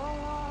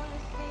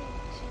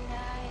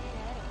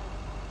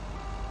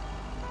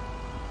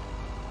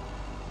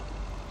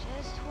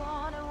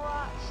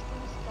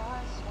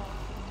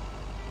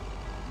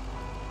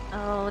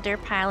 Oh, they're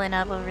piling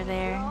up over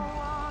there.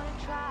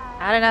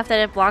 I don't know if that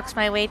it blocks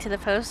my way to the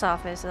post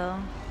office though.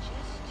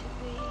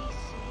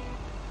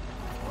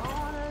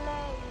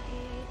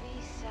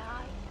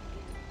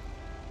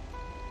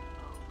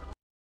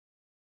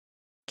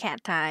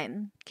 Cat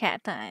time.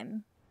 Cat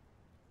time.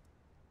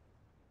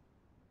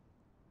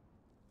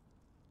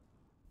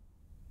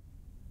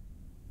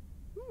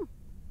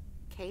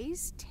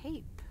 Kay's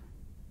tape.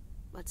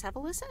 Let's have a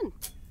listen.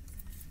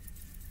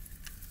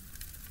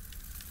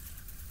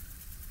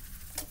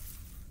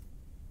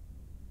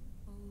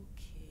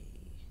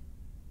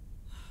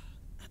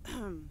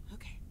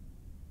 Okay.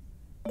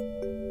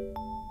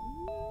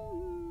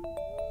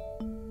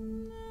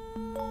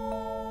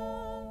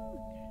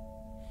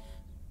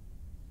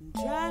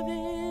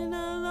 Driving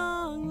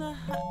along the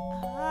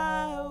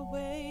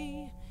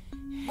highway,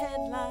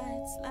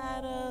 headlights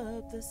light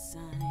up the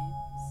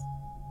signs,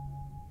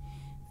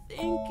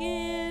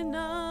 thinking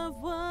of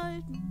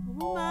what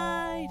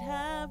might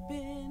have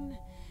been.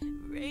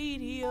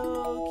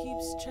 Radio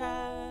keeps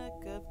track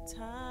of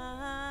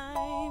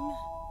time.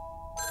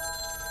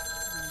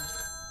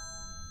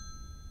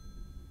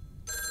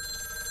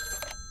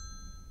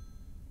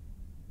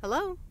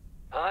 Hello?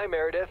 Hi,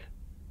 Meredith.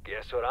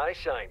 Guess what I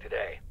signed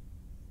today?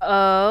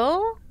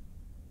 Oh?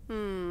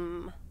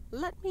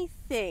 Let me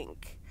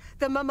think.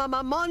 The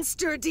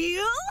monster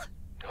deal?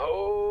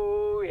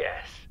 Oh,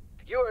 yes.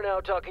 You are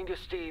now talking to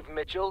Steve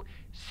Mitchell,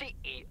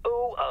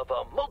 CEO of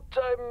a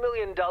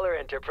multi-million-dollar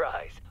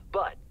enterprise.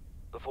 But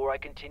before I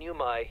continue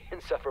my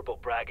insufferable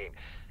bragging,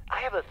 I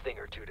have a thing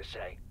or two to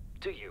say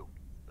to you,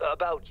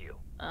 about you.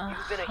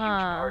 You've been a huge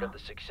part of the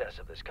success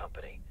of this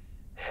company,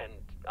 and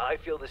I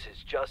feel this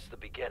is just the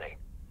beginning.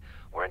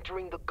 We're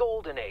entering the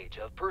golden age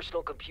of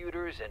personal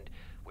computers, and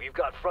we've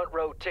got front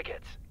row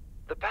tickets.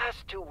 The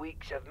past 2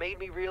 weeks have made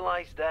me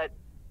realize that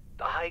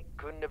I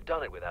couldn't have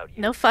done it without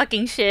you. No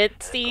fucking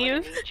shit, Steve.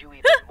 I'm going to need you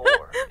even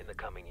more in the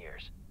coming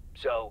years.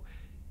 So,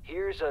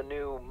 here's a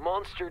new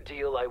monster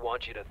deal I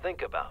want you to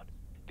think about.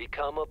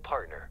 Become a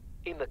partner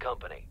in the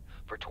company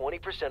for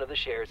 20% of the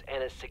shares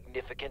and a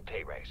significant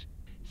pay raise.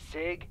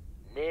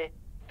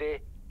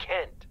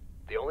 Significant.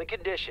 The only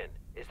condition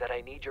is that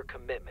I need your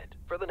commitment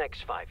for the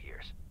next 5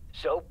 years.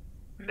 So,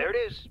 there it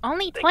is.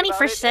 Only Think about it,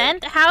 20%?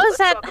 and How is let's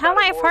that? talk How am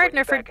about I it a more when partner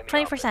you're for back in the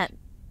 20%?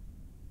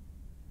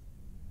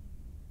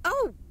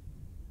 Oh,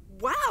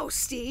 wow,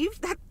 Steve.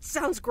 That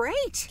sounds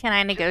great. Can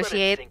I Just let it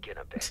negotiate? sink in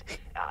a bit.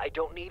 I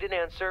don't need an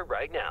answer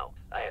right now.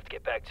 I have to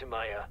get back to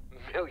my $1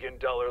 million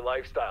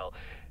lifestyle.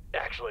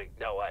 Actually,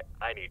 no,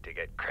 I need to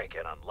get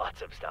cranking on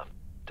lots of stuff.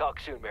 Talk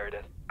soon,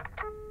 Meredith.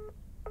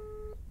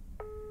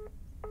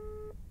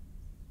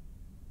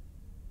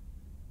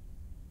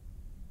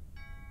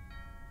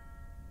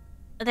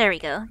 There we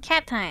go.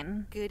 Cat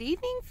time. Good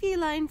evening,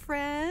 feline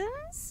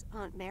friends.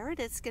 Aunt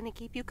Meredith's gonna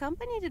keep you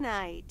company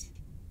tonight.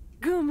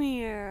 Come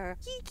here.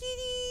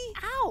 Kitty.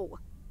 Ow.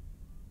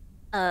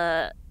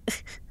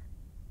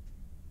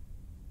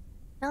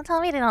 Don't tell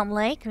me they don't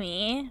like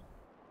me.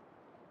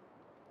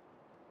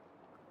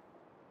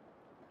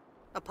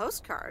 A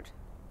postcard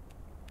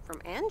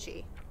from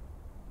Angie.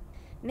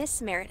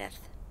 Miss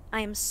Meredith,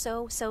 I am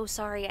so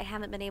sorry I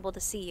haven't been able to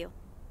see you.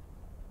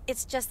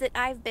 It's just that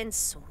I've been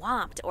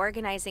swamped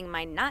organizing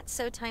my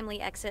not-so-timely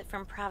exit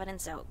from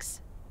Providence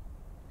Oaks.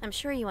 I'm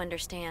sure you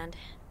understand.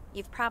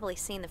 You've probably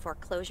seen the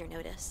foreclosure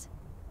notice.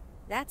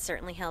 That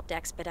certainly helped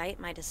expedite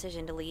my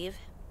decision to leave.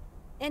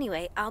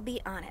 Anyway, I'll be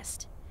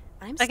honest.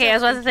 I'm still Okay, I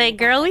was about to say,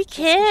 thinking about girl, we that kiss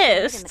we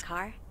shared kissed. in the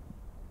car.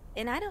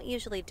 And I don't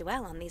usually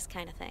dwell on these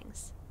kind of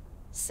things.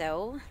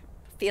 So,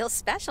 feels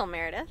special,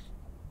 Meredith.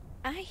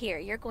 I hear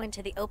you're going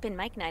to the open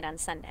mic night on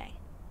Sunday.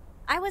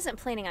 I wasn't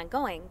planning on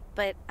going,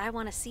 but I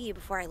want to see you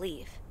before I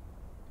leave.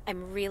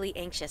 I'm really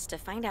anxious to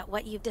find out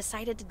what you've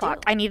decided to do.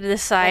 Fuck, I need to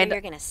decide Whether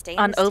you're going to stay in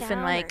on this open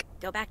town mic or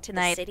go back to the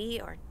night.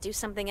 city or do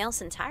something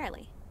else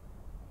entirely.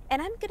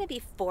 And I'm going to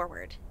be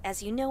forward,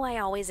 as you know I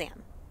always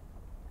am.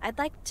 I'd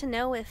like to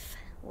know if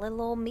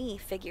little old me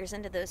figures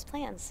into those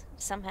plans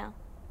somehow.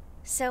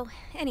 So,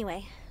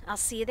 anyway, I'll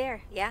see you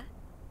there, yeah?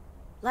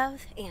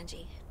 Love,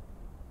 Angie.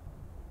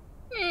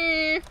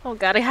 Oh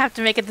god, I have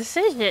to make a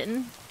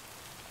decision.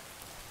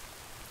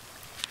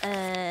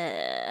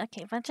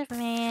 Okay, bunch of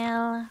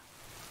mail.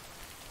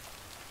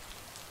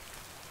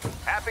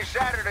 Happy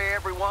Saturday,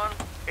 everyone.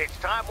 It's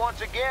time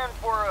once again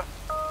for a...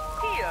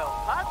 Theo,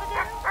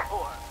 positive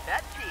or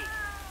pet peeve?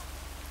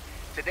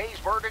 Today's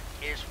verdict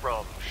is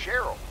from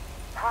Cheryl.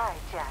 Hi,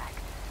 Jack.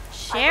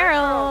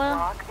 Cheryl. I went for a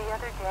walk the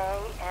other day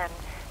and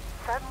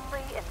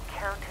suddenly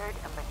encountered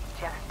a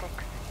majestic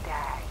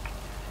stag.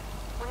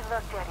 We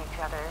looked at each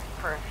other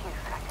for a few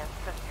seconds,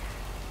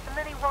 and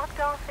then he walked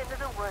off into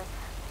the woods.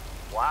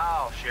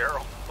 Wow,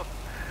 Cheryl.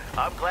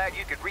 I'm glad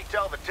you could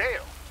retell the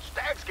tale.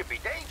 Stags can be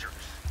dangerous.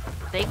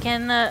 They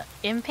can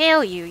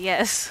impale you,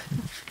 yes.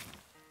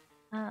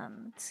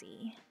 Let's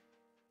see.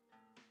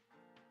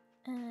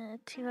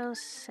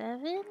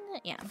 207?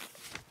 Yeah.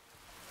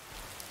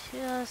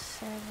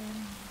 207.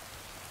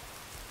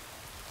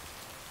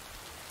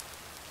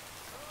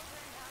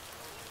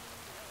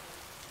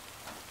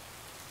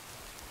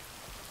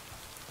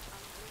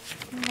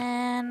 And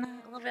then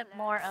a little bit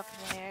more up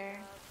there.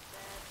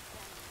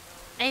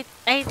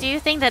 I do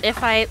think that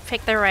if I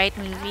pick the right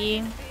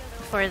movie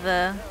for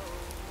the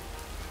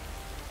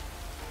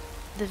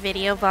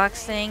video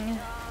box thing,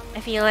 I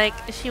feel like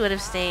she would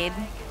have stayed.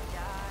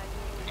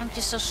 I'm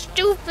just so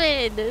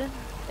stupid.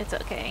 It's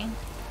okay.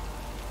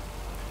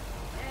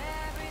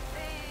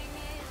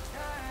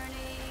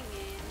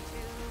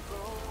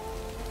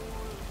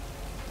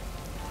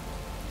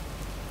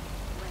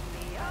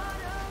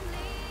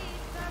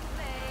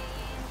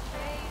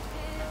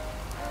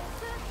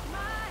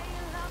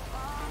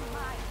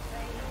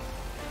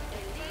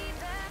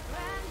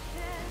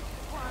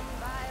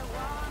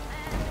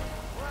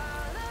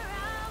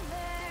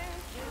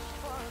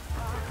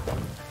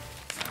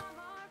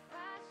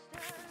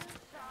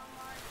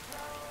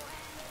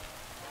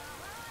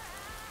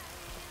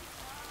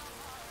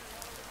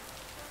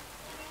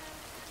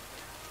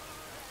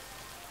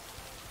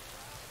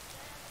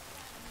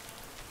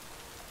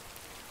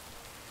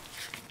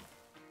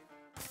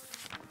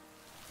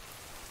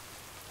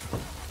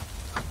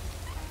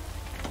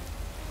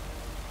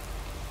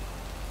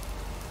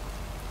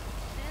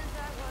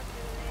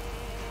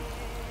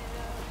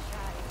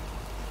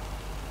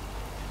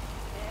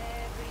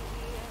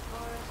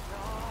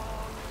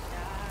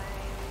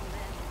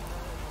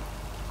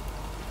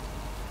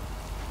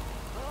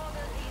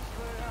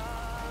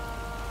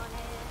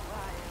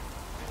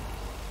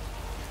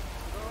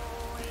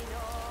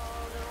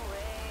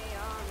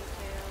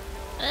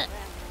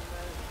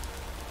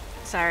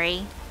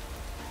 Sorry.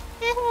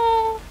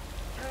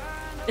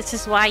 This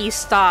is why you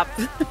stop.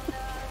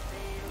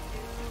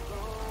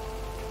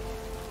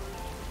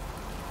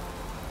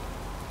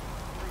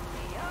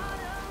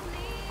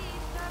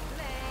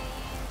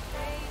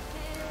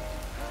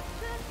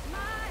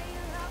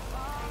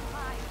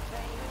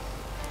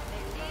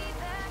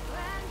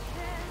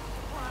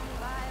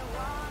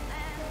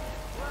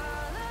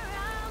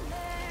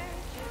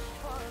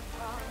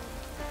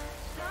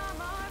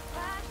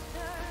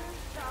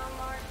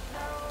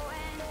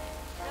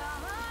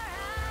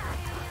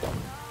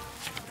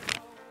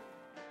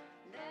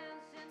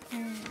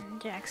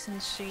 Jackson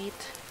Street.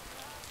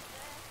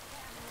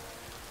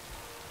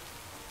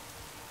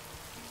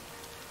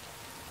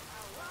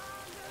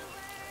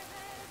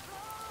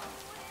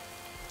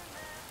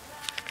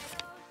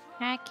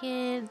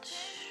 Package.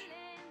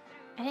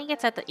 I think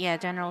it's at the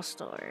general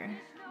store.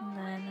 And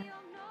then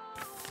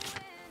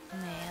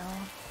mail.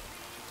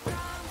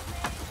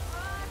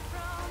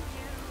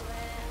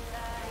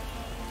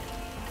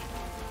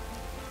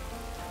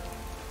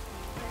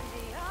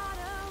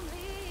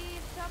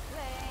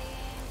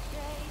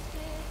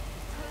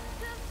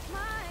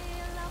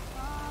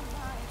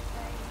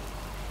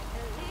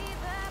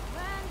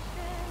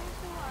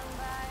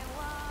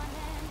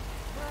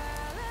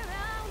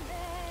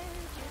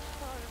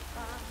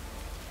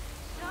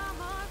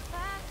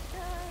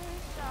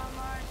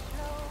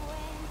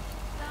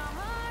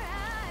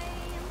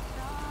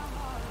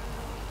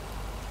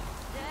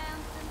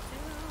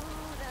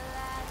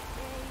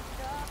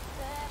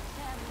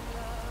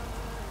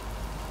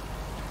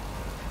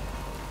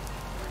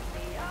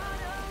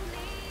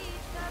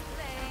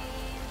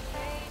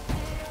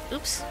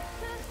 Oops.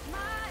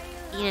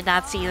 You did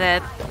not see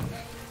that.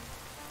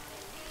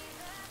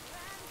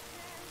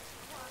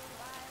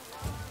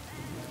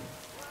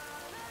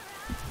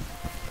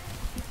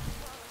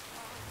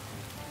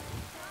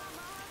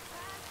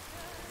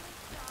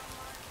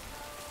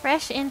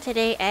 Fresh in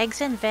today,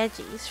 eggs and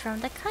veggies from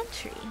the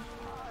country.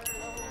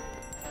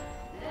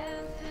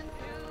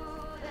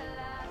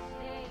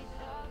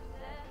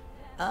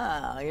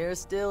 Ah, you're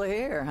still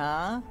here,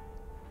 huh?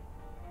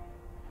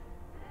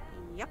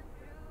 Yep.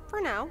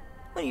 For now.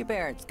 When are your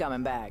parents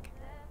coming back?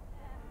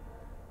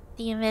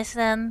 Do you miss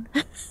them?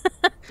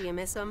 Do you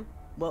miss them?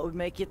 What would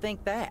make you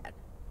think that?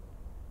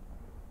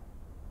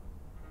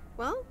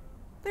 Well,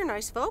 they're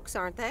nice folks,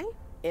 aren't they?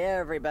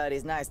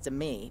 Everybody's nice to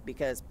me,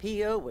 because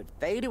P.O. would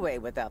fade away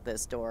without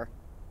this store.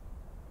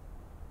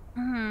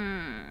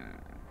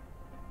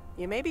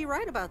 You may be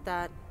right about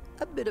that.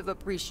 A bit of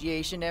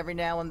appreciation every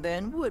now and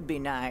then would be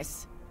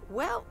nice.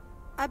 Well,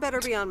 I better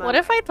be on my What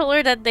if I told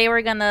her that they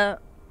were gonna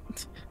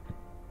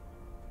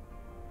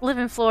live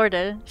in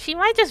Florida? She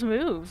might just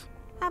move.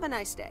 Have a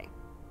nice day.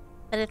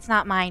 But it's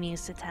not my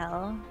news to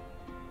tell.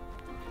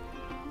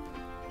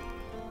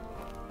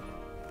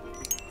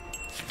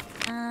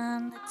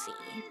 Let's see.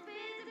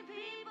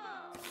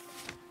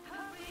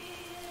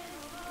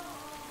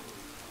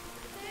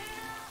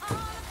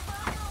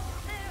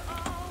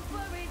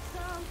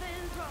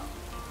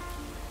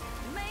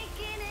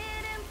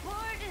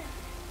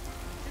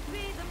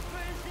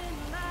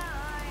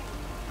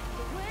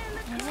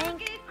 I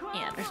think,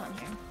 yeah, there's one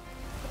here.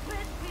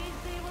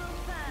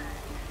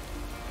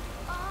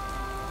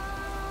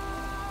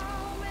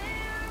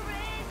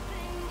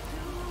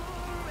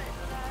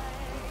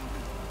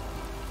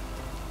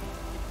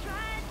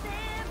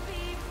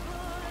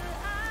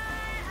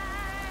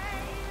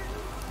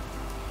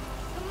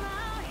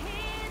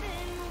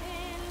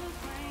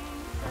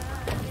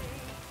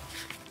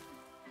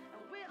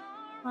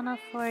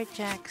 104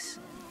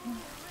 Jackson.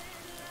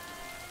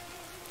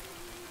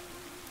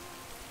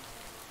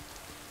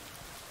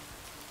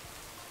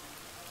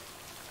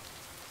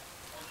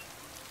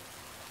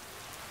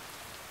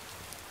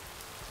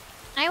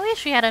 I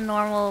wish we had a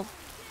normal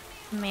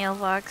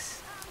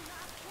mailbox.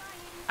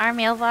 Our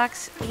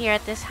mailbox here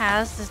at this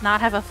house does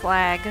not have a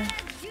flag,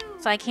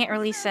 so I can't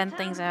really send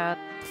things out.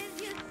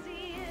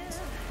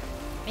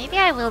 Maybe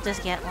I will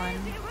just get one.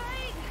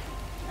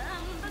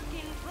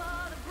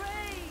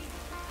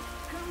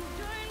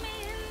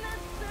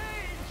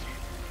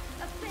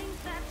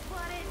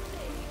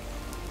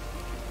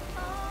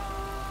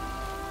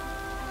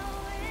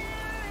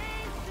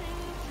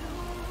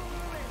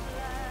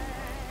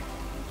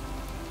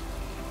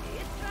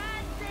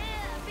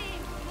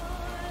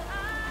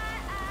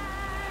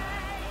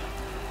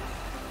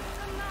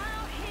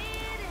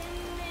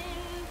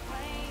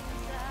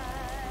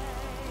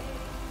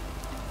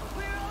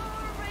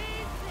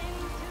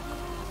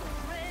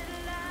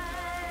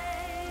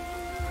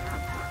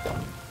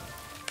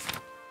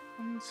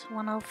 It's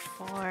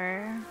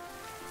 104.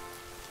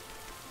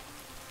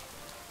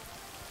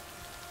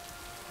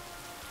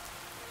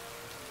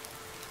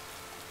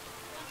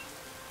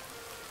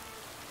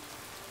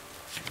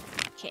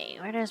 Okay,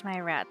 where does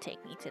my route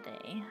take me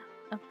today?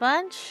 A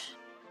bunch?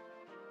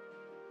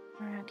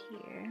 Around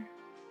here.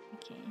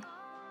 Okay.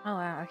 Oh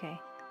wow, okay.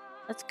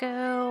 Let's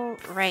go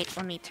right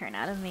when we turn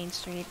out of Main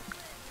Street.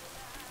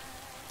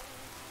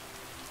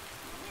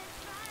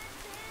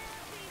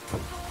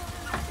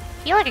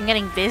 I feel like I'm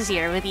getting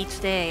busier with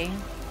each day.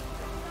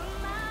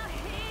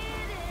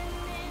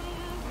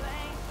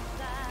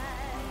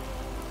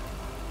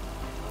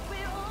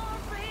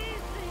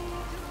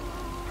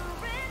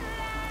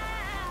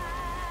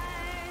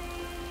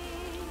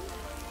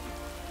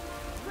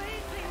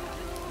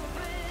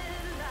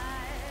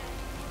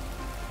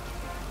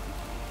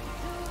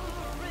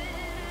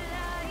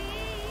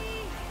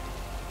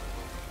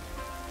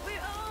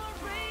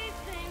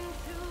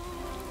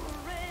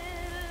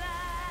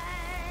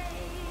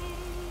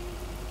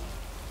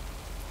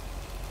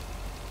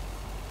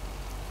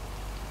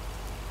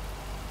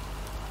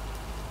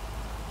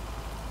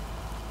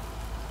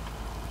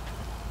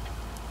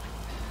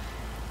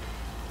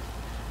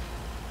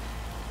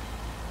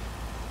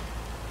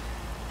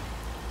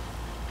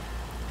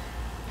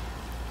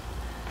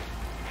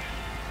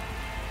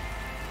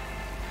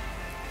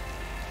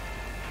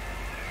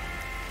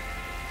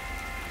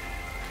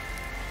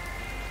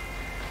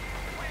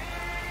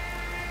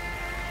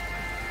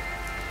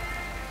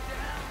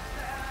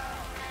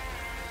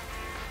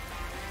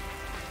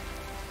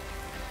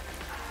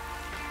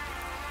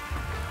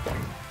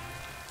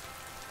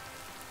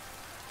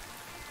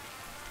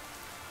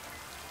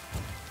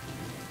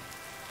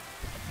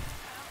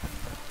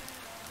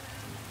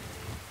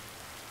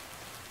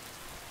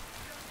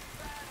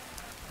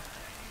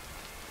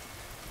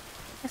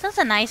 This is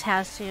a nice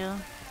house too.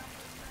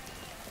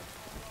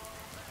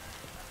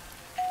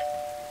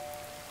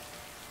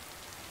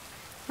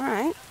 All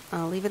right,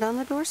 I'll leave it on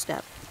the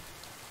doorstep.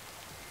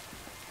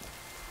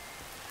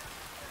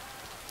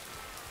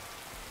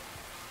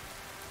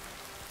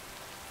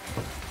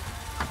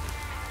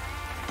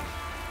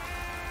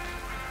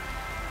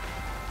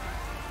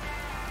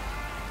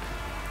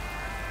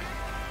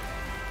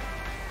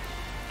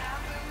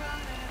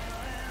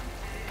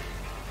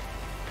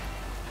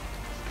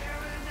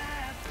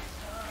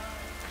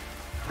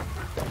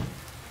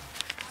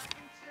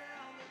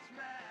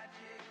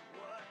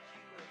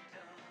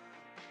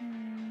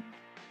 Hmm.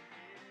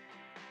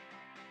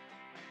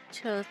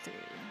 203.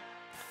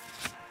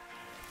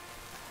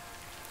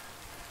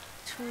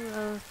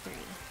 203.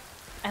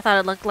 I thought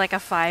it looked like a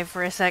 5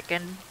 for a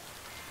second.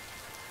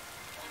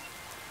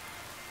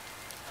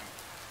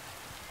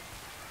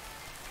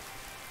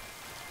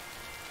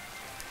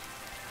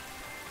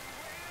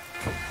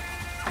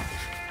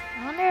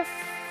 I wonder if...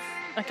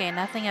 Okay,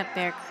 nothing at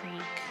Bear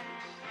Creek.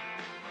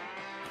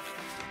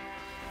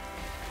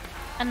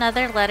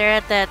 Another letter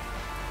at that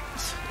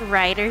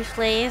writer's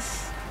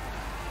place.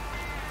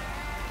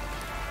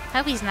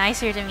 Hope he's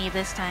nicer to me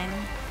this time.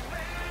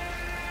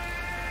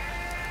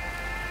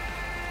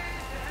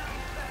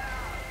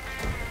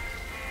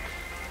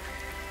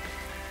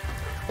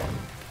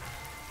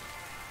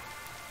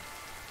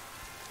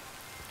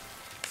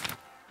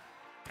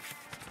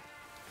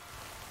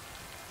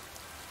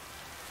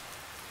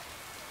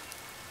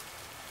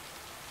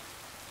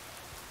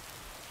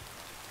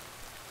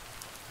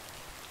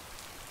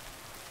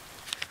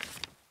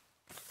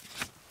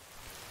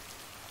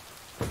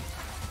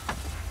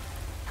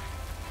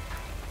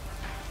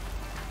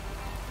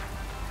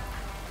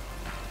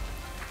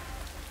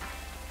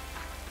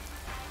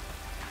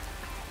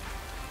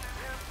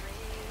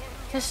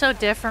 It's so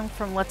different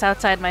from what's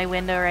outside my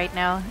window right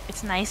now.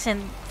 It's nice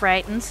and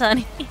bright and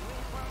sunny.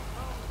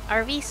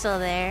 RV's still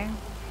there.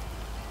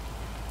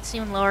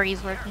 Assume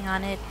Lori's working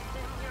on it.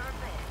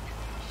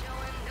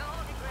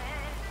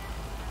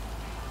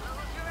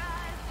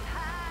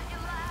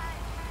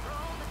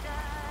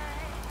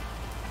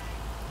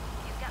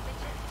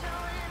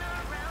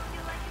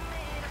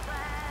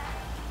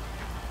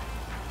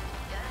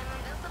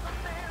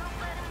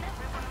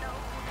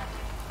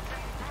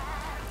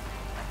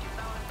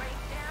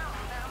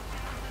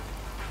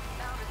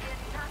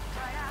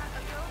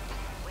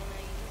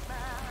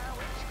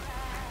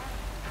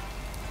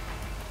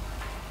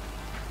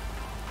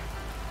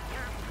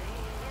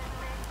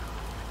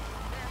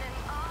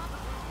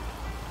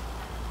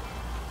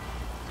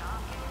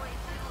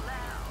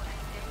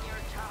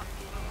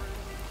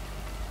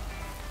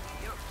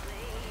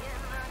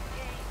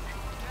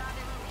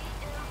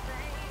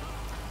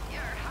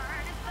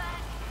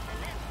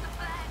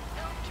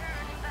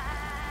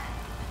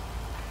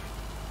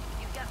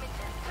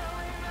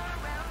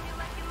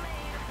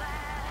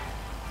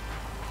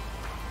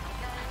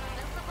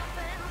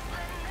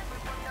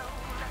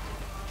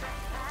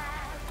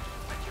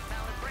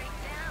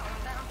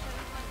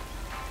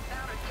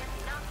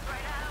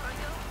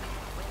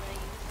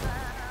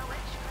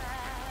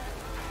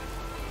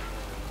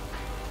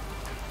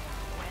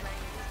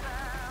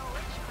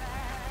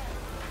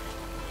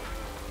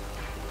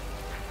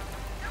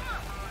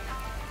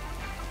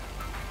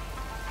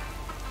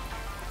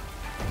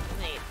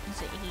 Wait,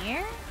 is it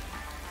here?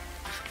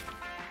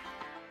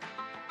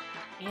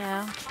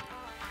 Yeah.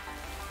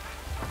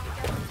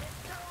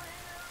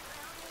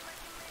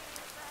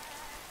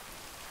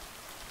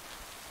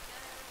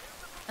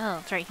 Oh,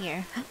 it's right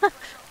here.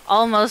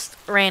 Almost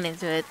ran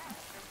into it.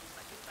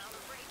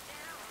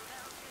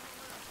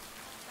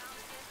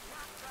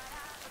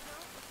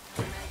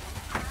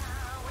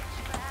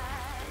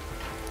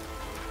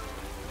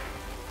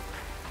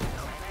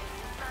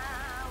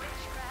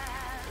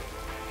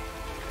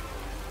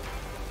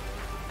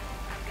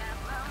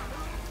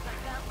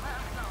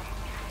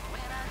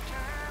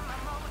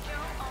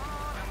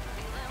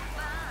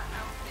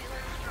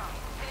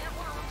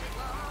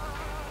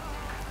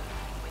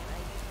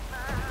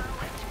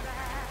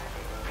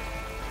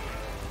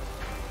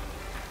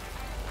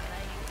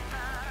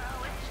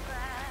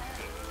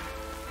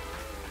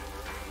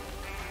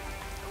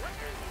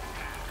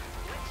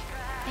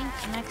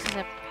 Next is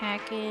a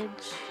package.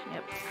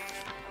 Yep.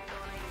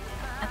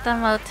 At the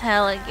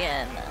motel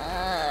again.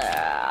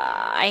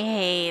 I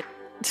hate.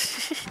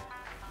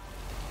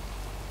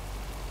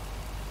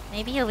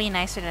 Maybe he'll be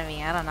nicer to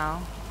me. I don't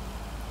know.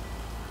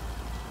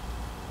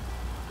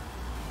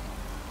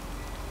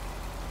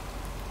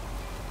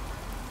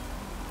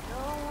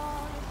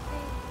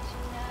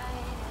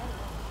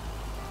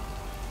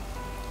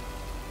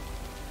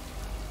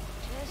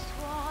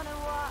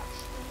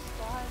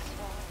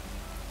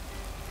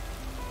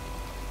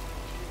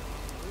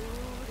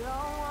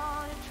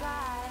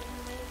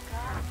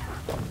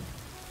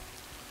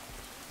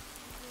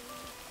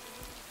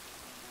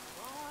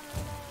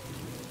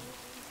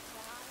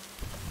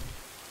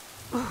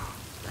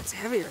 That's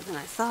heavier than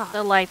I thought.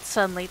 The lights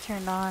suddenly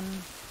turned on.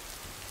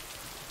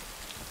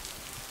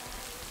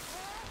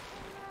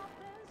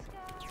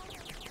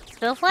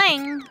 Still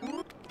playing.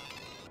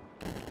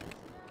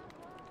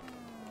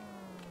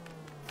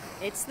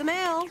 It's the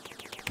mail.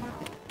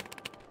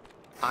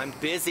 I'm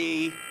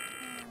busy.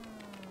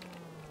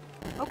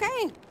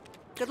 Okay.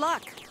 Good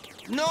luck.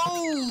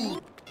 No!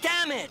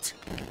 Damn it!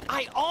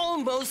 I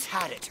almost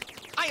had it.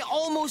 I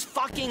almost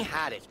fucking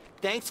had it.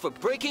 Thanks for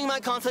breaking my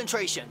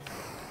concentration.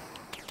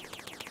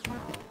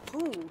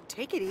 Ooh,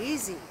 take it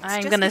easy.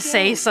 I'm gonna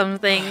say some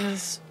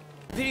things.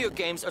 Video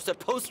games are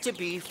supposed to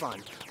be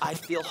fun. I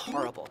feel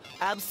horrible.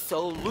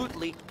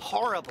 Absolutely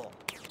horrible.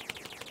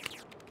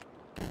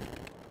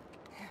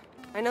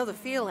 I know the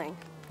feeling.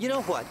 You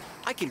know what?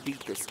 I can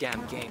beat this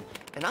damn game,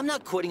 and I'm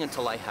not quitting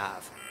until I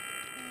have.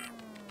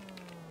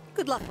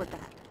 Good luck with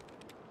that.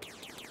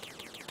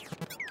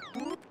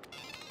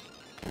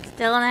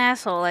 Still an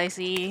asshole, I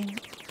see.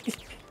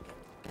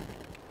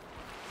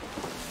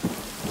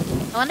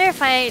 I wonder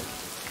if I...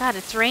 God,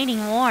 it's raining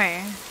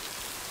more.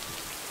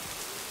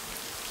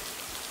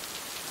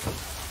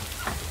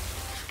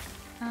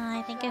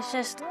 I think it's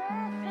just...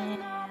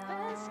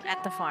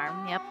 at the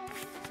farm, yep.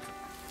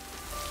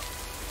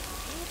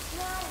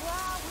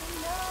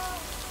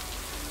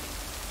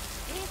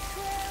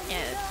 Yeah,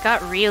 it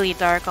got really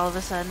dark all of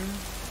a sudden.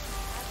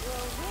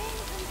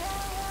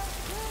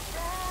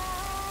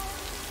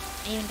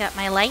 I even got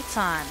my lights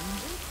on.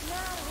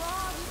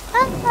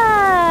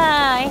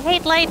 Ah, I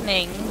hate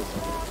lightning.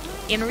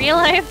 In real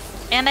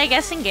life, and I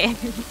guess in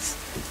games.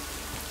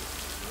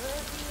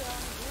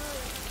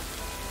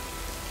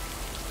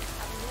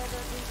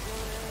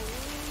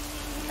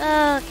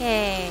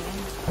 Okay.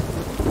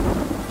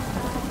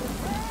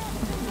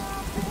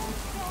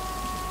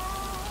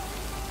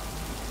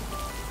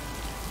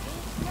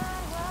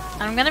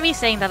 I'm gonna be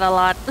saying that a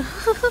lot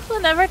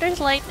whenever there's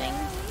lightning.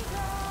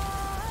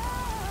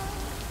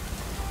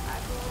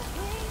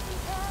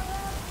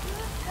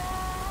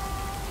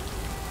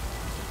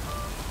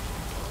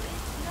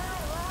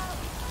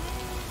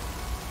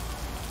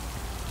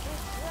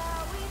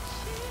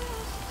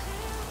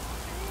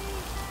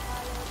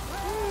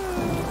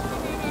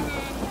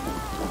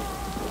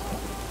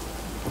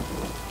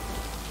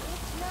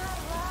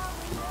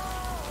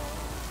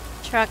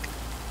 Truck.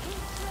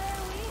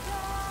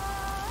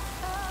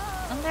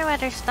 Wonder why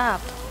they're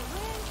stopped.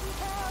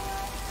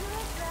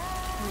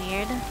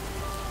 Weird.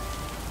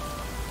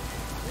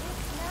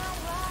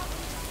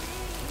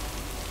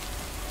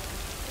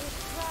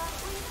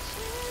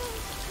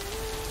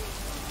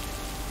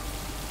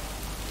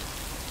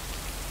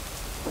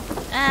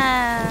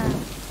 Ah.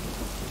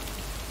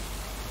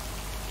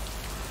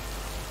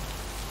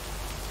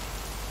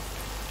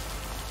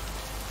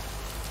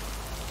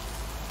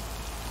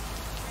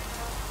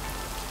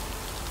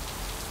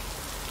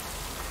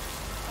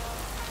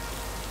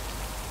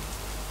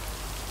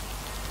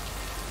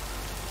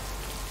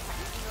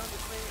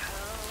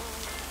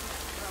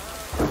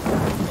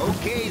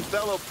 Okay,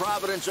 fellow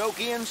Providence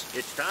Okians,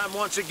 it's time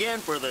once again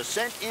for the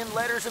sent-in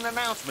letters and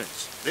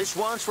announcements. This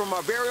one's from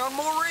our very own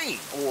Maureen,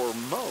 or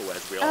Mo,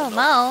 as we all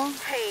know. Mo.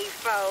 Hey,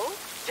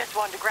 folks. Just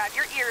wanted to grab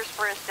your ears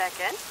for a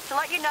second to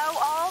let you know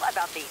all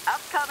about the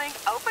upcoming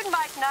open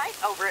mic night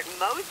over at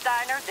Mo's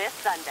Diner this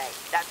Sunday.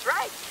 That's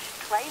right.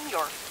 Claim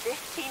your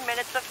 15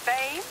 minutes of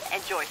fame.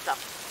 Enjoy some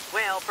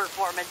swell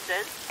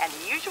performances and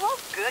the usual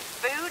good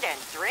food and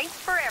drinks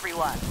for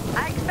everyone.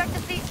 I expect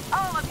to see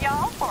all of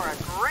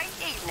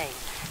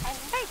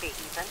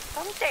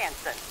some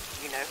dancing.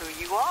 You know who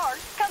you are.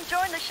 Come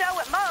join the show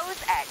at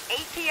Moe's at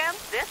 8 p.m.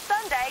 this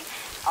Sunday.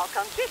 I'll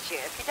come get you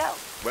if you don't.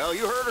 Well,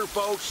 you heard her,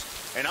 folks.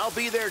 And I'll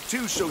be there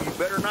too, so you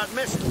better not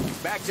miss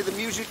it. Back to the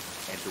music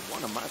and to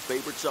one of my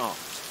favorite songs.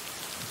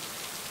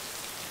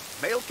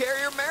 Mail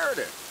Carrier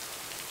Meredith.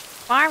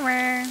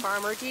 Farmer.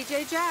 Farmer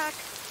DJ Jack.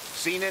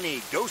 Seen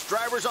any ghost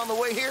drivers on the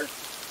way here?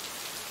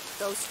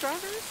 Ghost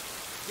drivers?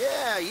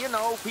 Yeah, you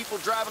know, people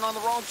driving on the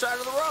wrong side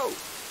of the road.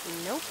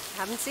 Nope,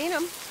 haven't seen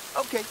them.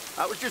 Okay,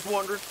 I was just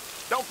wondering.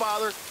 Don't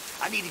bother.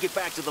 I need to get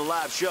back to the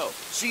live show.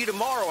 See you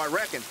tomorrow, I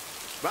reckon.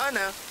 Bye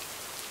now.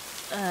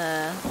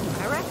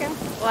 I reckon.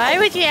 Why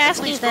would you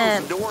ask me Please that?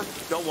 close the door.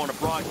 Don't want to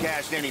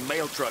broadcast any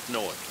mail truck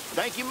noise.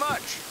 Thank you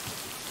much.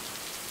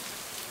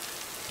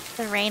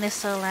 The rain is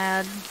so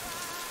loud.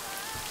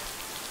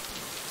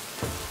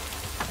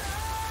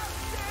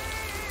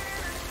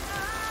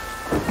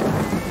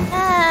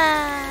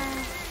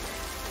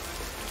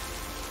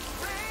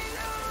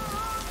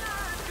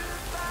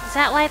 Is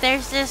that why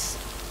there's this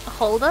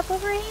holdup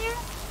over here?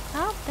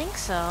 I don't think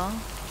so.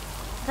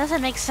 It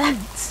doesn't make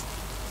sense.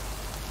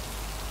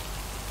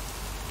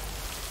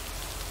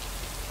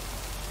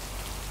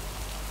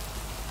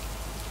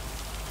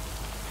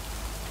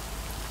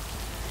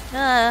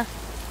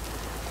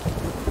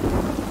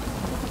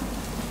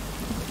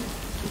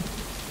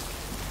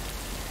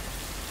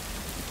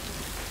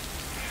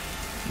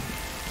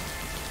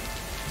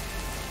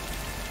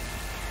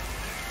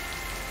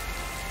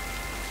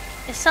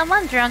 Is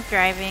someone drunk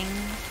driving?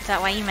 Is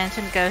that why you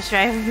mentioned ghost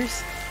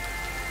drivers?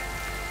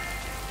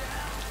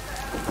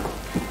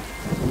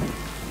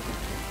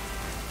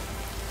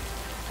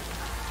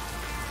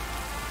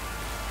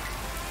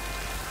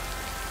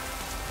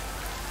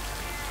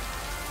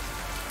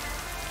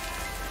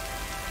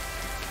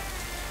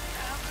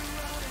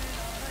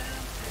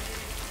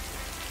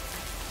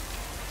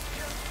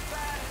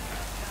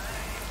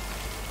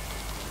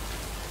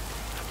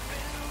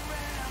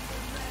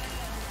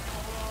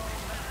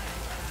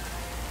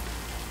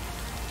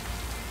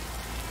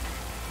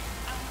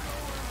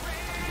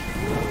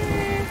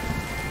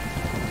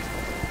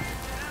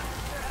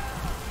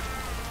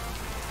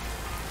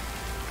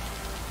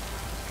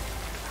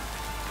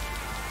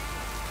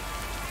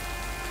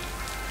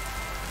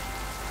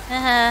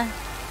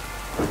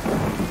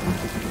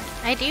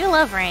 I do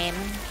love rain.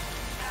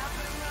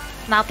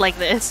 Not like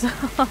this.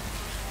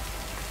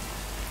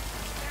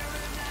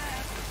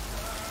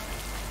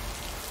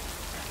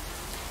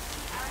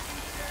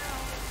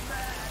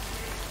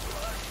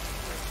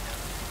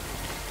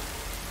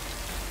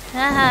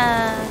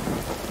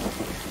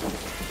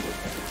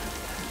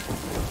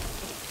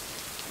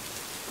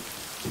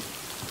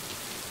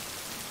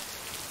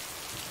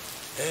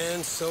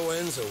 And so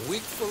ends a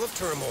week full of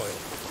turmoil.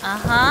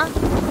 Uh-huh.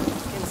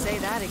 Can say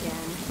that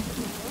again.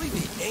 Only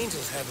the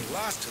Angels haven't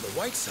lost to the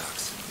White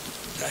Sox.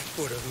 That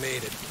would have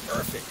made it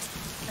perfect.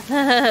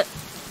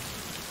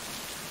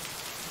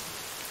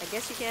 I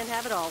guess you can't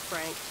have it all,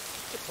 Frank.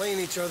 They're playing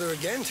each other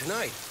again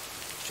tonight.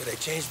 Should I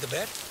change the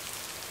bet?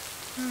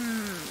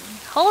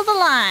 Hold the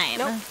line.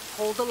 Nope,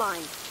 hold the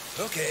line.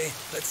 Okay,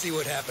 let's see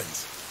what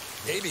happens.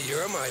 Maybe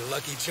you're my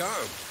lucky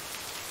charm.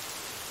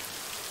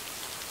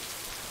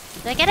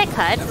 Did I get a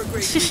cut? Have a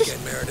great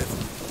weekend, Meredith.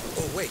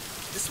 Oh, wait,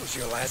 this was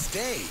your last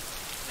day.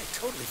 I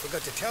totally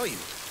forgot to tell you,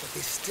 but they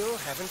still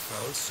haven't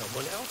found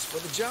someone else for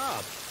the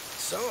job.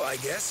 So I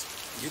guess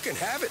you can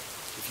have it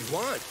if you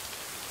want.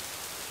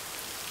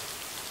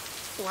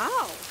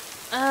 Wow.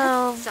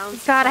 Oh,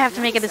 Sounds God, I quite have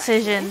to make a nice,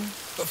 decision.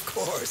 Of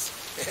course.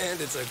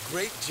 And it's a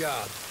great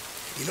job.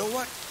 You know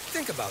what?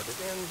 Think about it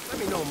and let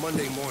me know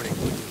Monday morning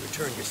when you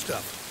return your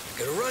stuff. I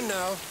gotta run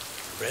now.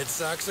 Red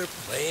Sox are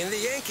playing the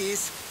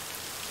Yankees.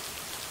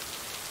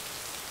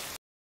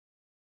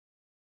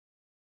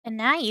 And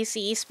now you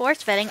see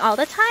sports betting all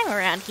the time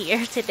around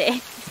here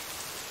today.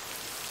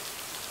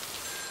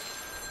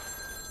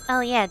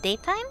 Oh yeah,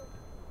 daytime?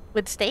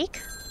 With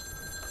steak?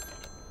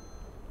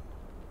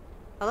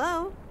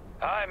 Hello?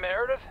 Hi,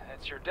 Meredith.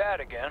 It's your dad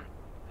again.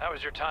 How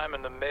was your time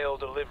in the mail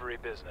delivery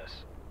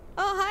business?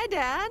 Oh, hi,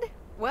 Dad.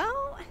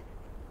 Well,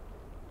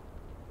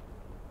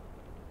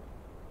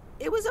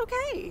 it was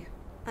okay.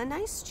 A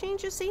nice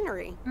change of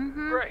scenery.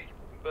 Great,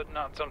 but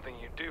not something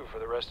you do for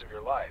the rest of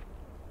your life.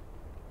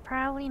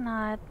 Probably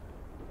not.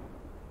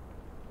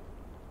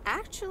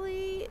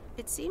 Actually,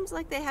 it seems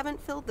like they haven't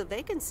filled the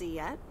vacancy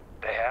yet.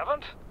 They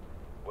haven't?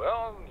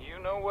 Well, you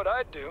know what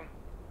I'd do.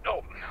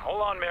 Oh,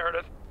 hold on,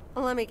 Meredith.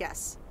 Let me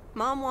guess.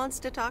 Mom wants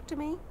to talk to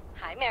me?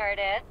 Hi,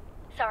 Meredith.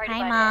 Sorry to Hi,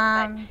 butt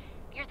Mom. in,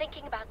 but you're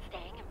thinking about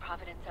staying in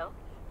Providence Oaks?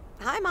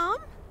 Hi, Mom.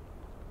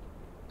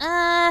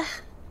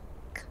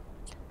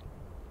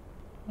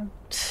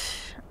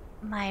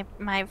 My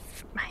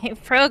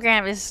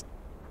program is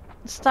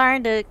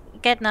starting to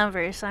get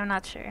numbers, so I'm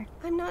not sure.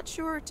 I'm not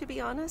sure, to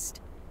be honest.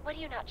 What are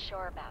you not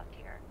sure about,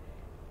 dear?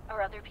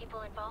 Are other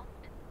people involved?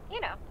 You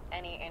know,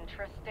 any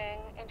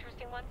interesting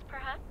ones,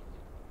 perhaps?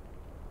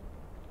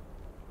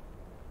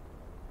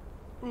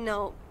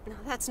 No,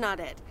 that's not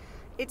it.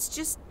 It's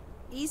just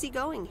easy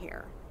going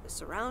here. The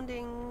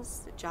surroundings,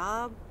 the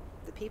job,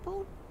 the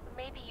people.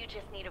 maybe you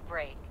just need a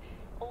break.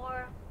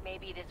 Or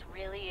maybe this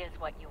really is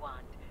what you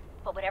want.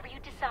 But whatever you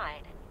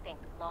decide, think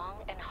long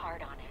and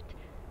hard on it.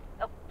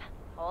 Oh,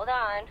 hold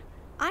on.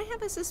 I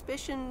have a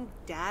suspicion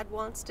Dad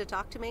wants to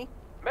talk to me.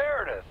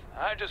 Meredith,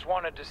 I just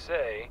wanted to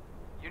say,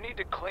 you need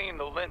to clean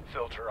the lint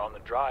filter on the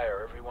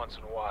dryer every once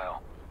in a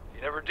while. If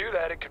you never do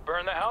that, it could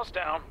burn the house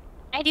down.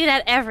 I do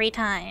that every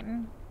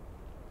time.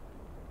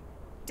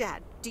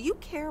 Dad, do you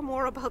care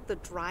more about the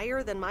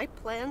dryer than my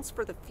plans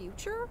for the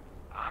future?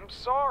 I'm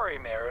sorry,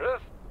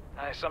 Meredith.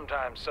 I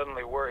sometimes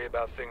suddenly worry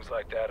about things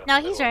like that in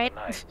No, the he's middle right. of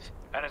the night.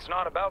 And it's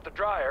not about the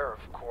dryer,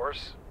 of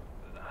course.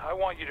 I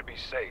want you to be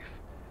safe.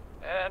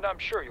 And I'm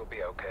sure you'll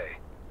be okay.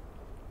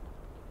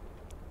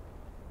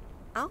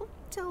 I'll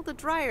tell the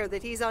dryer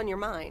that he's on your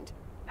mind.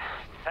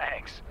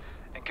 Thanks.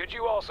 And could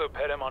you also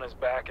pet him on his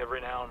back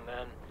every now and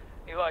then?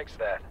 He likes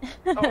that.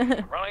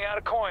 Oh, running out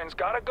of coins.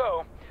 Gotta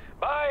go.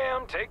 Bye,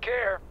 Em. Take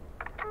care.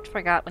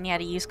 Forgot when you had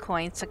to use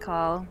coins to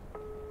call.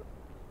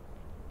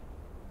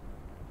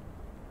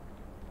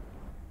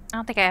 I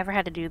don't think I ever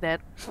had to do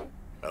that.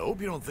 I hope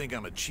you don't think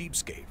I'm a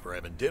cheapskate for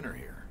having dinner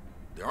here.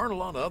 There aren't a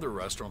lot of other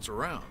restaurants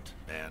around,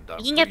 and I'm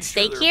You can get pretty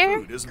sure steak their here?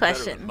 food isn't better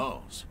Question. than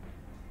Moe's.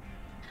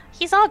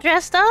 He's all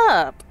dressed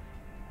up.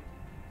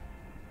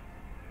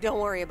 Don't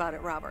worry about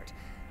it, Robert.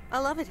 I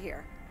love it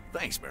here.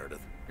 Thanks,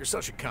 Meredith. You're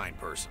such a kind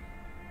person.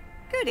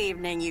 Good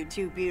evening, you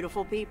two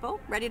beautiful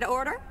people. Ready to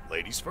order?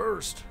 Ladies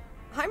first.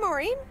 Hi,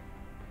 Maureen.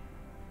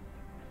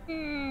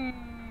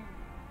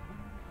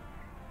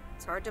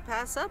 It's hard to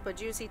pass up a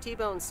juicy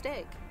T-bone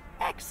steak.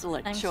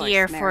 Excellent I'm choice,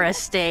 here for a Meredith.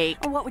 steak.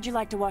 Oh, what would you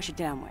like to wash it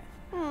down with?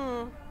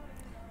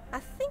 I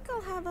think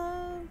I'll have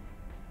a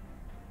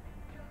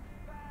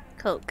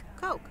Coke.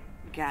 Coke.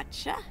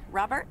 Gotcha.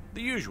 Robert?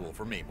 The usual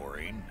for me,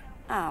 Maureen.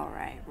 All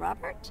right,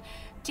 Robert.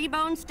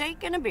 T-bone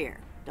steak and a beer.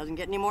 Doesn't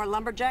get any more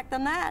lumberjack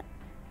than that.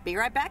 Be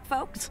right back,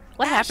 folks.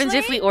 What happens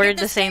if we ordered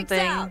the same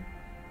steaks thing? out.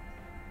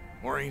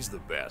 Maureen's the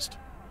best.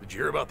 Did you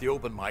hear about the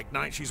open mic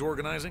night she's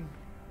organizing?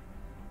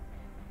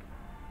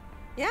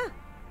 Yeah.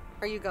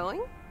 Are you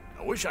going?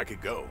 I wish I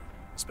could go,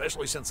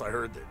 especially since I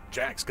heard that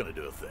Jack's gonna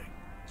do a thing.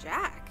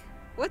 Jack?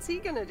 What's he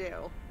gonna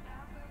do?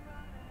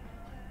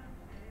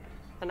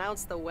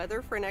 Announce the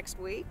weather for next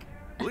week?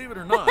 Believe it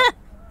or not,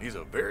 he's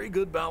a very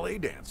good ballet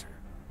dancer.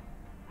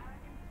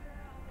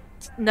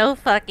 No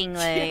fucking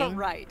way. Yeah,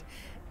 right.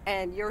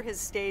 And you're his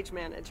stage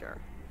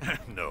manager.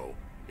 No,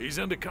 he's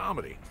into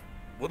comedy.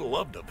 Would have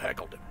loved to have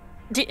heckled him.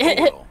 D- Oh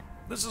well,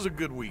 this is a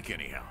good week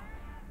anyhow.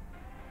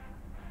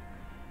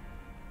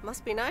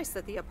 Must be nice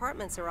that the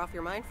apartments are off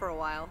your mind for a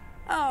while.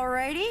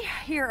 Alrighty,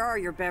 here are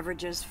your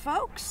beverages,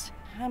 folks.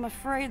 I'm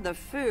afraid the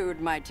food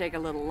might take a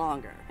little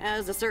longer,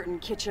 as a certain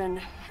kitchen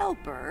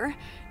helper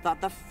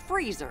thought the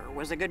freezer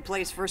was a good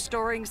place for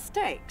storing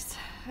steaks.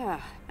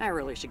 I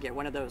really should get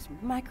one of those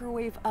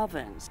microwave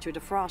ovens to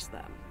defrost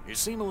them. You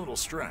seem a little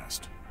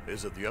stressed.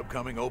 Is it the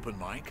upcoming open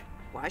mic?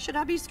 Why should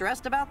I be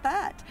stressed about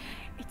that?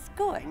 It's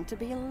going to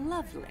be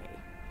lovely.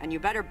 And you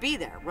better be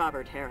there,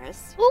 Robert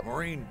Harris.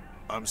 Maureen,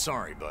 I'm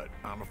sorry, but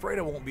I'm afraid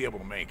I won't be able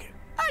to make it.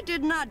 I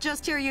did not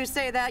just hear you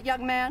say that,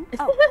 young man.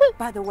 Oh,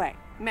 by the way,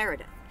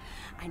 Meredith,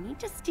 I need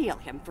to steal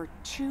him for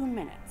 2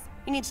 minutes.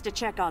 He needs to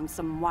check on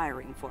some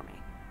wiring for me.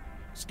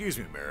 Excuse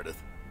me,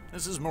 Meredith.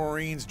 This is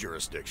Maureen's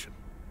jurisdiction.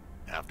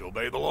 Have to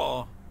obey the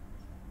law.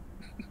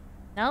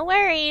 No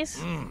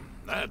worries.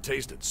 That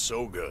tasted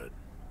so good.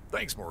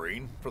 Thanks,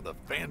 Maureen, for the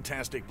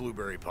fantastic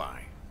blueberry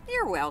pie.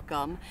 You're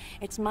welcome.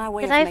 It's my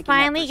way Did of I making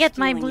finally up for get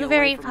my stealing you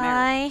blueberry away from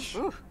pie? Meredith.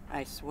 Ooh,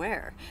 I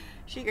swear.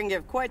 She can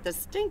give quite the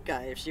stink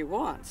eye if she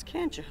wants,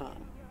 can't you,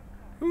 hon?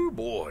 Oh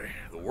boy,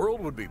 the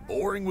world would be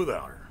boring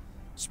without her.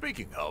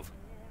 Speaking of,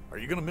 are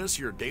you gonna miss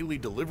your daily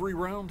delivery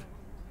round?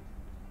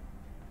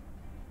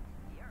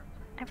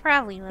 I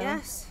probably will.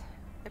 Yes,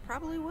 I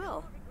probably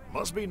will.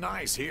 Must be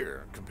nice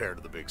here compared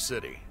to the big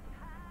city.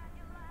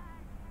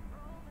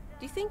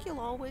 Do you think you'll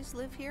always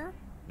live here?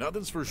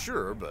 Nothing's for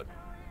sure, but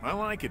I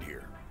like it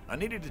here. I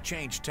needed to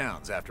change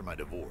towns after my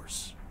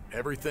divorce.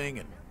 Everything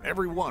and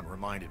everyone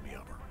reminded me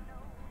of her.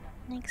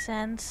 Makes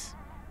sense.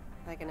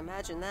 I can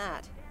imagine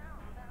that.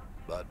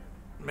 But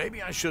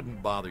maybe I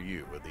shouldn't bother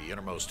you with the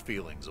innermost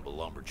feelings of a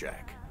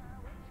lumberjack.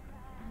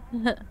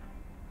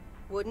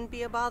 Wouldn't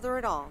be a bother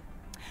at all.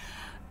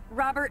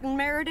 Robert and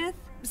Meredith,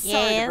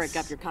 sorry to break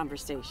Yes. up your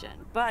conversation,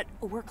 but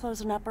we're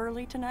closing up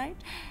early tonight.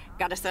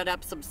 Gotta set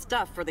up some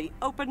stuff for the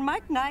open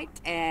mic night,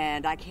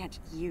 and I can't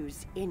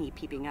use any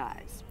peeping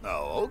eyes.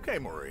 Oh, okay,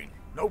 Maureen.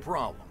 No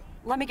problem.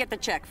 Let me get the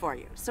check for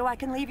you, so I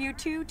can leave you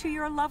two to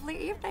your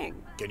lovely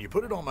evening. Can you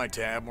put it on my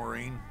tab,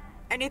 Maureen?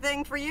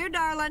 Anything for you,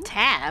 darling?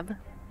 Tab?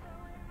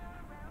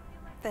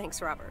 Thanks,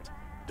 Robert.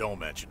 Don't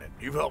mention it.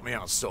 You've helped me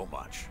out so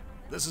much.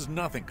 This is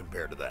nothing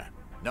compared to that.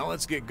 Now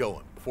let's get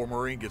going before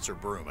Maureen gets her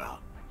broom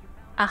out.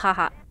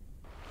 Ahaha.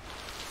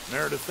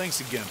 Meredith,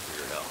 thanks again for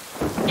your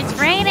help. It's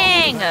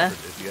raining!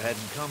 If you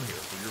hadn't come here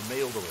for your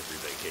mail delivery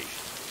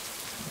vacation.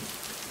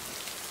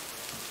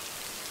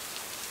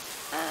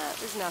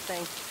 There's nothing.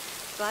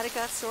 Glad it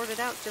got sorted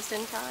out just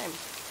in time.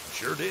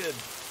 Sure did.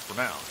 For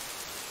now.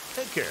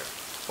 Take care.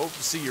 Hope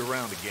to see you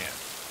around again.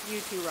 You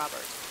too,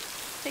 Robert.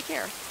 Take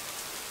care.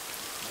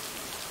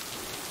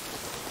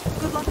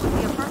 Good luck with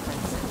the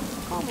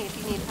apartments. Call me if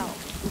you need help.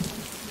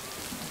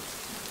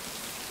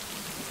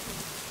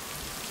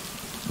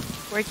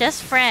 We're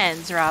just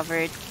friends,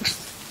 Robert.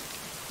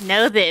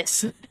 Know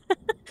this.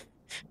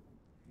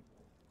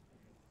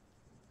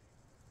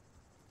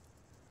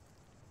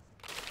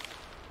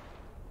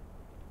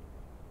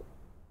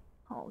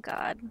 Oh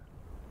god.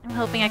 I'm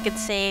hoping I could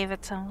save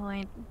at some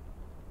point.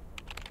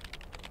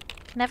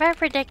 Never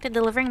predicted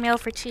delivering mail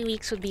for 2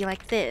 weeks would be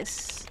like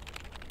this.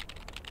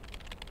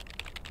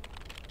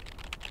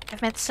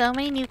 I've met so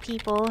many new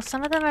people.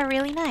 Some of them are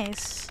really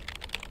nice.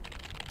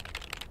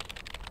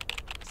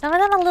 Some of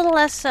them a little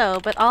less so,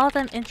 but all of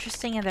them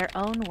interesting in their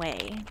own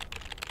way.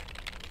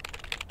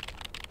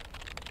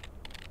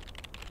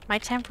 My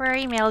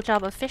temporary mail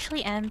job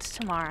officially ends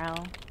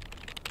tomorrow.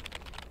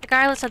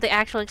 Regardless of the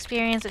actual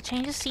experience, a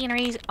change of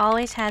scenery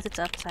always has its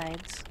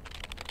upsides.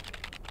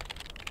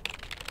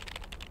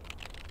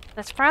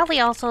 That's probably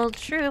also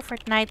true for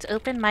tonight's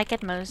open mic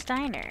at Moe's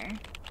Diner.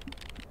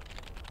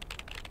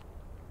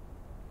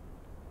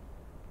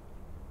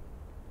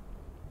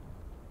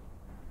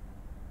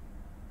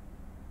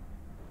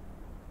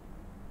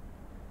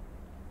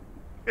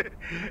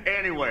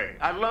 Anyway,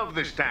 I love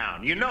this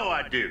town. You know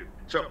I do.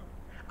 So,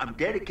 I'm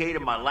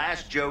dedicating my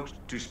last jokes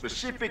to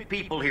specific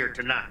people here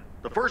tonight.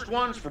 The first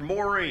one's for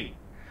Maureen.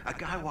 A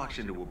guy walks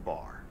into a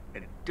bar,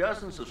 and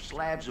dozens of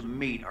slabs of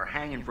meat are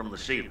hanging from the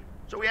ceiling.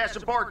 So he asks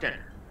the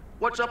bartender,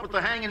 "What's up with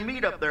the hanging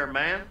meat up there,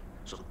 man?"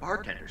 So the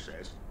bartender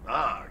says,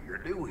 "Ah,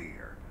 you're new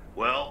here.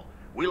 Well,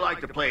 we like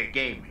to play a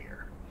game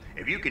here.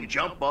 If you can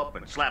jump up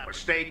and slap a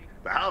steak,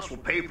 the house will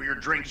pay for your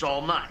drinks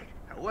all night.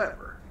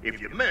 However,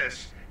 if you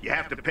miss, you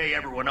have to pay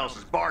everyone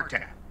else's bar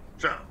tab.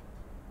 So,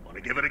 want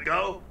to give it a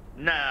go?"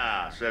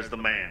 "Nah," says the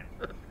man.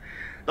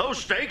 "Those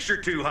stakes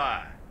are too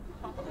high."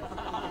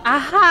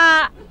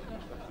 Aha!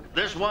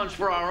 This one's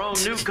for our own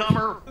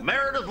newcomer,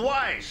 Meredith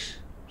Weiss.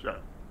 So,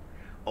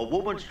 a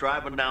woman's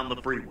driving down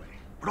the freeway,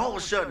 but all of a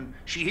sudden,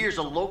 she hears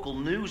a local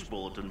news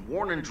bulletin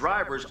warning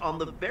drivers on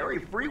the very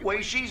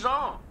freeway she's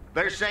on.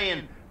 They're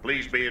saying,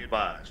 "Please be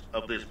advised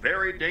of this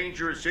very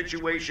dangerous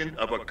situation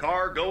of a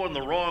car going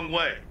the wrong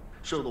way."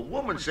 So the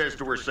woman says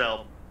to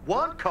herself,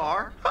 "One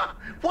car? Ha!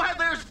 Why,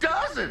 there's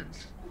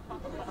dozens!"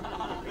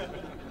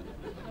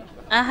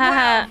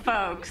 Well,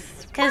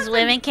 folks, because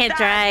women can't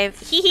drive.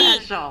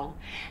 Special.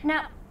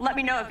 Now, let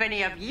me know if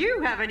any of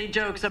you have any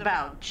jokes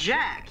about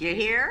Jack, you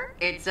hear?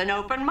 It's an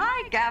open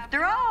mic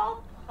after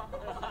all.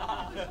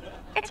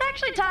 It's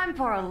actually time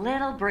for a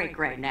little break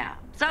right now.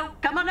 So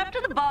come on up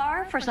to the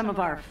bar for some of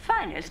our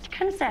finest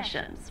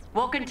concessions.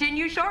 We'll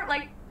continue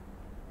shortly.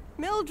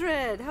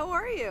 Mildred, how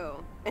are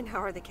you? And how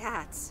are the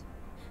cats?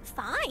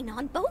 Fine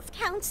on both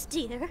counts,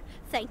 dear.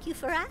 Thank you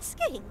for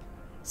asking.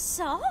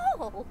 So,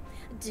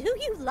 do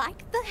you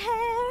like the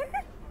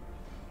hair?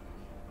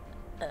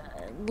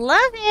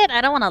 Love it.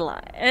 I don't want to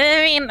lie.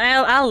 I mean,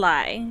 I'll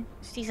lie.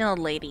 She's an old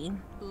lady.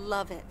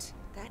 Love it.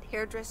 That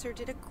hairdresser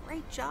did a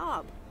great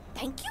job.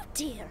 Thank you,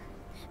 dear.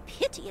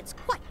 Pity it's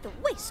quite the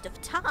waste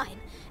of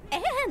time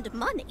and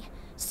money,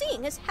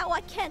 seeing as how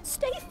I can't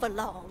stay for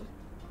long.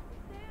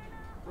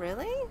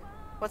 Really?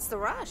 What's the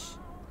rush?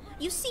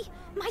 You see,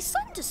 my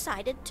son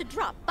decided to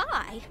drop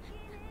by,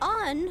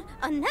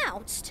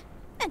 unannounced,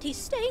 and he's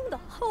staying the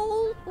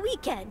whole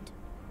weekend.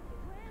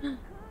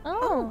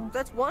 Oh,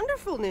 that's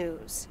wonderful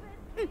news.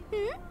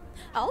 Mm-hmm.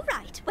 All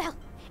right, well,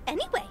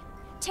 anyway,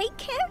 take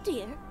care,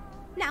 dear.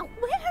 Now,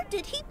 where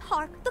did he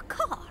park the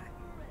car?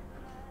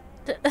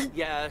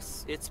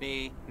 Yes, it's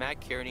me,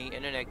 Matt Kearney,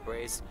 in an egg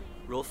brace.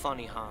 Real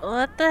funny, huh?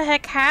 What the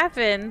heck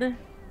happened?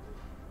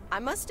 I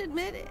must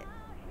admit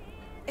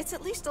it's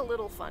at least a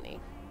little funny.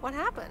 What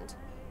happened?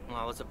 Well,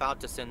 I was about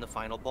to send the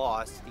final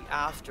boss, the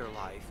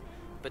afterlife,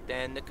 but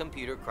then the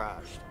computer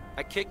crashed.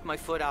 I kicked my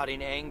foot out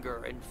in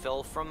anger and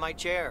fell from my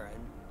chair,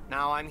 and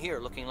now I'm here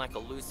looking like a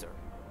loser.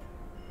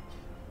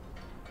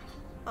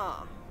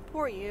 Aw,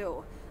 poor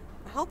you.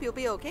 I hope you'll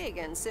be okay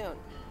again soon.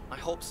 I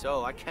hope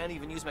so. I can't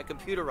even use my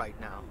computer right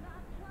now.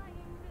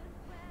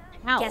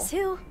 Ow. Guess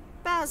who?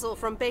 Basil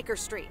from Baker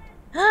Street.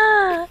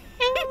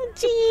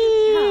 Angie!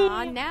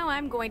 Aw, now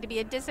I'm going to be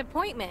a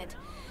disappointment.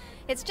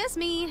 It's just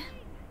me.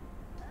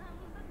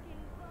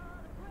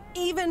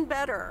 Even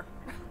better.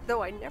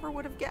 Though I never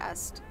would have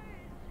guessed.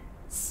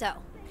 So,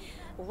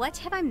 what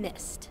have I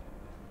missed?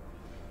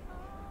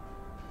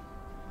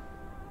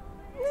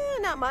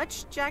 Not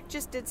much. Jack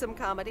just did some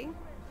comedy.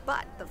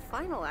 But the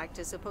final act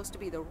is supposed to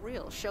be the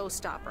real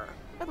showstopper.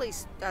 At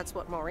least, that's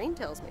what Maureen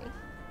tells me.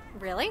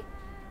 Really?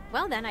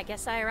 Well then, I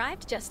guess I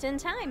arrived just in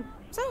time.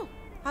 So,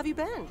 how have you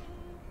been?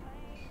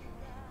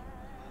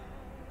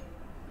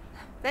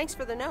 Thanks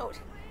for the note.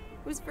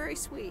 It was very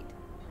sweet.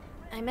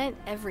 I meant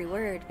every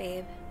word,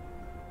 babe.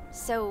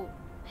 So,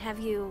 have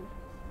you...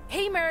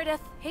 Hey,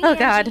 Meredith. Hey, Oh,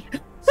 Angie.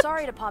 God.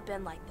 Sorry to pop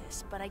in like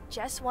this, but I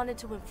just wanted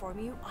to inform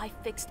you I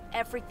fixed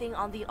everything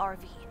on the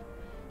RV.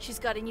 She's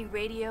got a new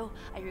radio,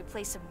 I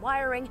replaced some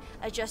wiring,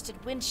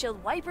 adjusted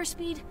windshield wiper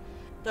speed.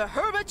 The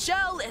Herbert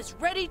shell is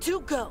ready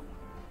to go.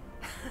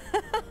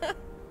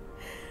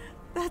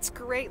 That's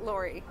great,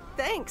 Lori.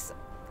 Thanks.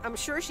 I'm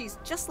sure she's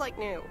just like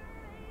new.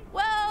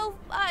 Well,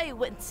 I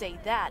wouldn't say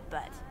that,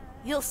 but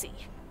you'll see.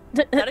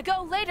 Gotta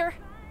go later.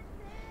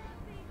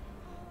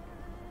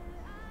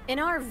 An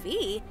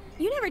RV?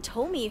 You never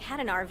told me you had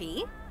an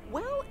RV.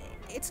 Well,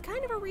 it's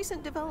kind of a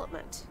recent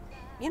development.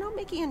 You know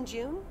Mickey and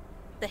June?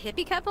 The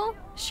hippie couple?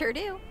 Sure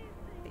do.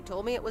 They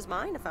told me it was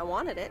mine if I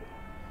wanted it.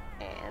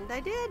 And I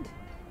did.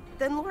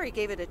 Then Lori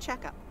gave it a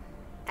checkup.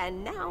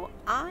 And now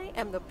I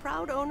am the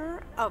proud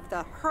owner of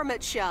the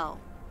Hermit Shell.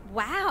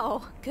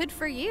 Wow, good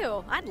for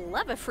you. I'd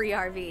love a free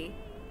RV.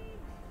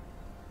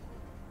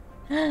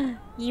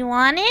 You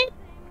want it?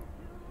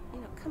 You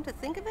know, come to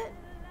think of it,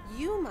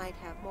 you might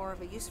have more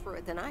of a use for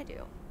it than I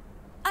do.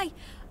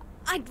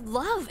 I'd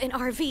love an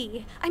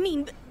RV. I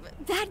mean,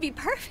 that'd be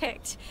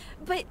perfect.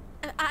 But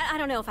I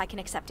don't know if I can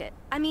accept it.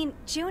 I mean,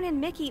 June and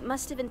Mickey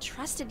must have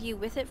entrusted you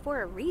with it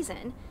for a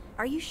reason.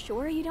 Are you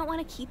sure you don't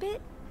want to keep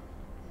it?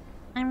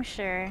 I'm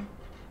sure.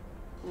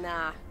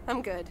 Nah,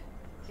 I'm good.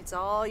 It's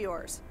all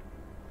yours.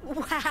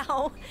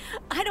 Wow,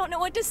 I don't know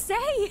what to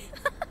say.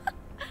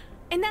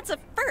 And that's a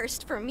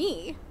first for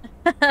me.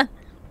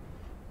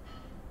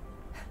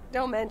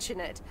 Don't mention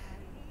it.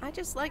 I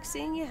just like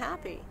seeing you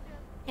happy.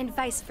 And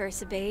vice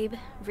versa, babe.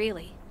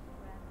 Really.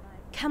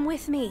 Come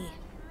with me.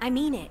 I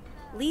mean it.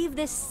 Leave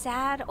this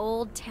sad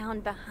old town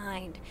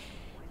behind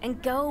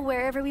and go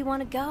wherever we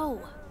want to go.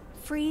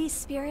 Free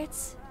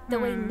spirits, the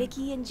way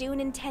Mickey and June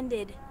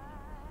intended.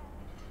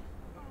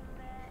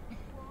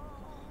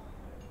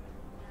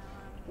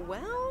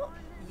 Well,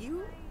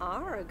 you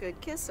are a good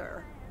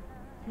kisser.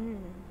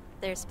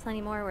 There's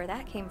plenty more where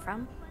that came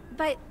from.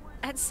 But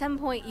at some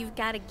point, you've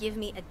got to give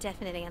me a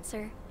definite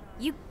answer.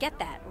 You get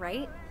that,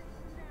 right?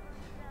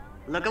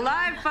 Look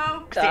alive,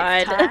 folks.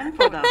 God. It's time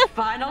for the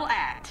final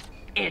act.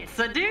 It's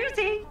a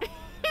doozy.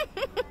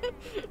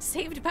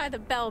 Saved by the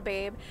bell,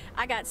 babe.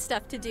 I got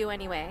stuff to do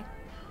anyway.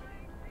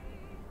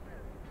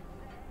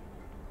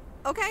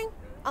 Okay,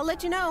 I'll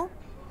let you know.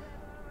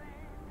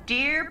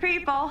 Dear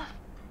people,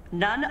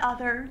 none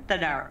other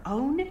than our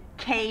own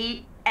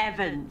Kay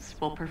Evans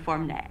will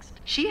perform next.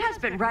 She has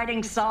been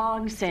writing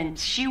songs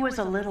since she was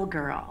a little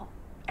girl,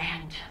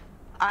 and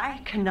I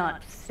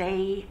cannot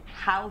say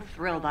how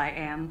thrilled I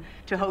am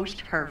to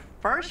host her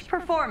first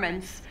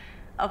performance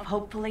of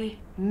hopefully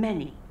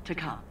many to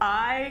come.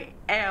 I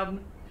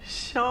am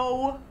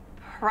so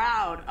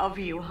proud of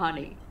you,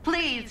 honey.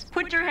 Please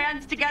put your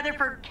hands together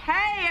for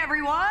Kay,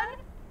 everyone.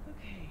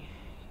 Okay,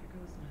 here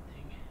goes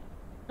nothing.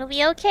 It'll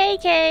be okay,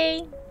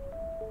 Kay.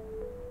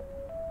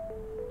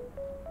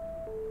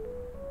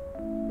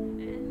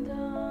 And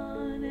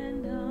on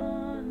and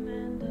on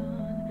and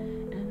on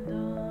and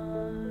on.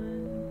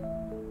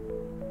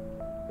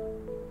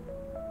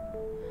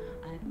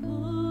 I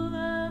pull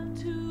up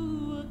to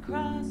a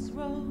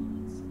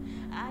crossroads.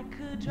 I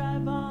could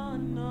drive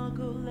on or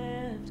go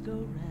left,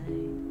 go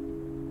right.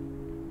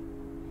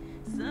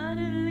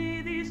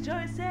 Suddenly these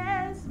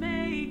choices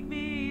make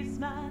me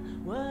smile.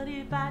 What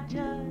if I just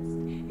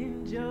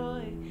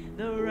enjoy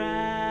the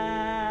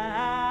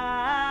ride?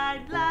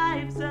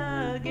 Life's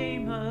a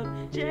game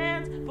of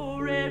chance.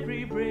 For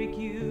every break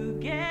you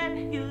get,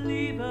 you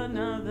leave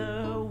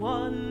another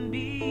one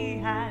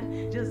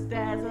behind. Just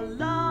as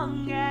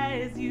long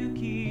as you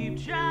keep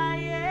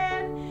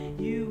trying,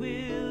 you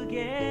will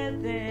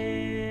get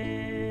there.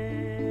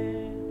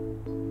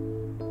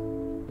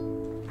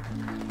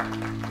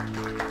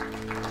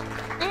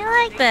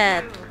 I like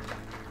that.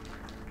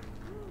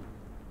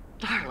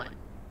 Darling,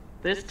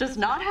 this does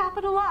not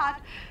happen a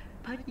lot,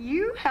 but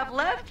you have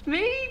left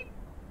me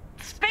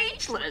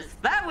speechless.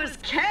 That was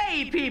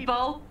Kay,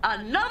 people.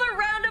 Another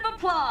round of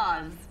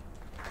applause.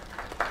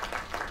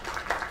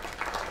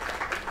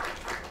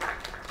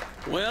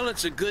 Well,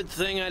 it's a good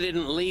thing I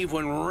didn't leave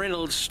when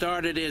Reynolds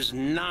started his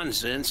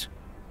nonsense.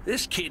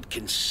 This kid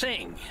can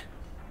sing.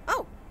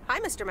 Oh, hi,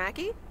 Mr.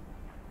 Mackey.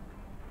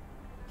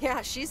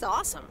 Yeah, she's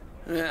awesome.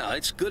 Yeah,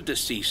 it's good to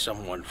see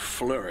someone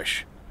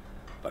flourish,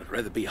 but I'd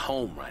rather be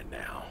home right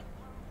now.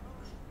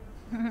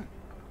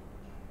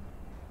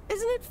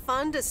 Isn't it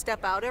fun to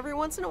step out every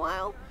once in a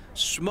while?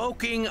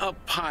 Smoking a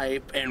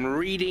pipe and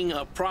reading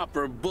a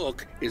proper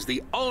book is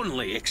the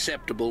only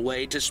acceptable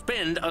way to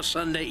spend a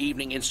Sunday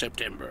evening in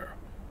September.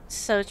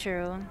 So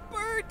true.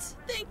 Bert,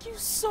 thank you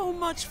so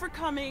much for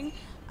coming.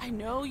 I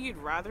know you'd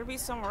rather be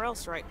somewhere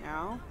else right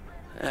now.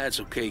 That's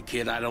okay,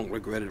 kid. I don't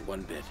regret it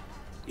one bit.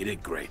 You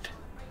did great.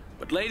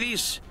 But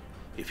ladies,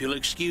 if you'll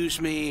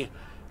excuse me,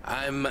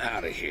 I'm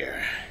out of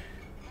here.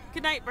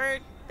 Good night,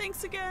 Bert.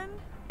 Thanks again.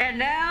 And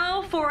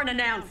now for an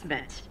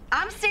announcement.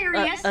 I'm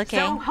serious, okay.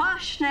 so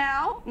hush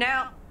now.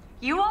 Now,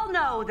 you all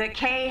know that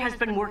Kay has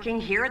been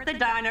working here at the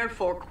diner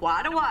for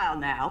quite a while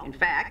now. In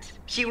fact,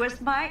 she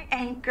was my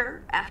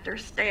anchor after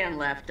Stan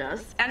left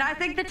us. And I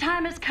think the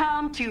time has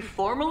come to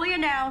formally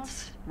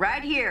announce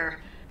right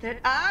here that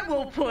I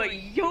will put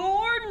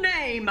your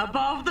name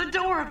above the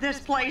door of this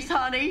place,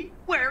 honey,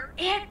 where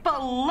it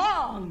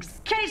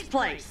belongs. Kay's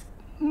Place.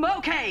 Mo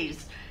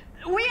Kay's.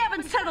 We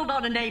haven't settled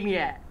on a name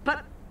yet,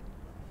 but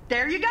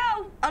there you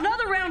go.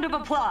 Another round of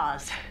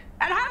applause.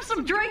 and have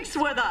some drinks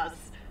with us.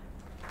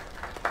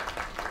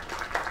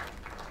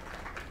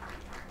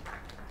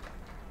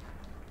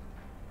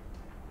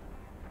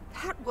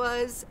 That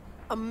was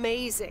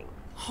amazing.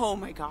 Oh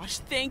my gosh,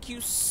 thank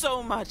you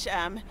so much,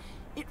 Em.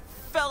 It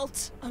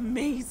felt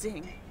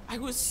amazing. I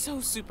was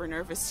so super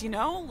nervous, you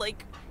know?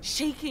 Like,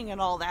 shaking and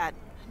all that.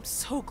 I'm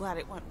so glad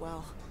it went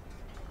well.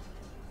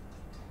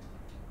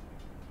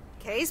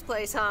 Kay's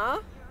place, huh?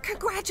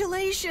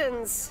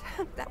 Congratulations!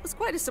 That was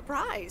quite a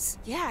surprise.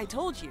 Yeah, I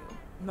told you.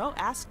 Mo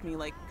asked me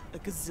like a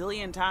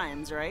gazillion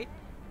times, right?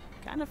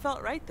 Kinda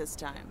felt right this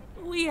time.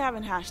 We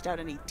haven't hashed out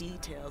any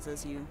details,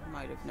 as you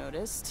might have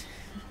noticed.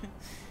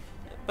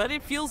 But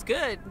it feels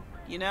good,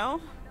 you know?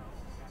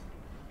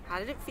 How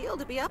did it feel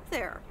to be up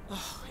there?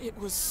 Oh, it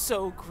was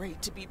so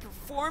great to be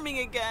performing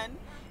again.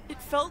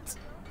 It felt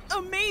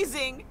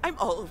amazing. I'm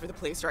all over the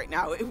place right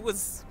now. It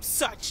was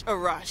such a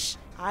rush.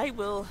 I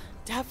will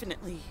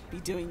definitely be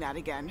doing that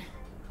again.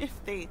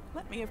 If they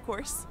let me, of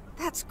course.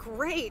 That's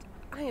great.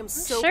 I am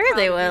so sure proud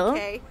they of will. you,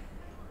 Kay.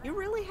 You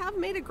really have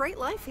made a great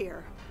life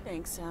here.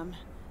 Thanks, Em.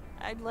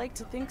 I'd like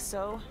to think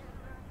so.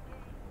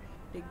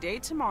 Big day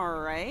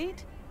tomorrow,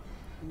 right?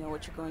 You know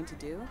what you're going to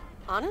do?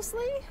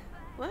 Honestly?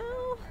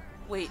 Well...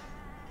 Wait,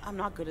 I'm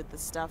not good at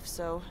this stuff,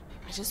 so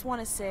I just want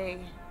to say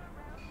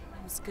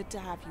it was good to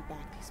have you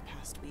back these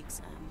past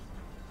weeks, Em.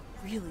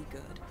 Really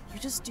good. You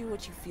just do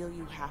what you feel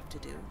you have to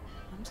do.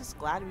 I'm just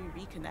glad we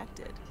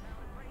reconnected.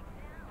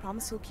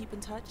 Promise you'll keep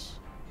in touch,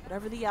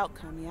 whatever the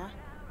outcome, yeah?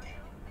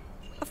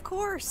 Of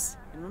course.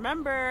 And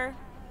remember,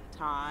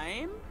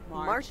 time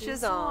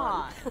marches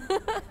on.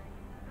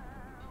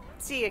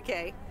 See ya,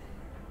 Kay.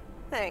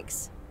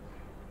 Thanks.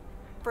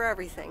 For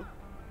everything.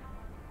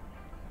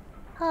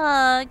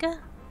 Hug.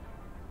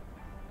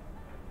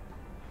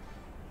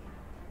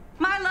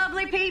 My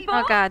lovely people.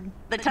 Oh, God.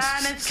 The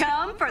time has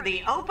come for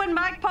the open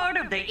mic part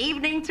of the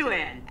evening to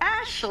end.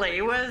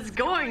 Ashley was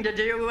going to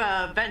do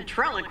a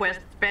ventriloquist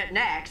bit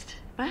next,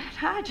 but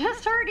I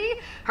just heard he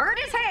hurt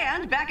his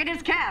hand back in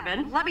his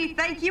cabin. Let me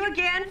thank you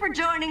again for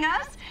joining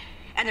us,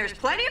 and there's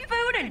plenty of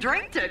food and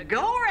drink to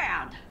go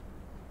around.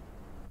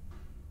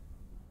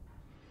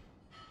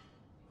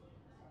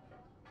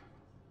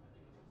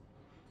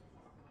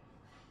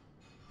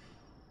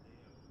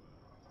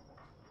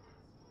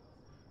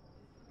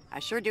 I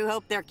sure do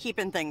hope they're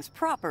keeping things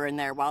proper in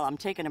there while I'm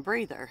taking a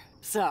breather.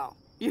 So,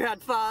 you had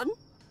fun?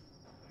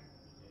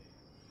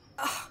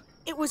 Oh,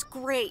 it was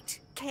great.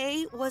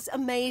 Kay was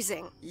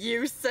amazing.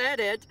 You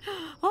said it.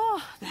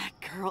 Oh, that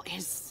girl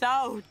is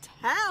so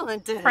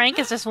talented. Frank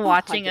is just Oh,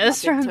 watching I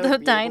us cannot from get to the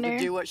be able diner.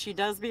 to do what she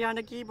does behind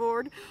a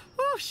keyboard.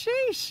 Oh,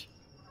 sheesh.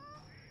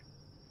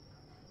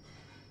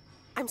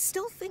 I'm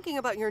still thinking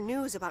about your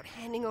news about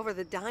handing over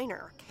the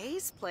diner.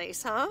 Kay's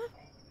place, huh?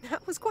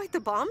 That was quite the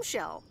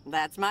bombshell.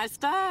 That's my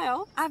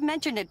style. I've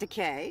mentioned it to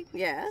Kay,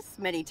 yes,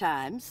 many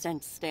times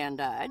since Stan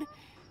died.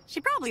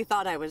 She probably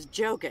thought I was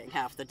joking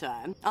half the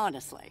time,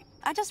 honestly.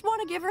 I just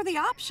want to give her the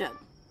option.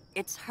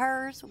 It's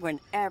hers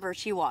whenever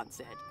she wants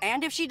it.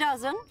 And if she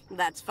doesn't,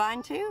 that's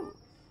fine too.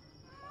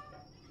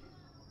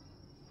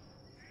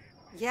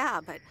 Yeah,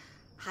 but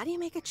how do you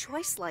make a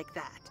choice like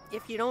that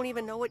if you don't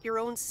even know what your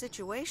own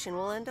situation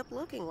will end up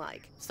looking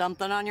like?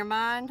 Something on your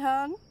mind,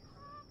 hon?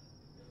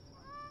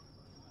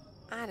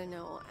 I don't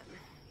know.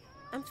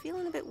 I'm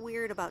feeling a bit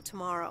weird about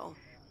tomorrow.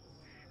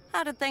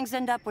 How did things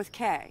end up with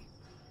Kay?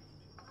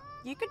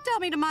 You could tell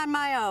me to mind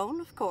my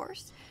own, of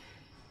course.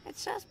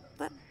 It's just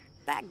that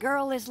that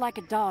girl is like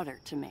a daughter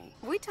to me.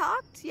 We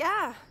talked,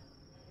 yeah.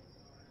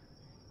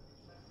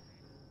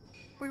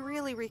 We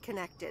really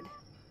reconnected,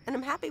 and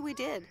I'm happy we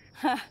did.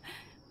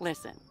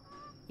 Listen,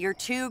 you're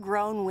two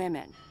grown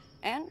women,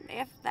 and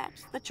if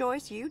that's the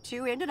choice you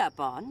two ended up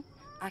on,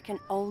 I can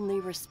only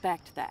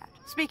respect that.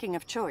 Speaking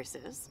of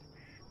choices,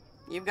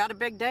 you've got a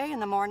big day in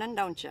the morning,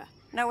 don't you?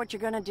 Know what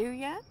you're gonna do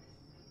yet?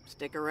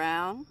 Stick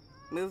around?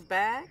 Move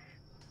back?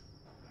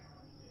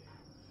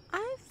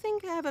 I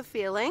think I have a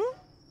feeling.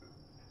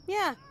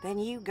 Yeah. Then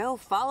you go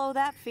follow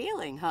that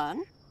feeling,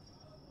 hon.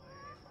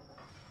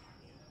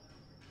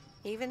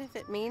 Even if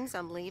it means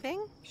I'm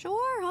leaving?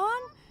 Sure,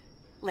 hon.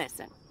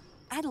 Listen,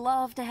 I'd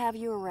love to have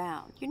you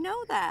around. You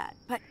know that.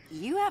 But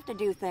you have to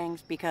do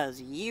things because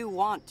you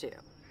want to.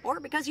 Or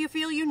because you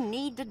feel you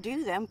need to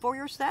do them for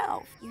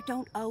yourself. You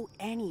don't owe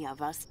any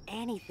of us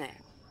anything.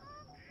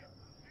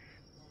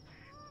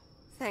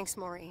 Thanks,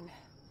 Maureen.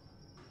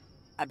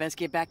 I best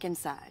get back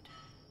inside.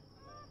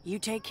 You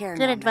take care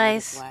Good now,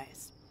 advice. Meredith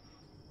Weiss.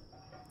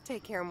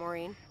 Take care,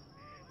 Maureen.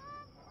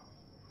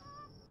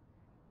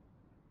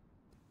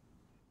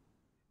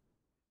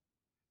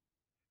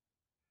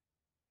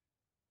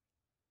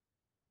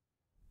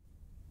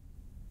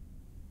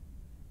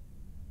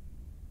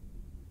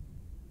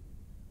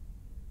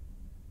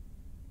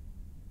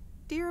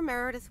 Dear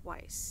Meredith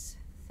Weiss,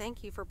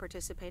 thank you for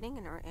participating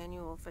in our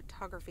annual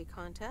photography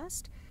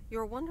contest.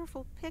 Your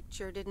wonderful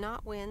picture did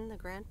not win the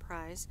grand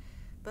prize,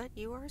 but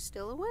you are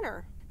still a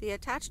winner. The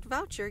attached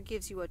voucher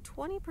gives you a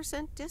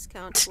 20%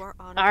 discount to our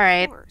honor All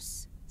right.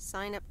 course.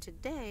 Sign up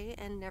today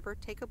and never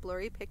take a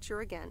blurry picture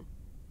again.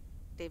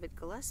 David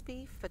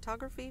Gillespie,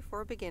 Photography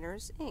for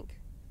Beginners, Inc.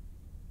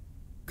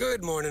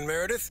 Good morning,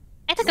 Meredith.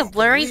 I took a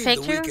blurry The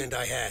picture. weekend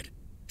I had.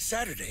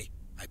 Saturday,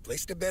 I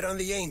placed a bet on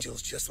the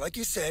Angels, just like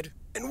you said,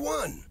 and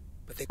won.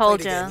 But they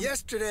Told played again ya.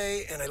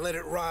 yesterday, and I let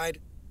it ride,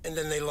 and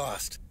then they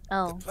lost.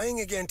 Oh. They're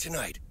playing again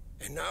tonight,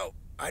 and now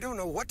I don't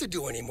know what to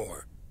do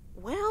anymore.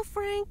 Well,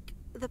 Frank,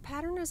 the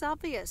pattern is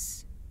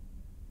obvious.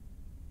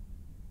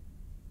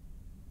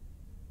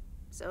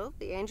 So,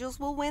 the Angels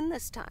will win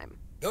this time.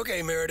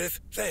 Okay, Meredith,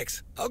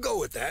 thanks. I'll go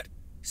with that.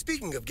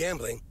 Speaking of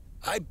gambling,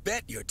 I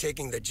bet you're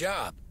taking the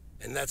job.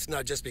 And that's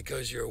not just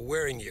because you're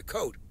wearing your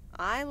coat.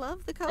 I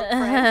love the coat,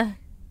 Frank.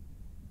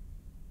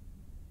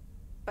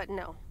 But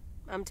no,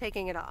 I'm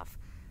taking it off.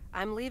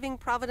 I'm leaving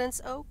Providence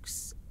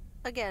Oaks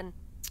again.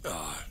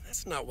 Oh,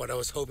 that's not what I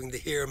was hoping to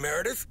hear,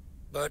 Meredith.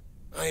 But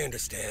I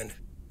understand.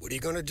 What are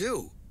you gonna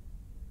do?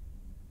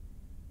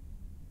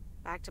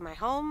 Back to my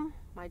home,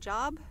 my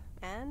job,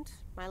 and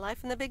my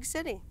life in the big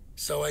city.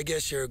 So I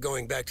guess you're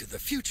going back to the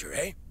future,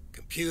 eh?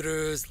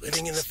 Computers,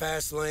 living in the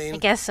fast lane. I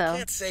guess so.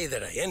 Can't say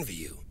that I envy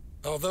you.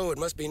 Although it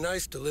must be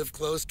nice to live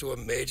close to a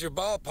major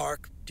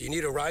ballpark. Do you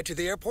need a ride to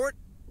the airport?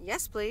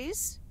 Yes,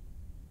 please.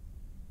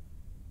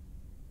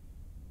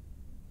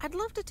 I'd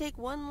love to take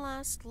one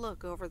last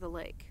look over the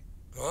lake.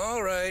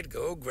 All right,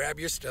 go grab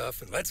your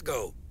stuff and let's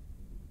go.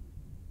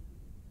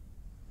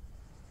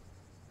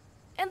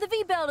 And the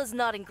V-Belt is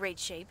not in great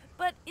shape,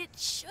 but it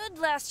should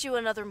last you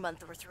another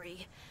month or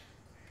 3.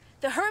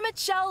 The Hermit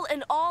Shell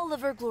in all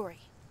of her glory.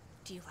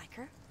 Do you like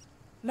her?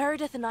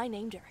 Meredith and I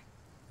named her.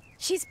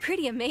 She's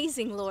pretty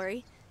amazing,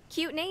 Lori.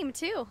 Cute name,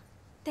 too.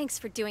 Thanks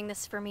for doing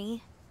this for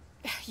me.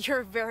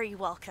 You're very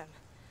welcome.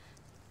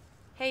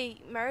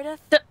 Hey,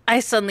 Meredith? I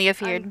suddenly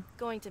appeared. I'm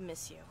going to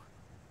miss you.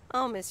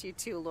 I'll miss you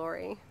too,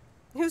 Lori.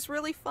 It was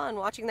really fun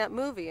watching that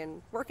movie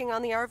and working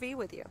on the RV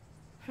with you.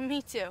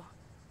 Me too.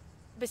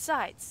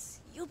 Besides,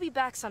 you'll be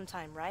back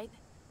sometime, right?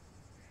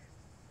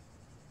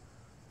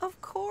 Of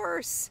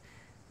course.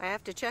 I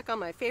have to check on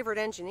my favorite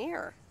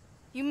engineer.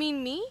 You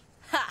mean me?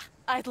 Ha!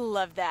 I'd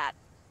love that.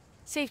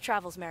 Safe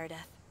travels,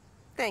 Meredith.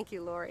 Thank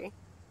you, Lori.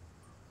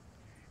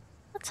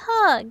 Let's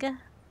hug.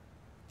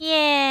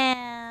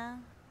 Yeah.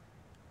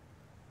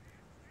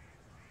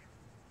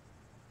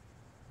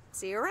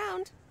 See you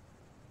around.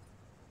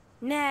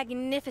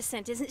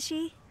 Magnificent, isn't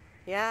she?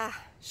 Yeah,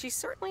 she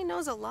certainly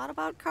knows a lot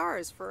about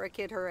cars for a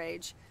kid her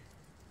age.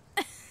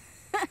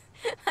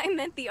 I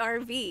meant the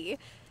RV.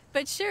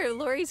 But sure,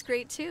 Lori's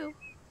great too.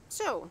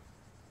 So,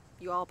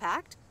 you all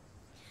packed?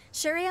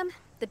 Sure am.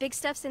 The big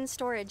stuff's in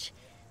storage.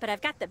 But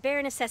I've got the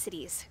bare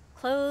necessities.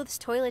 Clothes,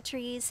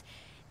 toiletries,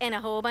 and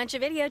a whole bunch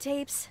of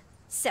videotapes.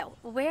 So,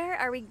 where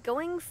are we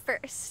going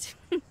first?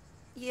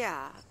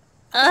 Yeah.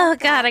 Oh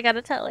god, I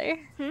gotta tell her.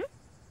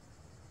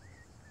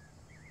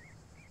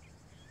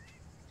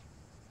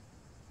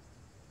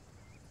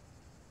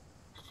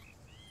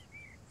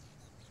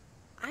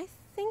 I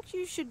think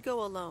you should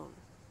go alone.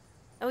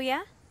 Oh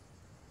yeah?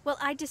 Well,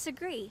 I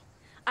disagree.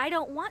 I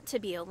don't want to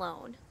be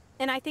alone.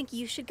 And I think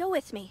you should go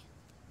with me.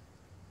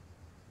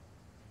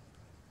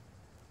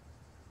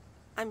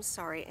 I'm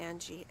sorry,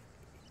 Angie.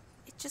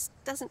 It just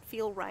doesn't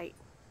feel right.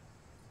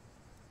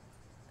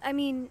 I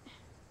mean,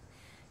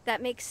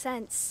 that makes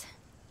sense.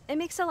 It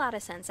makes a lot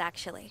of sense,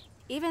 actually.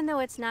 Even though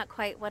it's not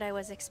quite what I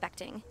was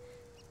expecting.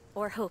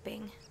 Or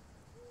hoping.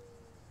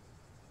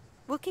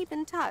 We'll keep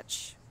in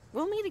touch.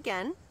 We'll meet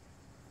again.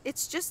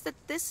 It's just that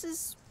this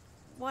is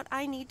what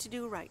I need to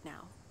do right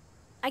now.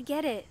 I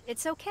get it.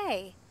 It's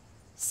okay.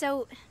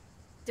 So,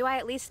 do I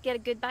at least get a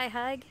goodbye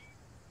hug?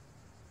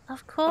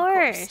 Of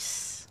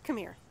course. Come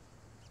here.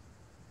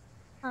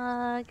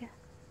 Hug.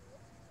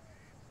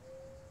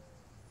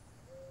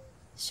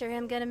 Sure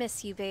am gonna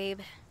miss you,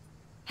 babe.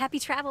 Happy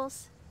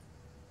travels.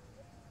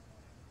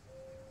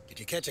 Did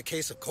you catch a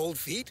case of cold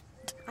feet?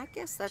 I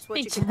guess that's what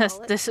He you can call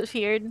just it.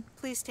 disappeared.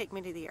 Please take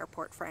me to the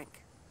airport,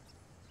 Frank.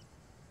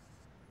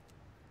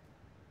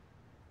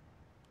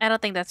 I don't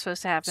think that's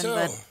supposed to happen, So,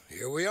 but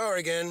here we are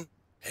again,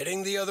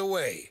 heading the other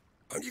way.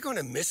 Aren't you going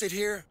to miss it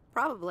here?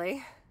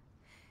 Probably.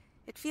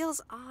 It feels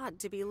odd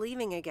to be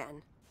leaving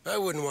again. I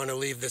wouldn't want to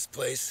leave this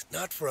place,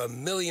 not for $1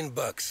 million.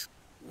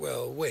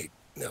 Well, wait,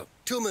 no,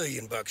 $2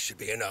 million should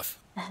be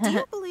enough. Do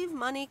you believe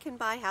money can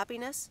buy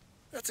happiness?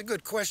 That's a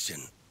good question.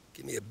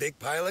 Give me a big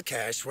pile of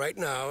cash right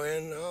now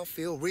and I'll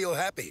feel real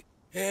happy.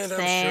 And I'm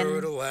Same. sure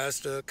it'll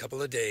last a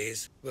couple of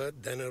days,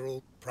 but then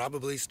it'll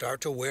probably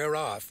start to wear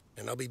off,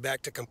 and I'll be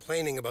back to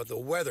complaining about the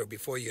weather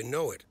before you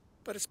know it.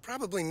 But it's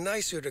probably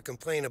nicer to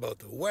complain about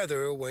the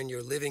weather when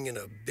you're living in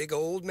a big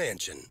old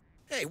mansion.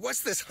 Hey,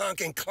 what's this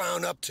honking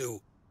clown up to?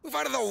 Move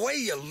out of the way,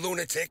 you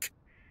lunatic!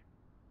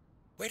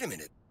 Wait a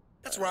minute.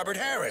 That's Robert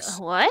Harris.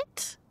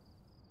 What?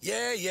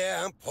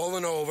 Yeah, I'm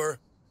pulling over.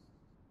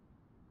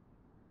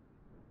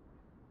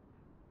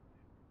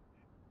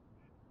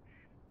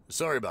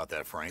 Sorry about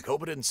that, Frank.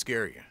 Hope it didn't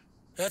scare you.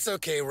 That's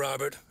okay,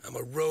 Robert. I'm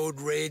a road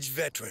rage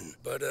veteran.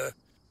 But,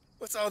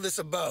 what's all this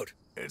about?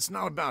 It's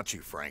not about you,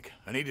 Frank.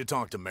 I need to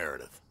talk to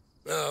Meredith.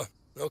 Oh,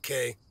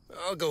 okay.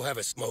 I'll go have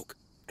a smoke.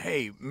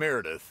 Hey,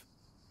 Meredith.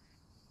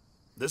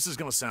 this is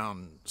gonna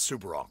sound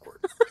super awkward.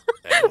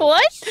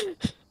 What?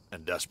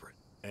 And desperate.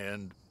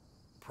 And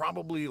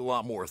probably a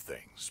lot more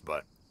things,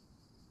 but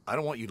I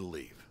don't want you to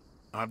leave.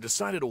 I've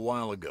decided a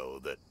while ago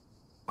that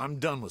I'm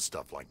done with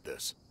stuff like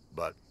this,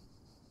 but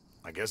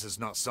I guess it's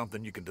not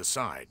something you can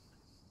decide.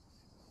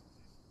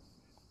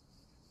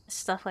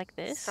 Stuff like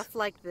this? Stuff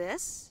like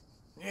this?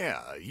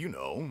 Yeah, you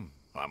know,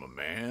 I'm a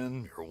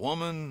man, you're a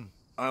woman,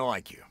 I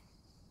like you.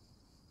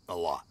 A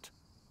lot.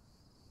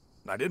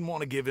 I didn't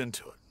want to give in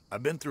to it.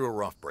 I've been through a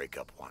rough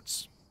breakup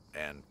once,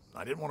 and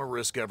I didn't want to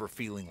risk ever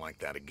feeling like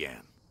that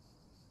again.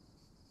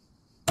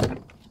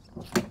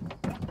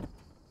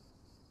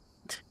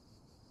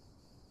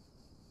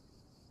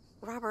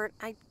 Robert,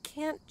 I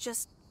can't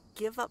just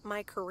give up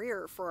my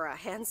career for a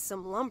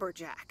handsome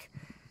lumberjack.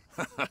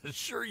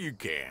 Sure you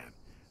can.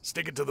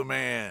 Stick it to the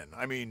man.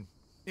 I mean,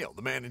 you know,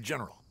 the man in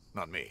general,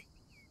 not me.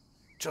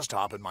 Just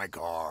hop in my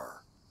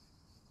car.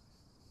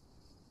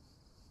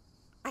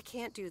 I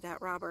can't do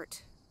that,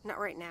 Robert. Not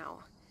right now.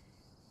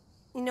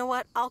 You know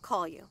what? I'll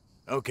call you.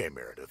 Okay,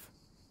 Meredith.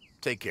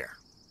 Take care.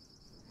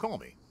 Call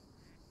me.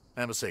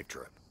 Have a safe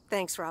trip.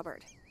 Thanks,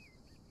 Robert.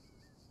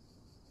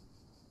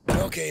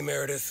 Okay,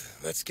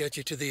 Meredith, let's get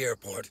you to the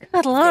airport.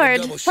 Good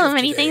Lord, so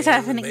many things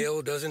happening. The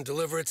mail doesn't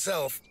deliver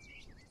itself.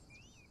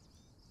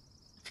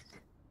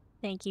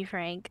 Thank you,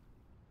 Frank.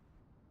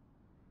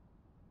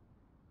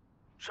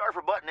 Sorry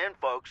for butting in,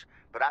 folks,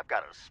 but I've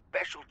got a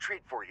special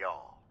treat for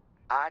y'all.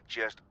 I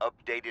just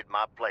updated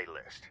my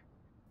playlist.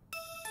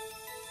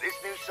 This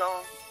new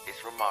song is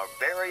from our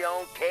very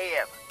own Kay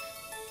Evans.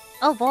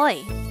 Oh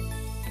boy.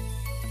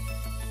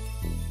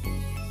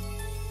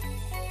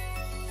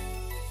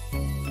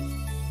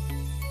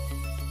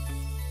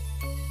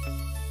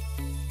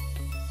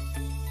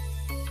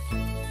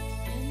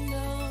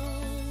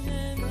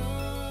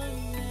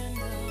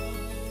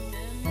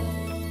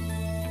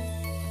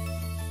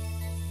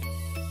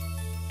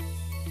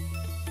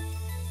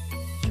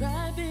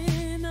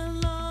 Driving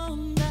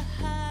along the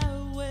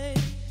highway,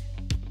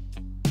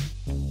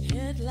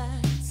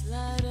 headlights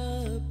light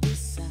up the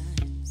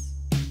signs.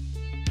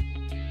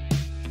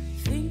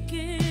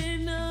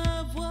 Thinking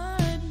of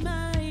what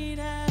might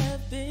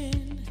have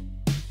been.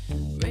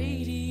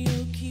 Radio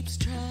keeps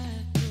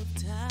track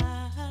of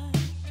time.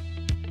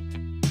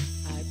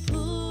 I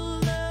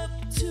pull up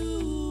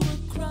to a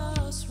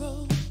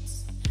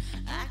crossroads.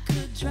 I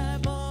could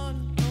drive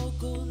on or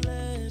go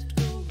left,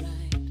 go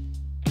right.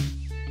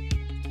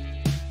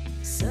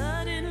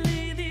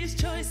 Suddenly these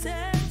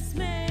choices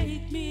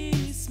make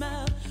me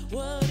smile.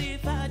 What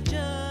if I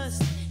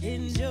just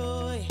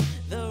enjoy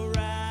the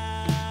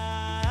ride?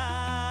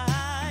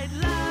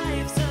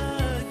 Life's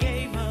a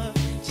game of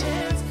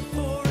chance.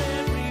 For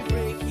every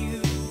break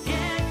you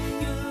get,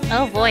 you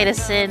Oh boy, the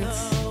sins.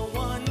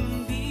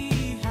 one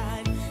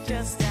behind.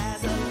 Just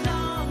as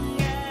long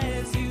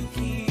as you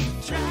keep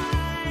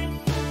trying,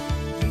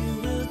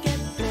 you will get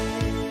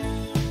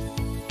there.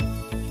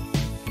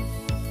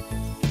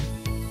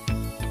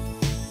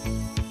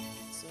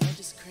 So I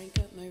just crank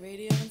up my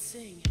radio and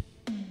sing.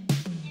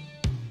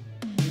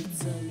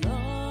 It's a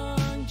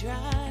long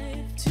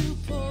drive to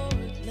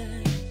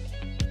Portland,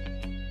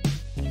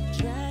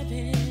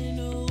 driving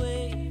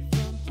away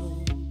from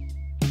home.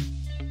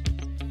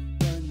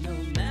 But no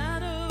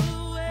matter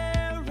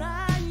where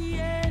I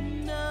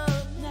end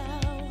up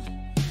now,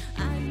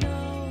 I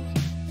know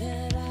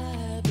that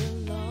I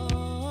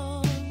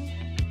belong.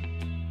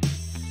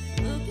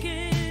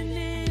 Looking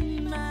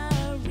in my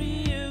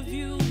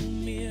rearview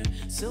mirror,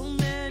 so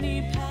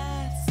many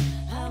paths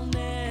I'll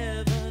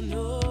never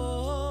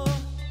know.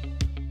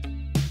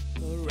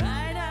 But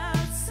right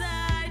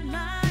outside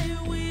my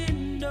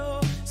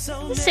window, so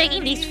Who's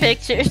taking these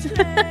pictures?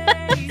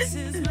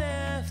 places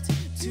left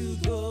to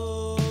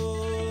go.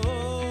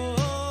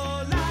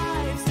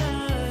 Life's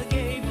a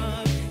game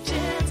of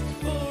chance.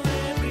 For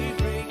every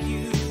break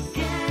you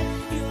get,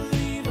 you'll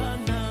leave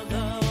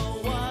another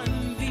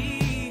one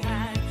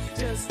behind.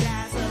 Just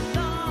as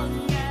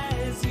long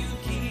as you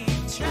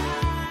keep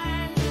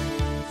trying,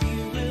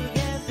 you will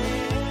get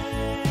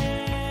there.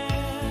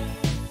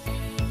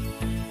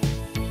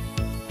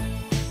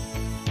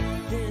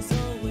 There's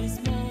always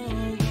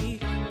more we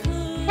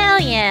could Hell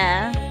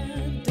yeah.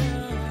 have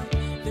done.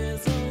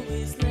 There's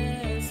always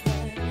less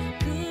that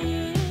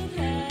could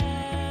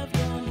have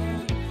gone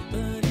on.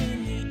 But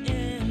in the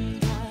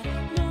end, I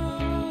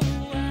know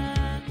I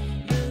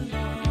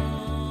belong.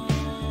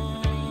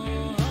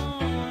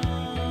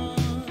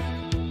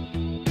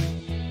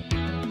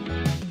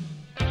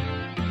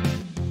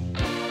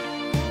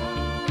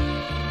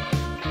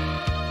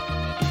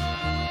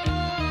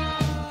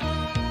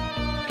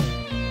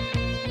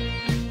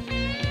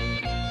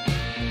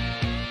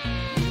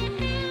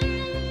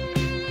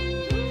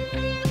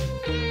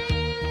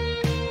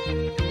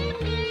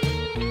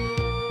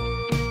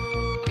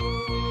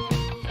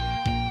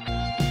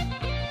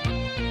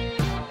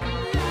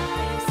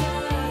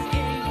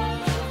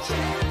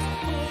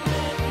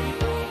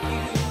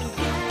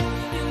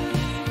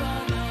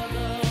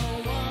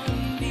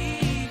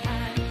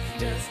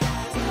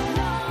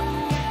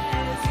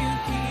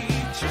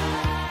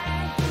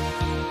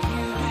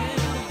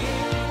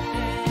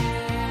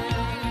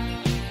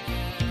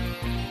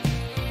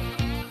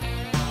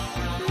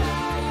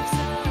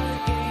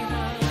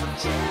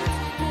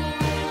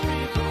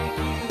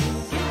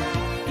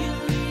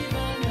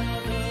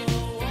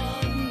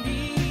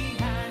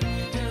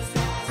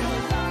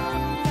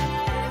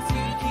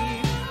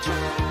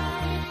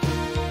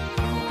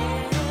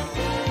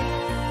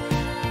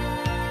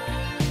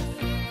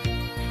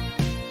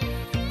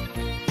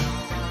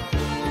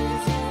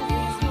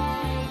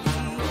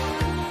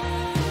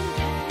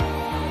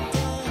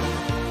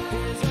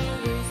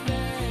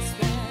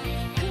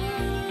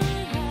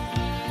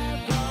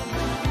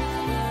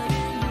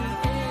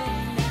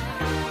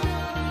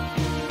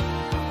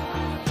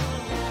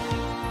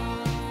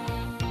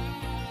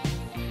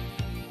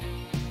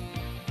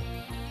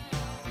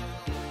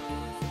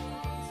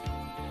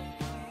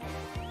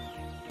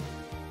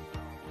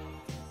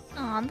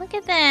 Aw, look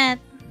at that.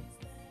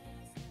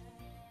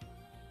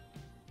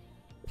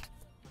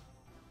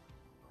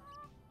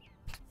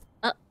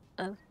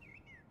 Uh-oh.